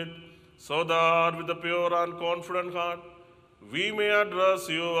spirit, so that with a pure and confident heart we may address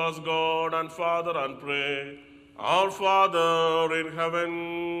you as God and Father and pray, Our Father in heaven.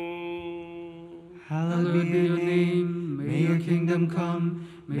 Hallowed be your name. May your kingdom come.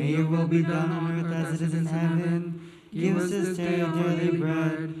 May your will be done on earth as it is in heaven. Give us this day our daily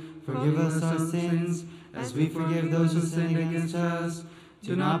bread. Forgive us our sins, as we forgive those who sin against us.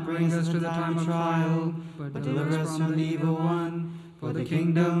 Do not bring us to the time of trial, but deliver us from the evil one. For the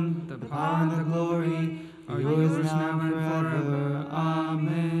kingdom, the power, and the glory are yours now and forever.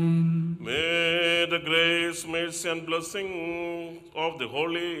 Amen. May the grace, mercy, and blessing of the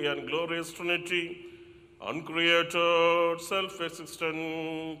Holy and glorious Trinity, uncreated,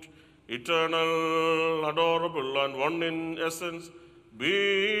 self-existent, eternal, adorable, and one in essence, be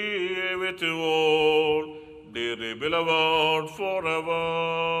with you all, dearly beloved, forever.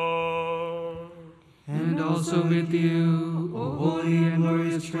 And also with you, O holy and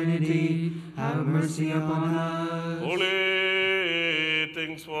glorious Trinity, have mercy upon us. Holy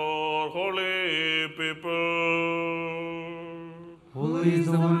things for holy people. Holy is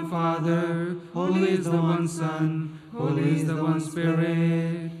the one Father, holy is the one Son, holy is the one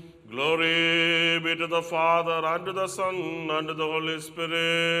Spirit. Glory be to the Father, and to the Son, and to the Holy Spirit.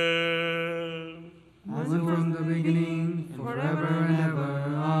 As from the beginning, forever and ever.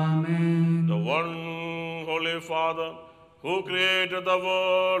 Amen. The one Holy Father, who created the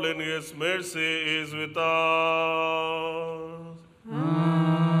world in His mercy, is with us.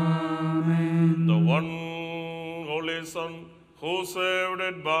 Amen. The one Holy Son, who saved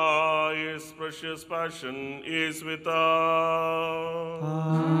it by His precious passion, is with us.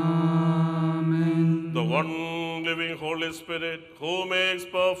 Amen. The one living Holy Spirit, who makes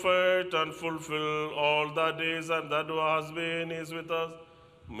perfect and fulfill all that is and that has been, is with us.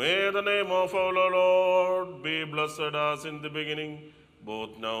 May the name of our Lord be blessed as in the beginning,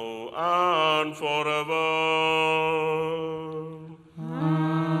 both now and forever.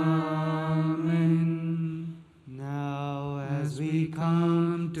 Amen. Now as we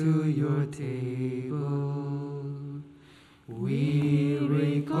come to your table, we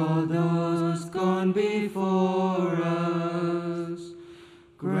recall those gone before us.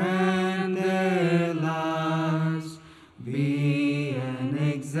 Grant their lives be an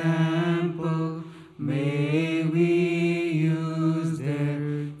example. May we use their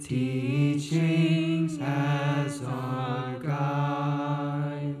teachings as our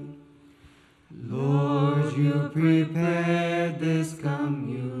guide. Lord, you prepared this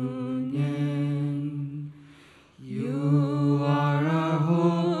communion. You are our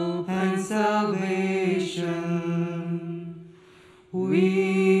hope and salvation.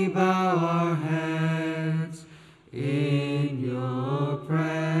 We bow our heads in your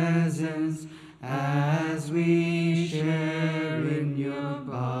presence as we share in your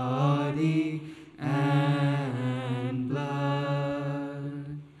body and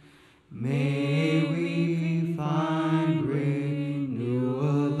blood. May we find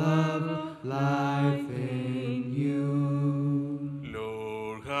renewal of life in you.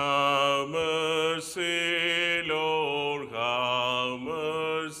 Lord, have mercy. Lord, have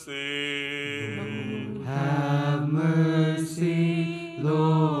mercy. Have mercy,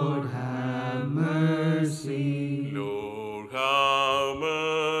 Lord, have mercy. Lord, have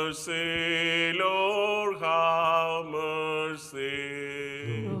mercy. Lord,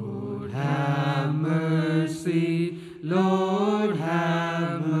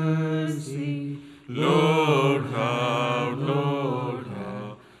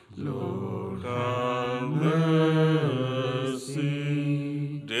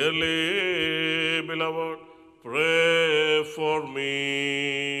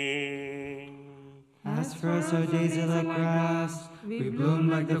 us, our days are like grass. We bloom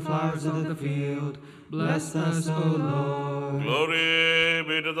like the flowers of the field. Bless us, O Lord. Glory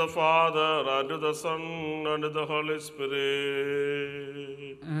be to the Father, and to the Son, and to the Holy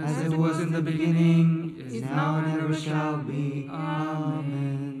Spirit. As it was in the beginning, is now, and ever shall be.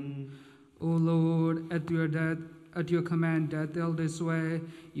 Amen. O Lord, at your command, death held its way.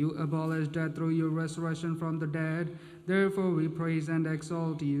 You abolished death through your resurrection from the dead. Therefore we praise and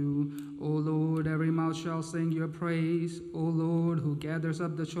exalt you. O Lord, every mouth shall sing your praise. O Lord, who gathers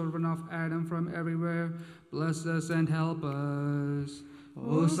up the children of Adam from everywhere, bless us and help us.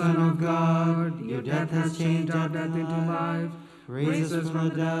 O Son of God, your death has changed our death into life. Raise us from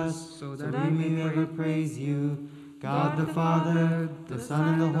the dust, so that we may ever praise you. God the Father, the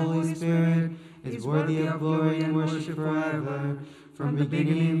Son, and the Holy Spirit is worthy of glory and worship forever. From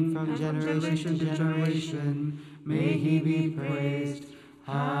beginning, from generation to generation, may he be praised.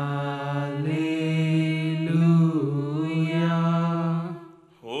 Hallelujah.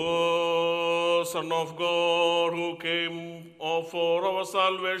 O Son of God, who came for our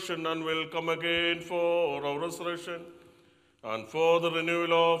salvation and will come again for our resurrection, and for the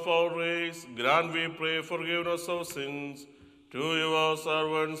renewal of our race, grant, we pray, forgiveness of sins to your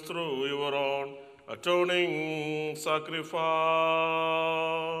servants through your own atoning sacrifice.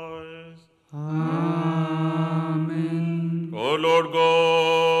 Amen. O Lord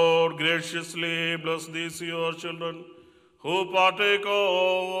God, graciously bless these your children who partake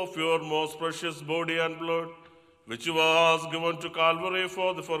of your most precious body and blood, which was given to Calvary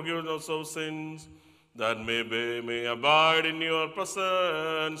for the forgiveness of sins, that may abide in your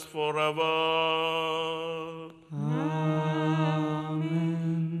presence forever. Amen.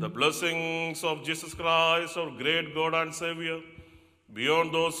 The blessings of Jesus Christ, our great God and Savior,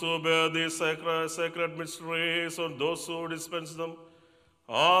 beyond those who bear these sacred mysteries, on those who dispense them,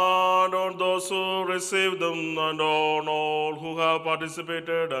 and on those who receive them, and on all who have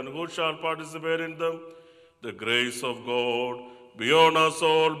participated and who shall participate in them, the grace of God be on us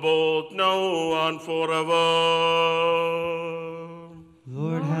all, both now and forever.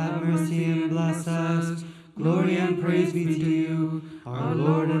 Lord, have mercy and bless us. Glory and praise be to you, our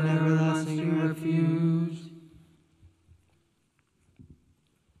Lord and everlasting refuge.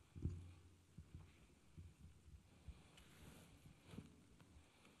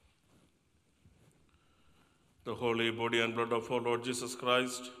 The holy body and blood of our Lord Jesus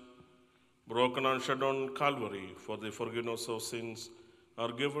Christ, broken and shed on Calvary for the forgiveness of sins,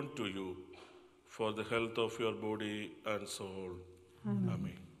 are given to you for the health of your body and soul.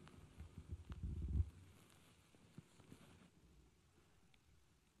 Amen.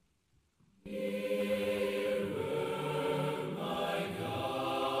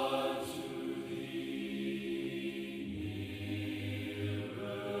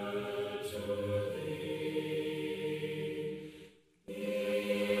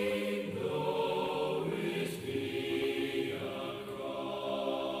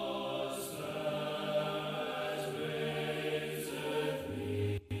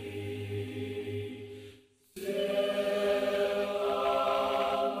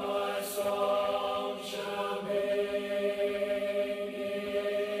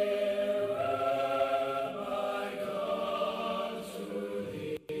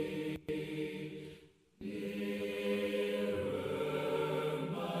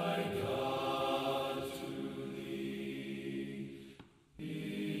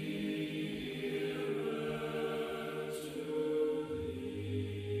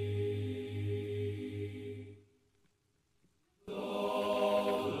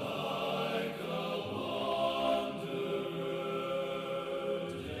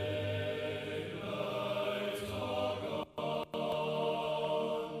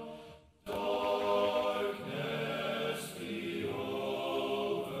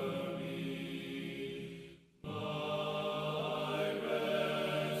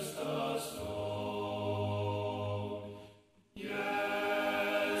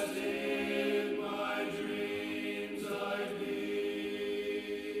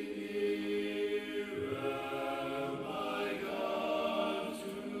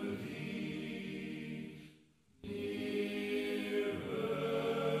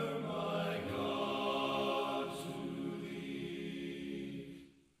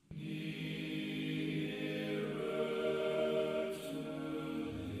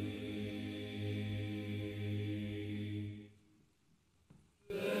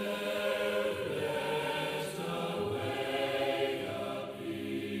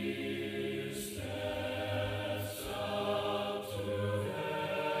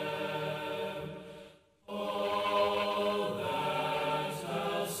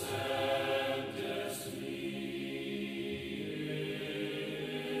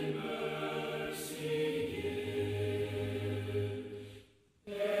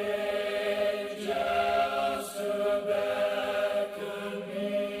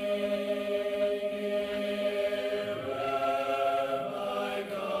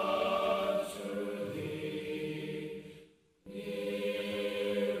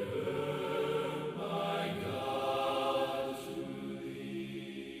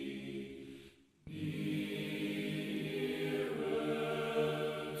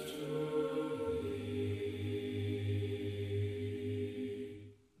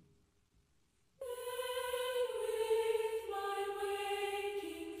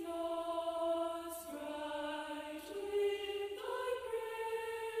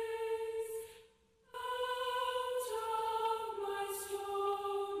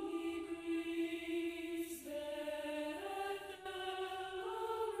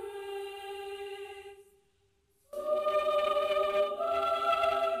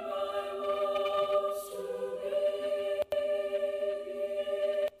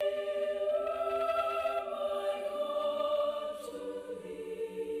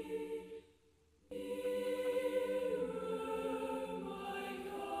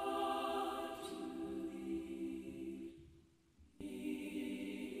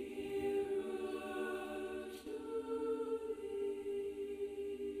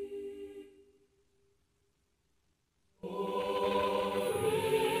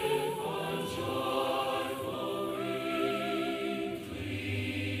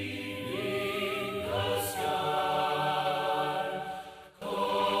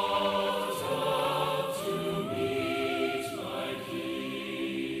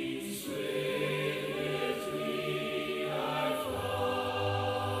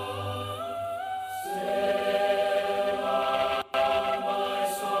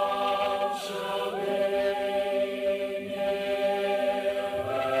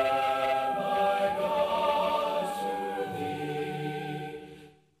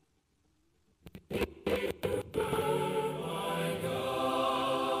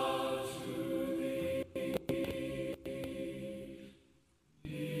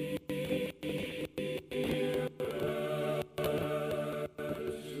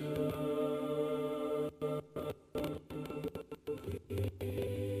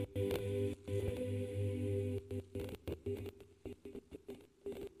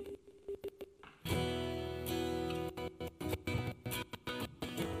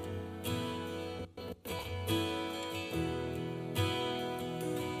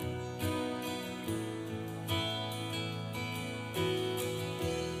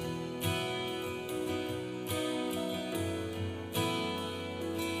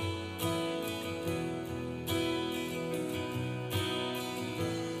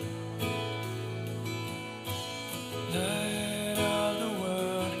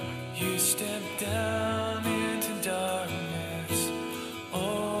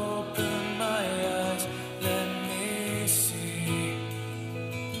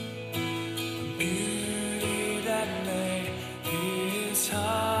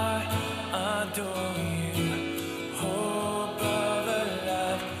 adore you. Hope of a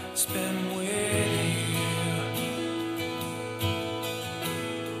life spent with you.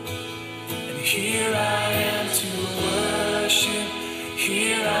 And here I am to worship.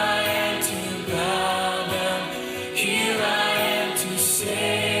 Here I am to bow down. Here I am to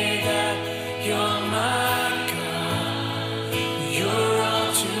say that you're my God. You're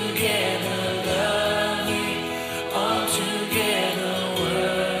altogether lovely, altogether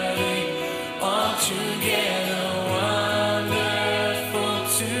worthy, altogether wonderful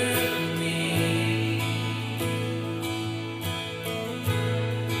to me.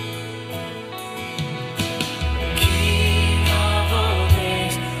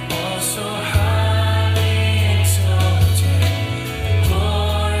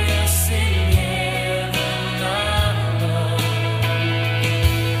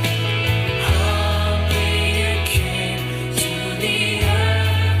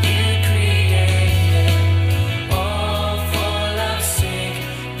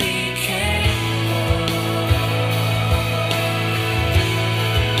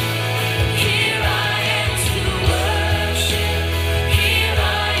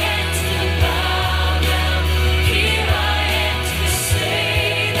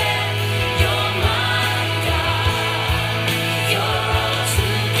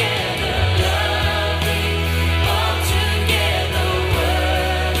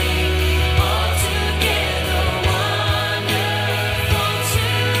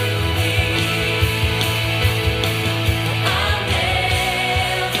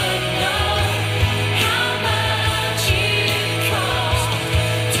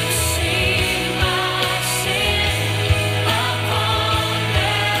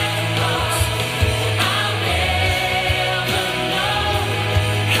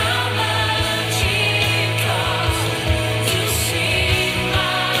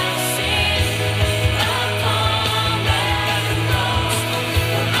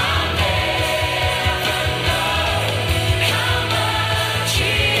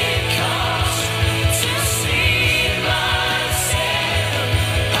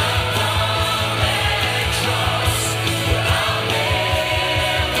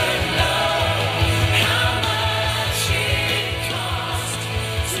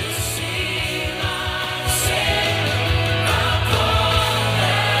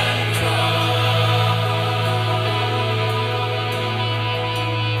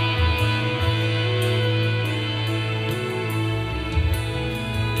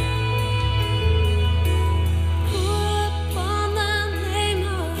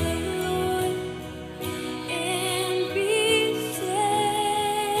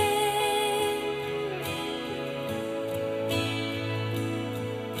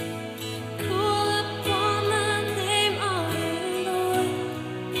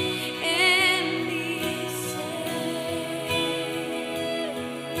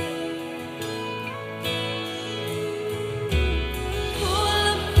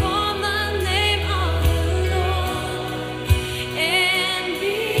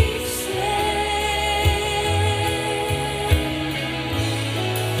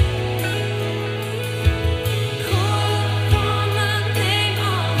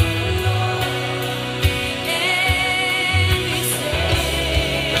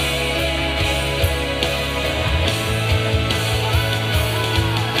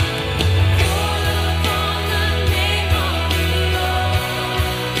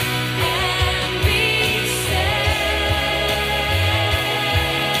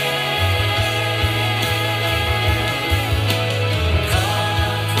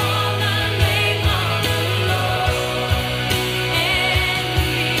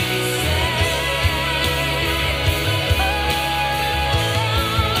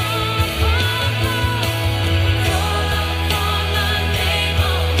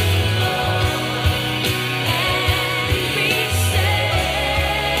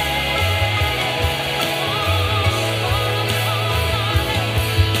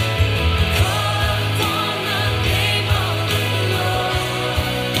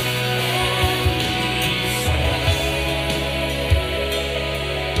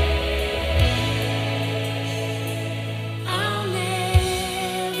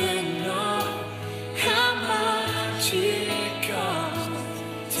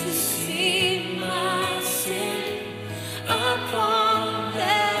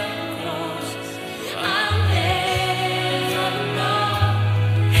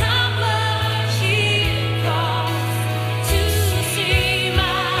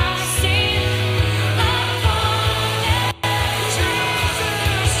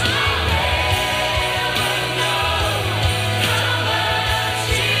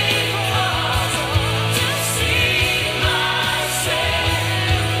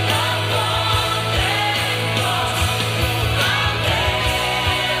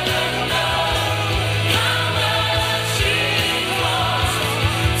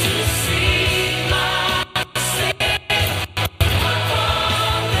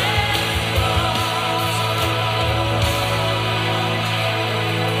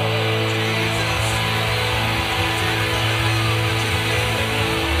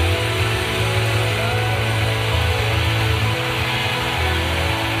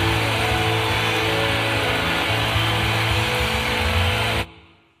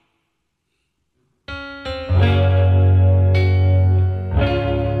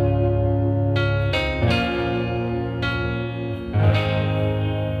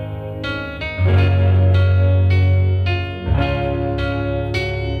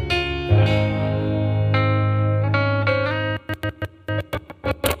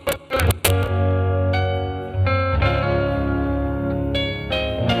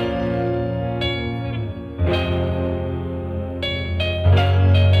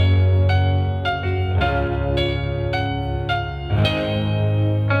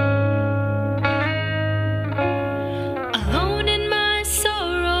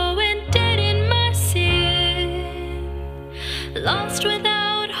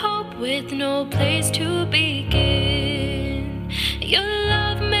 place to begin. Your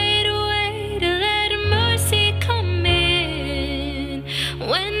love made a way to let mercy come in.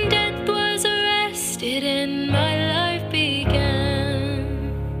 When death was arrested and my life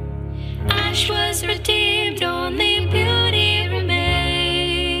began, ash was redeemed, only beauty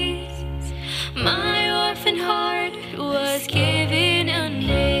remains. My orphan heart was given a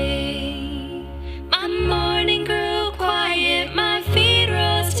name. My mourning grew quiet, my feet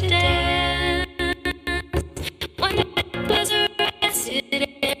rose to dance. When death was arrested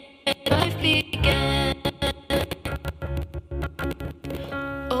and life began.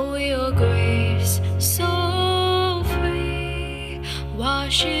 Oh, your grace so free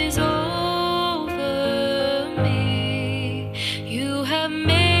washes over me. You have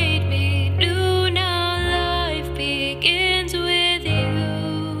made me new, now life begins with you.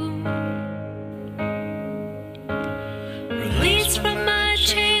 Released from my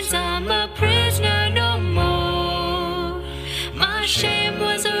chains, I'm a prisoner no more. My shame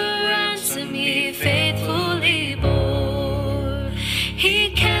was a ransom he faithfully bore.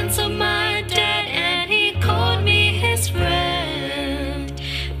 He canceled my debt and he called me his friend.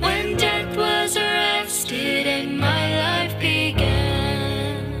 When death was arrested and my life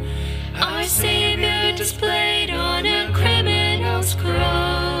began, our Savior displayed on a criminal's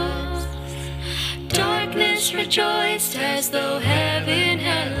cross. Darkness rejoiced as though heaven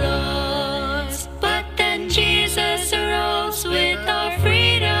had lost. But then Jesus arose with our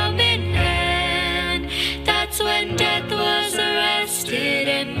freedom in hand. That's when death was arrested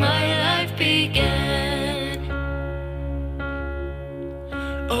and my life began.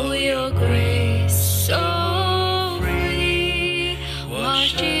 Oh, your grace so free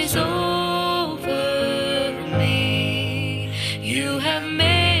washes over me. You have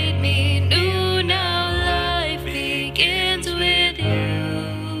made me new, now life begins with you.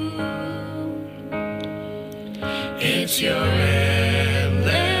 It's your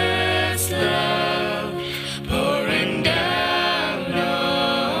endless love pouring down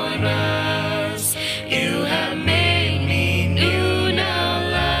on us. You have made me new, now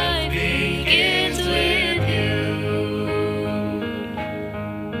life begins with you.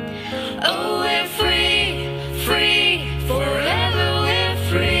 Oh, we're free, free, forever we're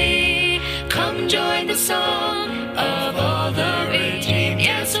free. Come join the song of all the redeemed.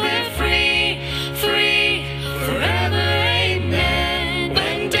 Yes, we're free, free, forever, amen.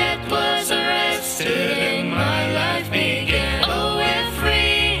 When death was arrested and my life began. Oh, we're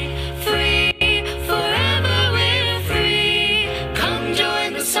free, free, forever we're free. Come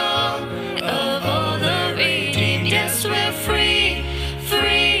join the song of all the redeemed. Yes, we're free,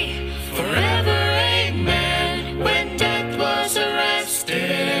 free, forever, amen. When death was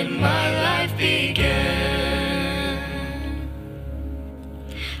arrested and my life began.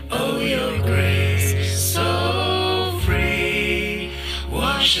 Oh, your grace so free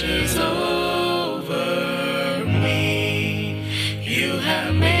washes over me. You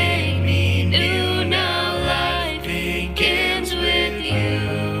have made me new, now life begins with you.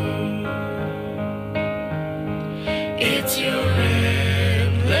 It's your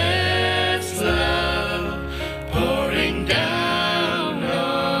endless love pouring down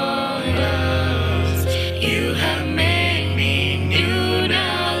on us. You have made me new,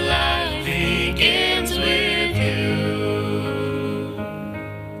 now life begins with you.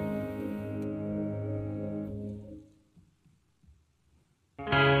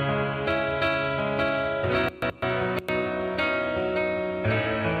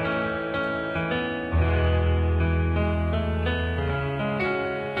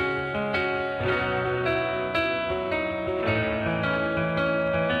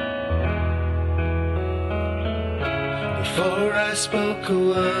 Before I spoke a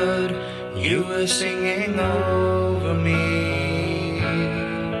word, you were singing over me.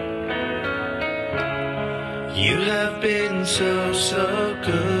 You have been so, so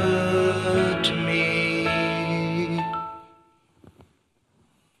good to me.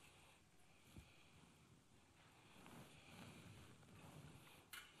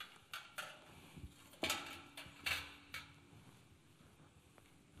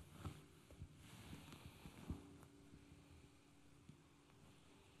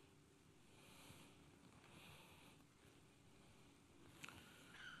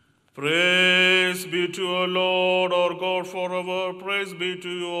 Praise be to our Lord, our God forever. Praise be to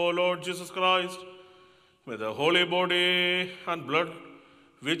you, O Lord Jesus Christ. May the holy body and blood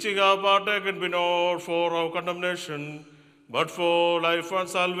which ye have partaken be not for our condemnation, but for life and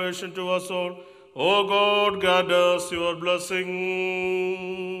salvation to us all. O God, grant us your blessings.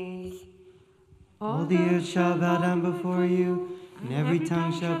 All the earth shall bow down before you, and every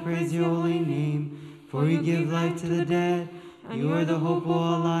tongue shall praise your holy name. For you give life to the dead, you are the hope of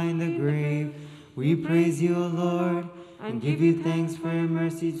all lying in the grave. We praise you, O Lord, and give you thanks for your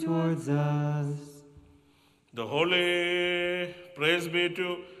mercy towards us. The holy, praise be to,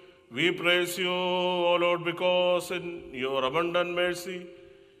 we praise you, O Lord, because in your abundant mercy,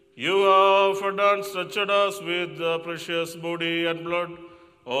 you have fed and stretched us with the precious body and blood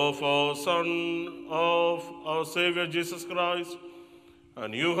of our Son, of our Savior Jesus Christ.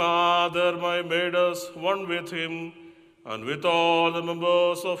 And you have thereby made us one with him and with all the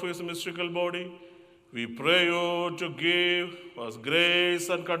members of his mystical body. We pray you to give us grace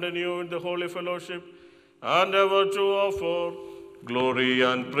and continue in the holy fellowship, and ever to offer glory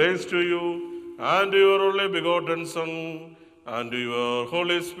and praise to you and to your only begotten Son and to your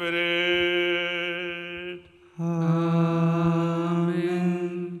Holy Spirit.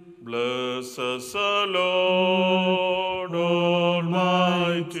 Amen. Bless us, O Lord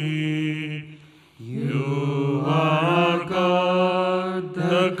Almighty. You are God,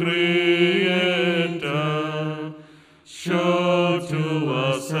 the Creator. Show to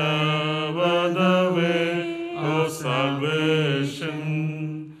us ever the way of salvation.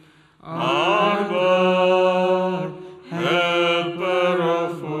 Our God, helper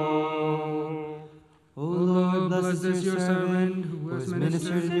of all. O Lord, bless your servant who has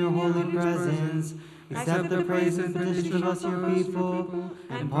ministered in your holy presence. Accept the praise and petitions of us, your people,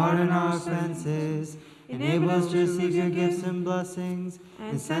 and pardon our offenses. Enable us to receive your gifts and blessings,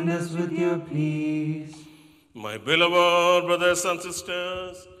 and send us with your peace. My beloved brothers and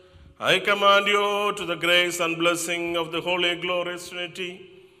sisters, I command you to the grace and blessing of the Holy Glorious Trinity.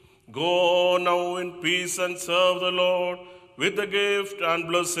 Go now in peace and serve the Lord with the gift and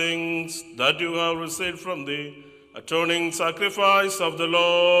blessings that you have received from the atoning sacrifice of the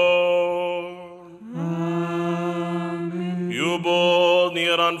Lord. Amen. You both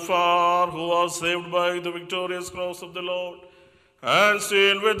near and far who are saved by the victorious cross of the Lord and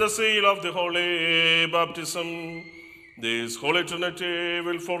sealed with the seal of the holy baptism, this Holy Trinity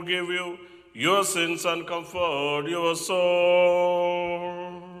will forgive you your sins and comfort your soul.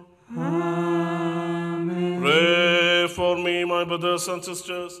 Amen. Pray for me, my brothers and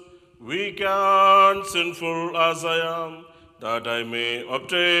sisters, weak and sinful as I am, that I may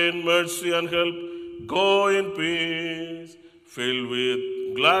obtain mercy and help. Go in peace, filled with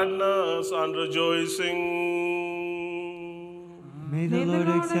gladness and rejoicing. May the Lord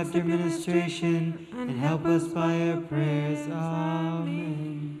accept your ministration and help us by your prayers.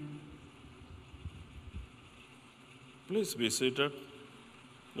 Amen. Please be seated.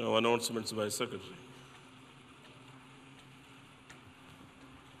 Now announcements by Secretary.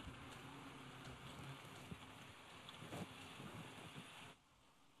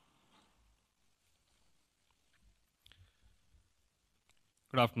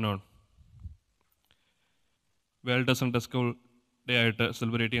 Good afternoon. World Sunday school day ആയിട്ട്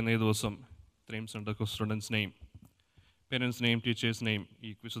celebrate ചെയ്യുന്ന ഈ ദിവസം ഇത്രയും Sunday school students name parents name teachers name ഈ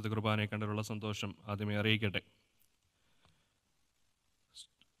വിശുദ്ധ കുർബാനയെ കണ്ടിട്ടുള്ള സന്തോഷം ആദ്യമേ അറിയിക്കട്ടെ.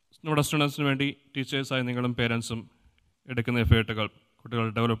 നമ്മുടെ സ്റ്റുഡൻസിന് വേണ്ടി ടീച്ചേഴ്സായി നിങ്ങളും പേരൻസും എടുക്കുന്ന എഫേർട്ടുകൾ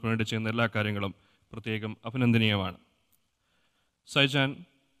കുട്ടികളുടെ ഡെവലപ്മെൻറ്റ് വേണ്ടി ചെയ്യുന്ന എല്ലാ കാര്യങ്ങളും പ്രത്യേകം അഭിനന്ദനീയമാണ്. സൈജാൻ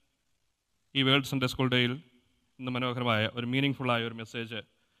ഈ വേൾഡ് സൺഡേ സ്കൂൾ ഡേയിൽ ഇന്ന് മനോഹരമായ ഒരു മീനിങ് ഫുള്ളായ ഒരു മെസ്സേജ്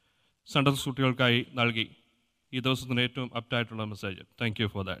സൺഡേ സ്കൂൾ കുട്ടികൾക്കായി നൽകി. ഈ ദിവസത്തിൻ്റെ ഏറ്റവും അപ്റ്റായിട്ടുള്ള message. Thank you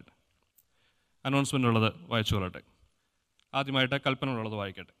for that. Announcement ഉള്ളത് വായിച്ചു കൊള്ളട്ടെ. ആദ്യമായിട്ട് കൽപ്പന ഉള്ളത്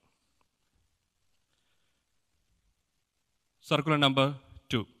വായിക്കട്ടെ. Circular number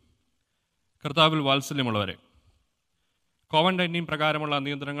 2. കർത്താവിൽ വാത്സല്യമുള്ളവരെ, COVID-19 പ്രകാരമുള്ള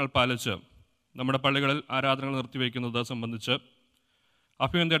നിയന്ത്രണങ്ങൾ പാലിച്ച് നമ്മുടെ പള്ളികളിൽ ആരാധനകൾ നിർത്തിവെക്കുന്നത് സംബന്ധിച്ച്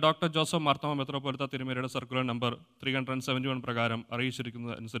അഭിവന്ദ്യ ഡോക്ടർ ജോസഫ് മാർത്തോമ മെത്രോപൊലിത്ത തിരുമേനിയുടെ സർക്കുലർ നമ്പർ 371 പ്രകാരം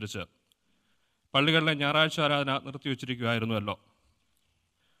അറിയിച്ചിരിക്കുന്നതനുസരിച്ച് പള്ളികളിലെ ഞായറാഴ്ച ആരാധന നിർത്തിവെച്ചിരിക്കുകയായിരുന്നുവല്ലോ.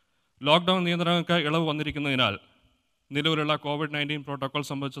 ലോക്ക്ഡൗൺ നിയന്ത്രണങ്ങൾക്ക് ഇളവ് വന്നിരിക്കുന്നതിനാൽ നിലവിലുള്ള COVID-19 പ്രോട്ടോക്കോൾ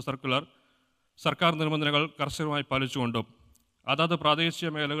സംബന്ധിച്ച സർക്കാർ നിബന്ധനകൾ കർശനമായി പാലിച്ചുകൊണ്ടും അതത് പ്രാദേശിക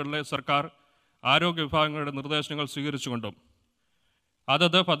മേഖലകളിലെ സർക്കാർ ആരോഗ്യ വിഭാഗങ്ങളുടെ നിർദ്ദേശങ്ങൾ സ്വീകരിച്ചുകൊണ്ടും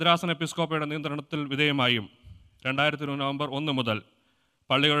അതത് ഭദ്രാസന എപ്പിസ്കോപ്പയുടെ നിയന്ത്രണത്തിൽ വിധേയമായും 2020 നവംബർ 1 മുതൽ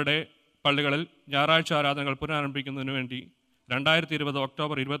പള്ളികളിൽ ഞായറാഴ്ച ആരാധനകൾ പുനരാരംഭിക്കുന്നതിന് വേണ്ടി 2020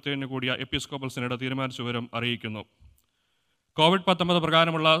 ഒക്ടോബർ 27 കൂടിയ എപ്പിസ്കോപ്പൽ സിനഡ് തീരുമാനിച്ച വിവരം അറിയിക്കുന്നു. COVID-19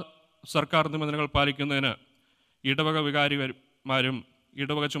 പ്രകാരമുള്ള സർക്കാർ നിബന്ധനകൾ പാലിക്കുന്നതിന് ഇടവക വികാരിമാരും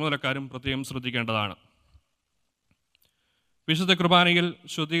ഇടവക ചുമതലക്കാരും പ്രത്യേകം ശ്രദ്ധിക്കേണ്ടതാണ്. വിശുദ്ധ കുർബാനയിൽ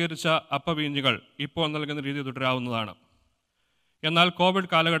ശുദ്ധീകരിച്ച അപ്പവീഞ്ഞുകൾ ഇപ്പോൾ നൽകുന്ന രീതി തുടരാവുന്നതാണ്. എന്നാൽ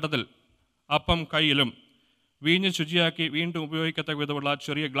കോവിഡ് കാലഘട്ടത്തിൽ അപ്പം കയ്യിലും വീഞ്ഞ് ശുചിയാക്കി വീണ്ടും ഉപയോഗിക്കത്തക്ക വിധമുള്ള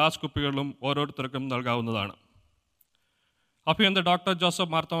ചെറിയ ഗ്ലാസ് കുപ്പികളിലും ഓരോരുത്തർക്കും നൽകാവുന്നതാണ്. അഭിയന്ത ഡോക്ടർ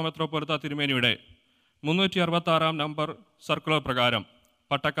ജോസഫ് മാർത്തോമ മെത്രോപ്പൊലിത്ത തിരുമേനിയുടെ 366 നമ്പർ സർക്കുലർ പ്രകാരം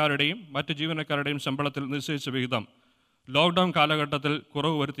പട്ടക്കാരുടെയും മറ്റ് ജീവനക്കാരുടെയും ശമ്പളത്തിൽ നിശ്ചയിച്ച വിഹിതം ലോക്ക്ഡൗൺ കാലഘട്ടത്തിൽ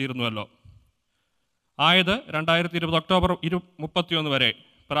കുറവ് വരുത്തിയിരുന്നുവല്ലോ. ആയത് 2020 ഒക്ടോബർ 31 വരെ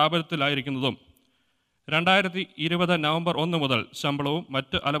പ്രാബല്യത്തിലായിരിക്കുന്നതും 2020 നവംബർ 1 മുതൽ ശമ്പളവും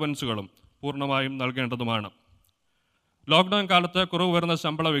മറ്റ് അലവൻസുകളും പൂർണ്ണമായും നൽകേണ്ടതുമാണ്. ലോക്ക്ഡൗൺ കാലത്ത് കുറവ് വരുന്ന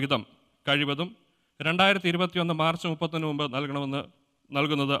ശമ്പള വിഹിതം കഴിവതും 2021 മാർച്ച് 30 മുമ്പ്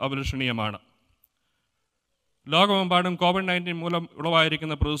നൽകുന്നത് അഭിലഷണീയമാണ്. ലോകമെമ്പാടും COVID-19 മൂലം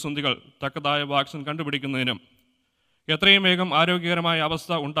ഉളവായിരിക്കുന്ന പ്രതിസന്ധികൾ തക്കതായ വാക്സിൻ കണ്ടുപിടിക്കുന്നതിനും എത്രയും വേഗം ആരോഗ്യകരമായ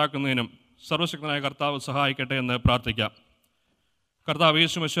അവസ്ഥ ഉണ്ടാക്കുന്നതിനും സർവശക്തനായ കർത്താവ് സഹായിക്കട്ടെ എന്ന് പ്രാർത്ഥിക്കാം. കർത്താവ്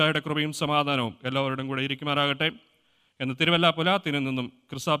യേശുമിശിഹായുടെ കൃപയും സമാധാനവും എല്ലാവരുടെയും കൂടെ ഇരിക്കുമാറാകട്ടെ എന്ന് തിരുവല്ല പുലാത്തിനിൽ നിന്നും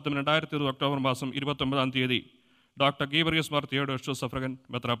ക്രിസ്താബ്ദം 2020 ഒക്ടോബർ മാസം 29 തീയതി doctor ഗീബറിയസ് Mar Theodosius suffragan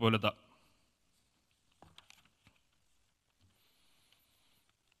മെത്രാപ്പോലിത്ത.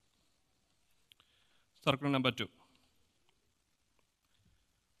 Circle number 2.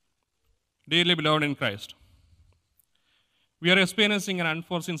 Dearly beloved in Christ, we are experiencing an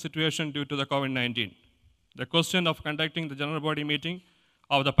unforeseen situation due to the COVID-19. The question of conducting the general body meeting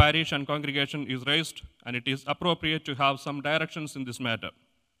of the parish and congregation is raised, and it is appropriate to have some directions in this matter.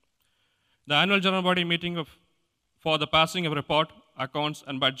 The annual general body meeting for the passing of report, accounts,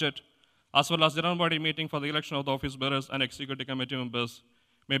 and budget, as well as general body meeting for the election of the office bearers and executive committee members,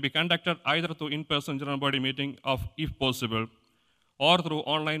 may be conducted either through in-person general body meeting if possible, or through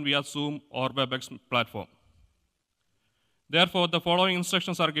online via Zoom or WebEx platform. Therefore, the following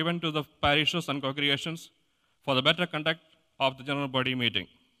instructions are given to the parishes and congregations for the better conduct of the general body meeting.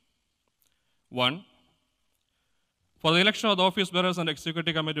 1. For the election of the office bearers and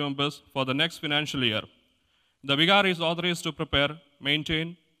executive committee members for the next financial year, the vicar is authorized to prepare, maintain,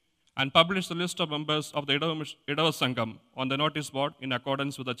 and publish the list of members of the Idava Sangam on the notice board in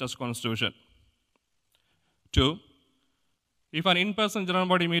accordance with the Church Constitution. 2. If an in-person general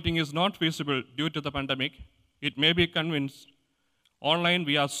body meeting is not feasible due to the pandemic, it may be convenced online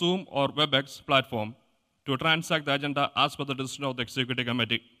via Zoom or WebEx platform to transact the agenda as per the decision of the Executive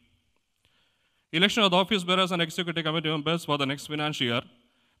Committee. Election of the office bearers and Executive Committee members for the next financial year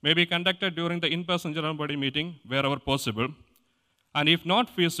may be conducted during the in-person general body meeting wherever possible, and if not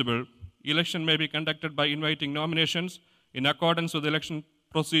feasible, election may be conducted by inviting nominations in accordance with the election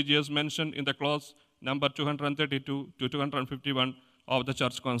procedures mentioned in the clause number 232 to 251 of the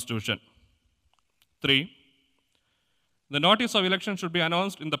Church Constitution. 3. The notice of election should be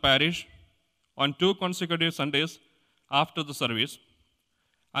announced in the parish on 2 consecutive Sundays after the service,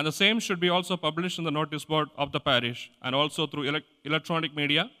 and the same should be also published in the notice board of the parish and also through electronic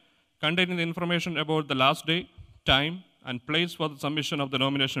media containing the information about the last day, time, and place for the submission of the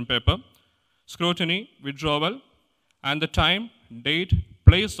nomination paper, scrutiny, withdrawal, and the time, date,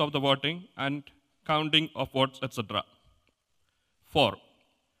 place of the voting, and counting of votes, etc. 4.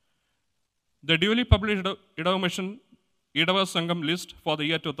 The duly published Idava Sangam list for the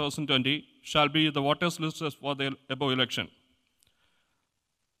year 2020 shall be the voters' list for the above election.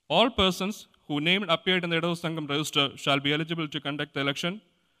 All persons whose name appeared in the Idava Sangam register shall be eligible to conduct the election,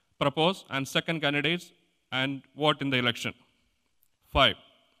 propose and second candidates, and vote in the election. 5.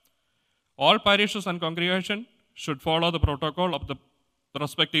 All parishes and congregations should follow the protocol of the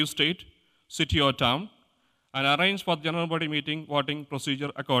respective state, city or town, and arrange for the general body meeting voting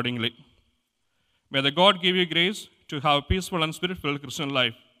procedure accordingly. May the God give you grace to have a peaceful and spirit-filled Christian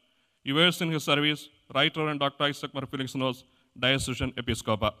life. Yours in his service, Right Reverend Dr. Isaac Marfelix, Diocesan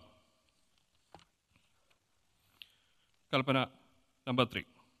Episcopal. Kalpana number 3.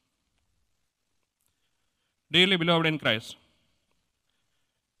 Dearly beloved in Christ,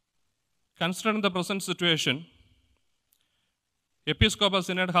 considering the present situation, Episcopal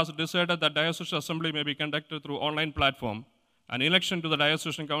Synod has decided that Diocesan Assembly may be conducted through online platform, and election to the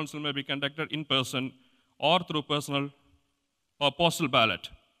Diocesan Council may be conducted in person or through personal or postal ballot.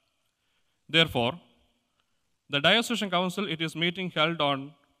 Therefore, the Diocesan Council, it is meeting held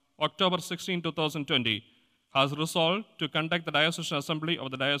on October 16, 2020, has resolved to conduct the Diocesan Assembly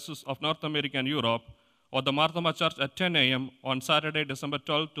of the Diocese of North America and Europe or the Marthoma Church at 10 a.m. on Saturday, December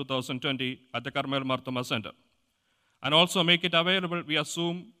 12, 2020 at the Carmel Marthoma Center, and also make it available via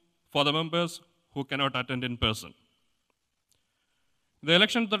Zoom for the members who cannot attend in person. The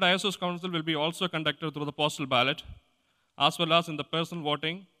election to the Diocese Council will be also conducted through the postal ballot, as well as in the personal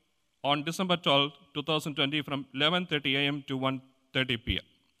voting on December 12, 2020 from 11:30 a.m. to 1:30 p.m.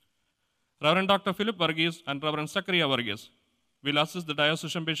 Reverend Dr. Philip Varghese and Reverend Zachariah Varghese will assist the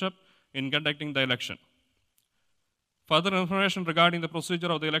Diocesan Bishop in conducting the election. Further information regarding the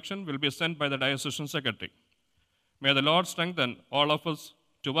procedure of the election will be sent by the Diocesan Secretary. May the Lord strengthen all of us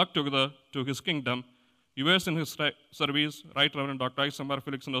to work together to his kingdom. Yours in his service, Right Reverend Dr. Isamar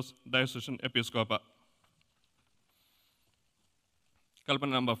Felixinus, Diocesan Episcopal.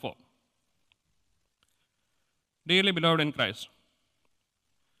 Kalpana number 4. Dearly beloved in Christ,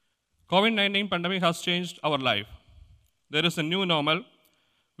 COVID-19 pandemic has changed our life. There is a new normal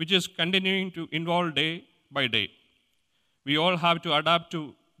which is continuing to evolve day by day. We all have to adapt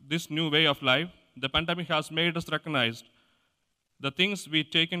to this new way of life. The pandemic has made us recognize the things we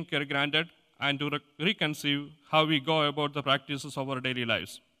taken for granted and to reconceive how we go about the practices of our daily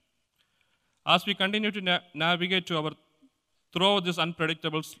lives. As we continue to navigate through this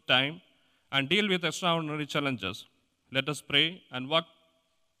unpredictable time and deal with extraordinary challenges, let us pray and work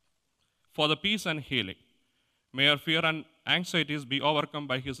for the peace and healing. May our fear and anxieties be overcome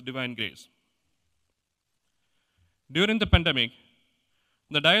by his divine grace. During the pandemic,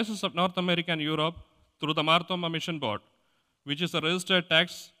 the Diocese of North America and Europe, through the Thoma Mission Board, which is a registered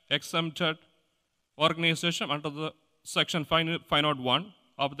tax-exempted organization under the Section 501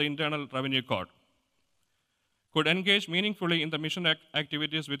 of the Internal Revenue Code, could engage meaningfully in the mission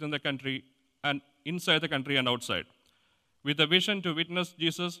activities within the country and inside the country and outside, with a vision to witness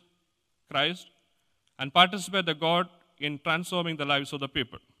Jesus Christ and participate the God in transforming the lives of the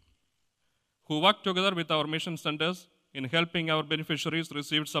people, who work together with our mission centers in helping our beneficiaries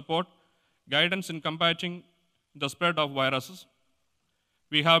receive support, guidance in combating the spread of viruses.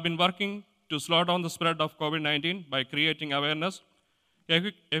 We have been working to slow down the spread of COVID-19 by creating awareness,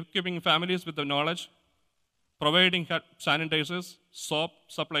 equipping families with the knowledge, providing sanitizers, soap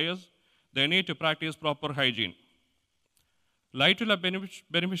supplies they need to practice proper hygiene. Light-to-life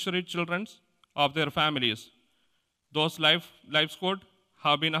beneficiary children of their families, those lives could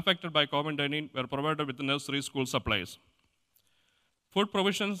have been affected by COVID-19, were provided with nursery school supplies. Food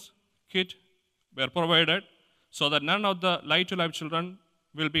provisions kit were provided so that none of the light-to-life children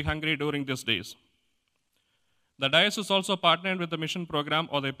will be hungry during these days. The diocese also partnered with the mission program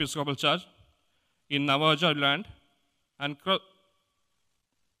of the Episcopal Church in Navajo land and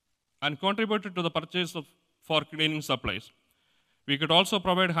contributed to the purchase for cleaning supplies. We could also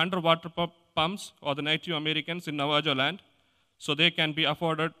provide 100 water pumps for the Native Americans in Navajo land so they can be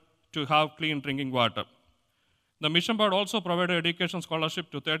afforded to have clean drinking water. The mission board also provided education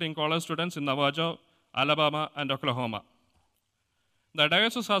scholarship to 13 college students in Navajo, Alabama, and Oklahoma. The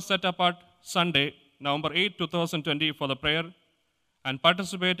diocese has set apart Sunday, November 8, 2020 for the prayer and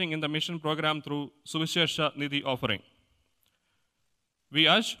participating in the mission program through Suvishesha Nidhi offering. We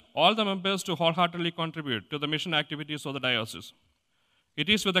urge all the members to wholeheartedly contribute to the mission activities of the diocese. It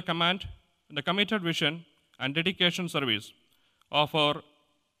is with the committed vision and dedication service of our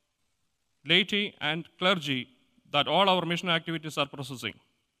laity and clergy that all our mission activities are progressing.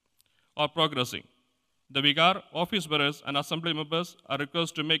 The vicar, office bearers, and assembly members are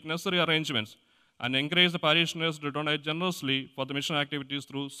requested to make necessary arrangements and encourage the parishioners to donate generously for the mission activities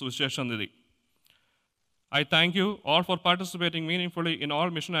through Suvishesha Nidhi. I thank you all for participating meaningfully in all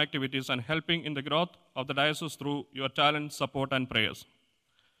mission activities and helping in the growth of the diocese through your talent, support, and prayers.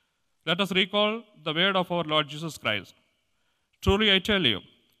 Let us recall the word of our Lord Jesus Christ. Truly I tell you,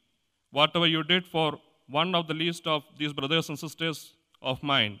 whatever you did for one of the least of these brothers and sisters of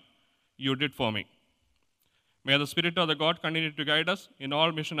mine, you did for me. May the Spirit of the God continue to guide us in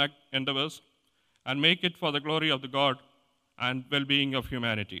all mission endeavors and make it for the glory of the God and well-being of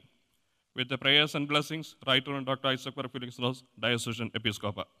humanity. With the prayers and blessings, Right Reverend Dr. Isaac Felixinus, Diocesan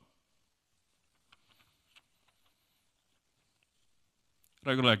Episcopal.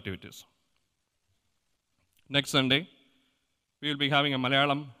 Regular activities. Next Sunday, we will be having a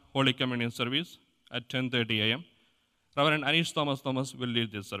Malayalam Holy Communion service at 10:30 a.m. Reverend Anish Thomas will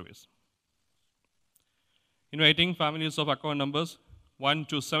lead this service. Inviting families of account numbers 1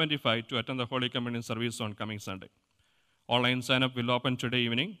 to 75 to attend the Holy Communion service on coming Sunday. Online sign-up will open today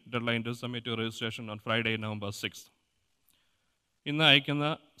evening. Deadline to submit your registration on Friday, November 6th. ഇന്ന് അയക്കുന്ന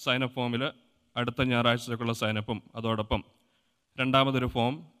sign up ഫോമിൽ അടുത്ത ഞായറാഴ്ചത്തേക്കുള്ള സൈനപ്പും അതോടൊപ്പം രണ്ടാമതൊരു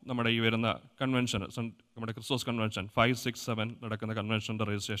form നമ്മുടെ ഈ വരുന്ന convention, നമ്മുടെ ക്രിസ്റ്റോസ് കൺവെൻഷൻ 5-6-7 നടക്കുന്ന കൺവെൻഷൻ്റെ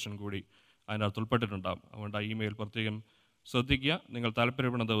രജിസ്ട്രേഷൻ കൂടി അതിനകത്ത് ഉൾപ്പെട്ടിട്ടുണ്ടാകും. അതുകൊണ്ട് ആ ഇമെയിൽ പ്രത്യേകം ശ്രദ്ധിക്കുക. നിങ്ങൾ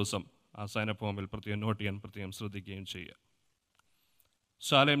താല്പര്യപ്പെടുന്ന ദിവസം ആ സൈനപ്പ് ഫോമിൽ പ്രത്യേകം നോട്ട് ചെയ്യാൻ പ്രത്യേകം ശ്രദ്ധിക്കുകയും ചെയ്യുക.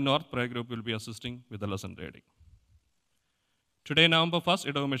 Salem North Prayer Group will be assisting with the lesson reading. Today, November 1st,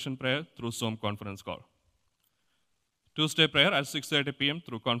 Idaho Mission Prayer through Zoom conference call. Tuesday prayer at 6:30 p.m.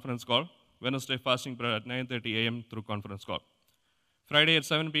 through conference call. Wednesday fasting prayer at 9:30 a.m. through conference call. Friday at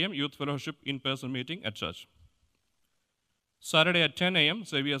 7 p.m. Youth Fellowship in-person meeting at church. Saturday at 10 a.m.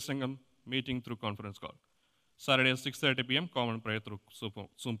 Xavier Sangam meeting through conference call. Saturday at 6:30 p.m. common prayer through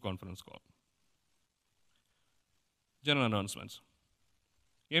Zoom conference call. General announcements.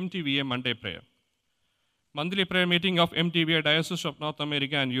 MTVA Monday Prayer. Monthly prayer meeting of MTVA Diocese of North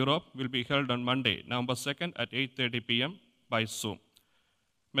America and Europe will be held on Monday, November 2nd at 8:30 p.m. by Zoom.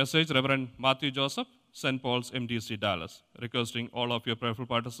 Message Reverend Matthew Joseph, St. Paul's MDC Dallas, requesting all of your prayerful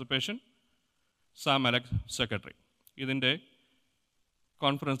participation. Sam Alex, Secretary. ഇതിൻ്റെ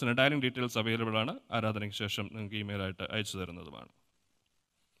കോൺഫറൻസിന് daring details available ആണ്. ആരാധനയ്ക്ക് ശേഷം നിങ്ങൾക്ക് ഇമെയിലായിട്ട് അയച്ചു തരുന്നതുമാണ്.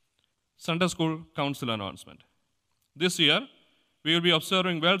 Sunday School Council announcement. This year, we will be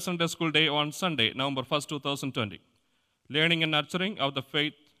observing World Sunday School Day on Sunday, November 1st, 2020. Learning and nurturing of the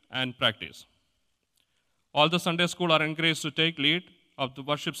faith and practice. All the Sunday school are encouraged to take lead of the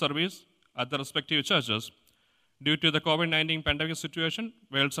worship service at the respective churches. Due to the COVID-19 pandemic situation,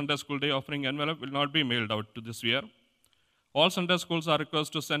 World Sunday School Day offering envelope will not be mailed out to this year. All Sunday schools are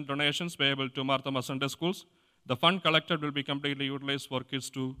requested to send donations payable to Thoma Sunday Schools. The fund collected will be completely utilized for Kids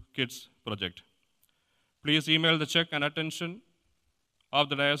to Kids project. Please email the check and attention of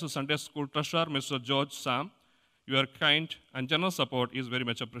the Diocese Sunday School Treasurer, Mr. George Sam. Your kind and generous support is very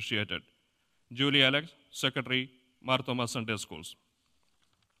much appreciated. Julie Alex, Secretary, Thoma Sunday Schools.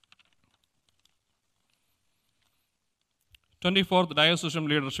 24th Diocesan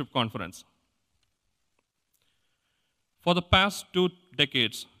Leadership Conference. For the past 2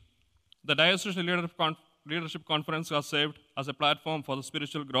 decades, the Diocesan Leadership Conference has served as a platform for the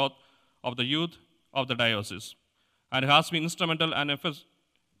spiritual growth of the youth of the diocese and has been instrumental in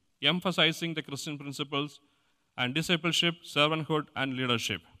emphasizing the Christian principles and discipleship, servanthood, and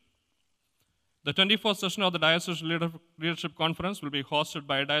leadership. The 24th session of the Diocesan Leadership Conference will be hosted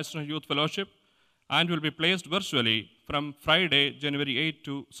by a Diocesan Youth Fellowship and will be placed virtually from Friday, January 8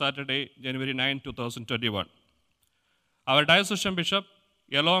 to Saturday, January 9, 2021. Our diocesan bishop,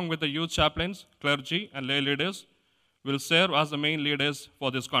 along with the youth chaplains, clergy, and lay leaders, will serve as the main leaders for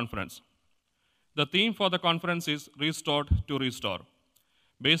this conference. The theme for the conference is Restored to Restore,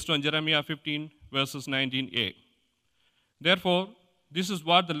 based on Jeremiah 15, verses 19a. Therefore, this is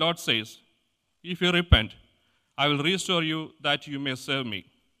what the Lord says: if you repent, I will restore you that you may serve me.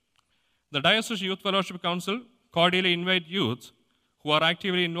 The Diocesan Youth Fellowship Council cordially invite youths who are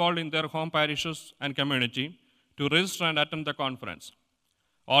actively involved in their home parishes and community to register and attend the conference.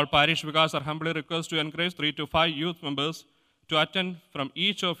 All parish vicars are humbly requested to encourage 3 to 5 youth members to attend from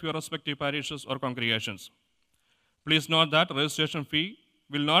each of your respective parishes or congregations. Please note that registration fee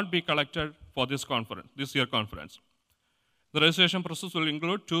will not be collected for this year conference. The registration process will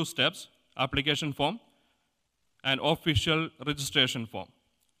include 2 steps: application form and official registration form.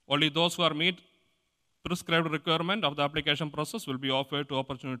 Only those who are meet prescribed requirement of the application process will be offered to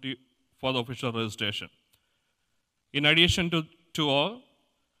opportunity for the official registration. In addition to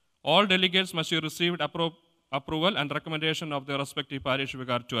all delegates must have received approval and recommendation of their respective parish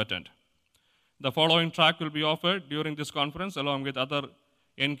vicar to attend. The following track will be offered during this conference along with other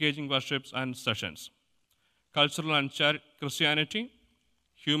engaging worships and sessions: cultural and Christianity,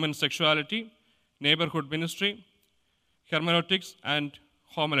 human sexuality, neighborhood ministry, hermeneutics, and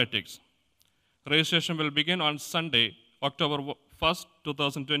homiletics. Registration will begin on Sunday, October 1st,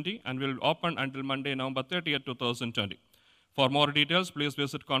 2020, and will open until Monday, November 30th, 2020. For more details, please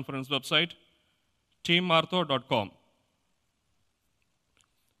visit conference website, teammartho.com.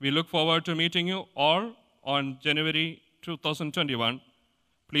 We look forward to meeting you all on January 2021.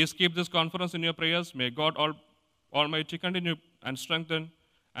 Please keep this conference in your prayers. May God Almighty continue and strengthen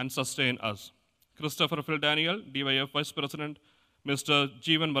and sustain us. Christopher Phil Daniel, DYF Vice President, Mr.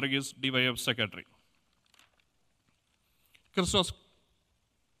 Jeevan Varghese, DYF Secretary. Christos.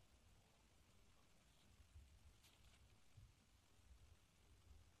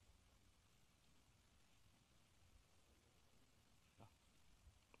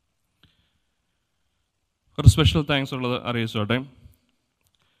 ഒരു special thanks ഉള്ളത് അറിയിച്ചോട്ടെ.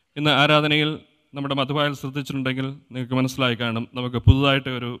 ഇന്ന് ആരാധനയിൽ നമ്മുടെ മധുവായിൽ ശ്രദ്ധിച്ചിട്ടുണ്ടെങ്കിൽ നിങ്ങൾക്ക് മനസ്സിലായി കാണും, നമുക്ക് പുതുതായിട്ട്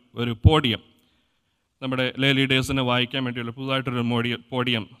ഒരു പോഡിയം, നമ്മുടെ ലേ ലീഡേഴ്സിനെ വായിക്കാൻ വേണ്ടിയുള്ള പുതുതായിട്ടൊരു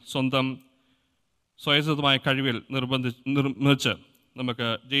പോഡിയം സ്വന്തം സ്വയസിദ്ധമായ കഴിവിൽ നിർമ്മിച്ച് നമുക്ക്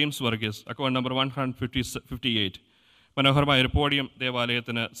ജെയിംസ് വർഗീസ്, അക്കൗണ്ട് നമ്പർ 158, മനോഹരമായൊരു പോഡിയം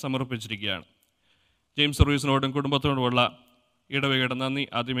ദേവാലയത്തിന് സമർപ്പിച്ചിരിക്കുകയാണ്. ജെയിംസ് വർഗീസിനോടും കുടുംബത്തോടുമുള്ള ഇടവകയുടെ നന്ദി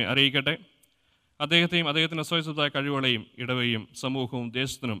ആദ്യമേ അറിയിക്കട്ടെ. അദ്ദേഹത്തെയും അദ്ദേഹത്തിൻ്റെ സ്വയസിദ്ധമായ കഴിവുകളെയും ഇടവകയും സമൂഹവും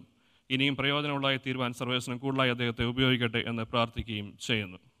ദേശത്തിനും ഇനിയും പ്രയോജനമുള്ളതായി തീരുവാൻ സർവേശ്വരൻ കൂടുതലായി അദ്ദേഹത്തെ ഉപയോഗിക്കട്ടെ എന്ന് പ്രാർത്ഥിക്കുകയും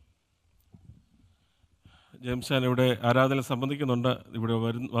ചെയ്യുന്നു. ജെയിംസാൻ ഇവിടെ ആരാധന സംബന്ധിക്കുന്നുണ്ട്. ഇവിടെ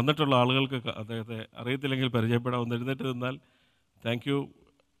വന്നിട്ടുള്ള ആളുകൾക്ക് അദ്ദേഹത്തെ അറിയത്തില്ലെങ്കിൽ പരിചയപ്പെടാവുന്ന. എഴുന്നേറ്റ് നിന്നാൽ താങ്ക് യു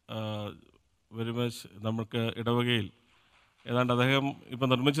വെരി മച്ച്. നമുക്ക് ഇടവകയിൽ ഏതാണ്ട് അദ്ദേഹം ഇപ്പം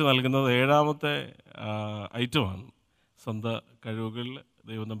നിർമ്മിച്ച് നൽകുന്നത് 7ാമത്തെ ഐറ്റമാണ്. സ്വന്തം കഴിവുകളിൽ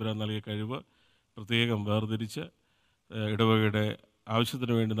ദൈവം തമ്പുരാൻ നൽകിയ കഴിവ് പ്രത്യേകം വേർതിരിച്ച് ഇടവകയുടെ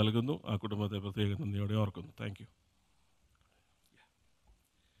ആവശ്യത്തിന് വേണ്ടി നൽകുന്നു. ആ കുടുംബത്തെ പ്രത്യേക നന്ദിയോടെ ഓർക്കുന്നു. Thank you.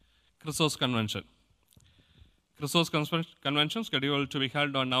 Christos Convention. Christos Convention scheduled to be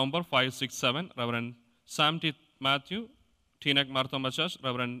held on November 5, 6, 7. Reverend Sam T. Matthew, Teaneck Marthoma Church,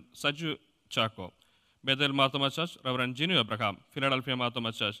 Reverend Saju Chaco, Bethel Marthoma Church, Reverend Ginu Abraham, Philadelphia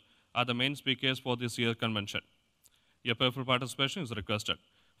Marthoma Church are the main speakers for this year's convention. Your prayerful participation is requested.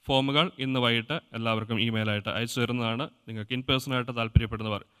 ഫോമുകൾ ഇന്ന് വൈകിട്ട് എല്ലാവർക്കും ഇമെയിലായിട്ട് അയച്ചു തരുന്നതാണ്. നിങ്ങൾക്ക് in പേഴ്സണായിട്ട്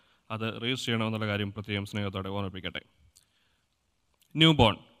താല്പര്യപ്പെടുന്നവർ അത് register ചെയ്യണമെന്നുള്ള കാര്യം പ്രത്യേകം സ്നേഹത്തോടെ ഓർമ്മിപ്പിക്കട്ടെ. New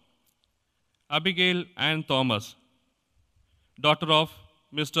born Abigail Ann Thomas, daughter of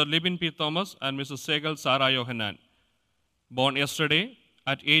Mr. Libin P. Thomas and Mrs. Segal Sarah Yohanan, born yesterday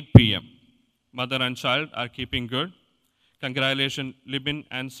at 8 p.m. Mother and child are keeping good. Congratulations, Libin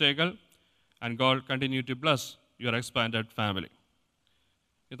and Segal, and God continue to bless your expanded family.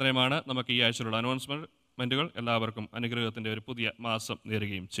 ഇത്രയുമാണ് നമുക്ക് ഈ ആഴ്ചയിലുള്ള അനൗൺസ്മെൻറ്റുകൾ. എല്ലാവർക്കും അനുഗ്രഹത്തിൻ്റെ ഒരു പുതിയ മാസം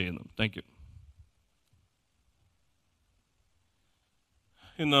നേരുകയും ചെയ്യുന്നു. Thank you.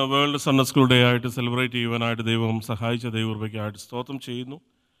 ഇന്ന് വേൾഡ് സൺഡേ സ്കൂൾ ഡേ ആയിട്ട് സെലിബ്രേറ്റ് ചെയ്യുവാനായിട്ട് ദൈവം സഹായിച്ച ദൈവകൃപയ്ക്കായിട്ട് സ്തോത്രം ചെയ്യുന്നു.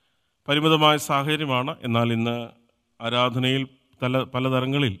 പരിമിതമായ സാഹചര്യമാണ്. എന്നാൽ ഇന്ന് ആരാധനയിൽ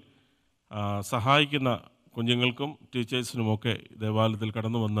പലതരങ്ങളിൽ സഹായിക്കുന്ന കുഞ്ഞുങ്ങൾക്കും ടീച്ചേഴ്സിനുമൊക്കെ ദേവാലയത്തിൽ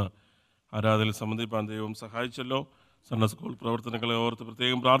കടന്നു വന്ന് ആരാധനയിൽ സംബന്ധിപ്പാൻ ദൈവം സഹായിച്ചല്ലോ. സൺഡേ സ്കൂൾ പ്രവർത്തനങ്ങളെ ഓർത്ത്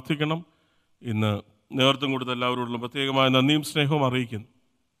പ്രത്യേകം പ്രാർത്ഥിക്കണം. ഇന്ന് നേതൃത്വം കൊടുത്ത എല്ലാവരോടുള്ള പ്രത്യേകമായ നന്ദിയും സ്നേഹവും അറിയിക്കുന്നു.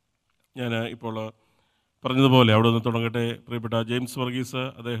 ഞാൻ ഇപ്പോൾ പറഞ്ഞതുപോലെ അവിടെ നിന്ന് തുടങ്ങട്ടെ. പ്രിയപ്പെട്ട ജെയിംസ് വർഗീസ്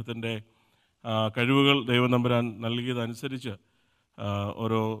അദ്ദേഹത്തിൻ്റെ കഴിവുകൾ ദൈവം നമ്പുരാൻ നൽകിയതനുസരിച്ച്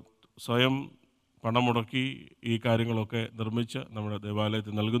ഓരോ സ്വയം പണം മുടക്കി ഈ കാര്യങ്ങളൊക്കെ നിർമ്മിച്ച് നമ്മുടെ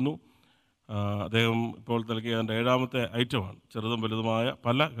ദേവാലയത്തിൽ നൽകുന്നു. അദ്ദേഹം ഇപ്പോൾ നൽകിയ എൻ്റെ 7ാമത്തെ ഐറ്റമാണ്. ചെറുതും വലുതുമായ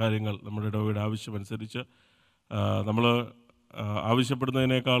പല കാര്യങ്ങൾ നമ്മുടെ ഇടവകയുടെ ആവശ്യമനുസരിച്ച് നമ്മൾ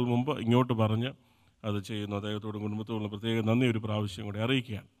ആവശ്യപ്പെടുന്നതിനേക്കാൾ മുമ്പ് ഇങ്ങോട്ട് പറഞ്ഞ് അത് ചെയ്യുന്നു. അദ്ദേഹത്തോടും കുടുംബത്തോടും പ്രത്യേക നന്ദി ഒരു പ്രാവശ്യം കൂടി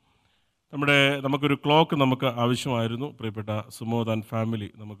അറിയിക്കുകയാണ്. നമുക്കൊരു ക്ലോക്ക് നമുക്ക് ആവശ്യമായിരുന്നു. പ്രിയപ്പെട്ട സുമോദ് ആൻഡ് ഫാമിലി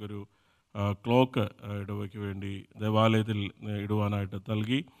നമുക്കൊരു ക്ലോക്ക് ഇടവയ്ക്ക് വേണ്ടി ദേവാലയത്തിൽ ഇടുവാനായിട്ട്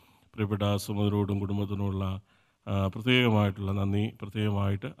നൽകി. പ്രിയപ്പെട്ട സുമോദിനോടും കുടുംബത്തിനോടുള്ള പ്രത്യേകമായിട്ടുള്ള നന്ദി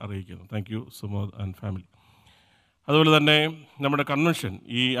പ്രത്യേകമായിട്ട് അറിയിക്കുന്നു. Thank you Sumod and family. അതുപോലെ തന്നെ നമ്മുടെ കൺവെൻഷൻ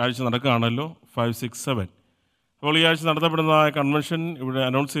ഈ ആഴ്ച നടക്കുകയാണല്ലോ, 5, 6, 7. അപ്പോൾ ഈ ആഴ്ച നടത്തപ്പെടുന്നതായ കൺവെൻഷൻ ഇവിടെ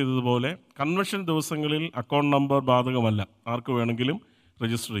അനൗൺസ് ചെയ്തതുപോലെ കൺവെൻഷൻ ദിവസങ്ങളിൽ അക്കൗണ്ട് നമ്പർ ബാധകമല്ല. ആർക്ക് വേണമെങ്കിലും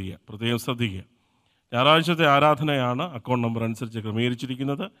രജിസ്റ്റർ ചെയ്യുക. പ്രത്യേകം ശ്രദ്ധിക്കുക. ഞായറാഴ്ചത്തെ ആരാധനയാണ് അക്കൗണ്ട് നമ്പർ അനുസരിച്ച്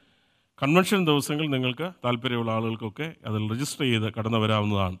ക്രമീകരിച്ചിരിക്കുന്നത്. കൺവെൻഷൻ ദിവസങ്ങളിൽ നിങ്ങൾക്ക് താല്പര്യമുള്ള ആളുകൾക്കൊക്കെ അതിൽ രജിസ്റ്റർ ചെയ്ത് കടന്നു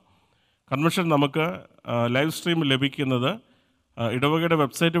വരാവുന്നതാണ്. കൺവെൻഷൻ നമുക്ക് ലൈവ് സ്ട്രീം ലഭിക്കുന്നത് ഇടവകയുടെ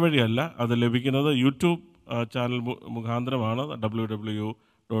വെബ്സൈറ്റ് വഴിയല്ല. അത് ലഭിക്കുന്നത് യൂട്യൂബ് ചാനൽ മുഖാന്തരമാണ്.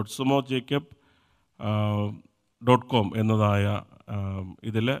 www.sumojacob.com എന്നതായ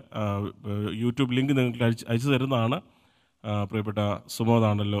ഇതിൽ യൂട്യൂബ് ലിങ്ക് നിങ്ങൾക്ക് അയച്ചു തരുന്നതാണ്. പ്രിയപ്പെട്ട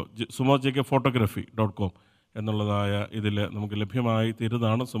സുമോദാണല്ലോ, sumojacob.photography.com എന്നുള്ളതായ ഇതിൽ നമുക്ക് ലഭ്യമായി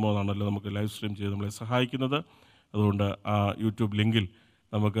തീരുന്നതാണ്. സുമോദാണല്ലോ നമുക്ക് ലൈവ് സ്ട്രീം ചെയ്ത് നമ്മളെ സഹായിക്കുന്നത്. അതുകൊണ്ട് ആ യൂട്യൂബ് ലിങ്കിൽ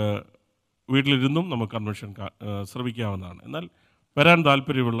നമുക്ക് വീട്ടിലിരുന്നും നമുക്ക് കൺവെൻഷൻ ശ്രവിക്കാവുന്നതാണ്. എന്നാൽ വരാൻ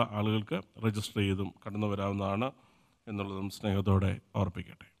താല്പര്യമുള്ള ആളുകൾക്ക് രജിസ്റ്റർ ചെയ്തും കടന്നു വരാവുന്നതാണ് എന്നുള്ളതും സ്നേഹത്തോടെ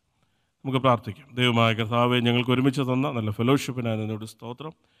ഓർപ്പിക്കട്ടെ. നമുക്ക് പ്രാർത്ഥിക്കാം. ദൈവമായ കർത്താവെ, ഞങ്ങൾക്ക് ഒരുമിച്ച് തന്ന നല്ല ഫെലോഷിപ്പിനായി നിന്നോട്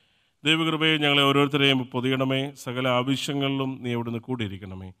സ്തോത്രം. ദൈവകൃപയെ ഞങ്ങളെ ഓരോരുത്തരെയും പൊതിയണമേ. സകല ആവശ്യങ്ങളിലും നീ അവിടുന്ന്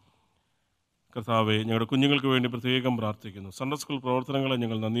കൂടിയിരിക്കണമേ. കർത്താവെ, ഞങ്ങളുടെ കുഞ്ഞുങ്ങൾക്ക് വേണ്ടി പ്രത്യേകം പ്രാർത്ഥിക്കുന്നു. സൺഡേ സ്കൂൾ പ്രവർത്തനങ്ങളെ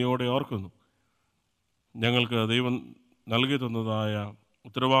ഞങ്ങൾ നന്ദിയോടെ ഓർക്കുന്നു. ഞങ്ങൾക്ക് ദൈവം നൽകി തന്നതായ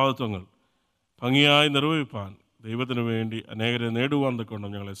ഉത്തരവാദിത്വങ്ങൾ ഭംഗിയായി നിർവഹിപ്പാൻ ദൈവത്തിന് വേണ്ടി അനേകരെ നേടുവാൻ തക്കൊണ്ട്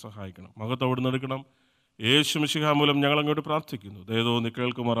ഞങ്ങളെ സഹായിക്കണം. മഹത്വം അവിടുന്ന് എടുക്കണം. യേശു മിശിഹാ മൂലം ഞങ്ങളങ്ങോട്ട് പ്രാർത്ഥിക്കുന്നു. ദയതോ നീ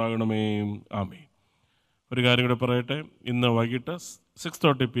കേൾക്കുമാറാകണമേ. ആമേൻ. ഒരു കാര്യം കൂടെ പറയട്ടെ. ഇന്ന് വൈകിട്ട്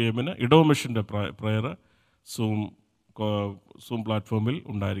 6:30 PM ഇടവ മിഷൻ്റെ പ്രയർ സൂം പ്ലാറ്റ്ഫോമിൽ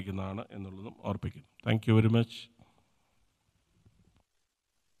ഉണ്ടായിരിക്കുന്നതാണ് എന്നുള്ളതും ഓർപ്പിക്കുന്നു. Thank you very much.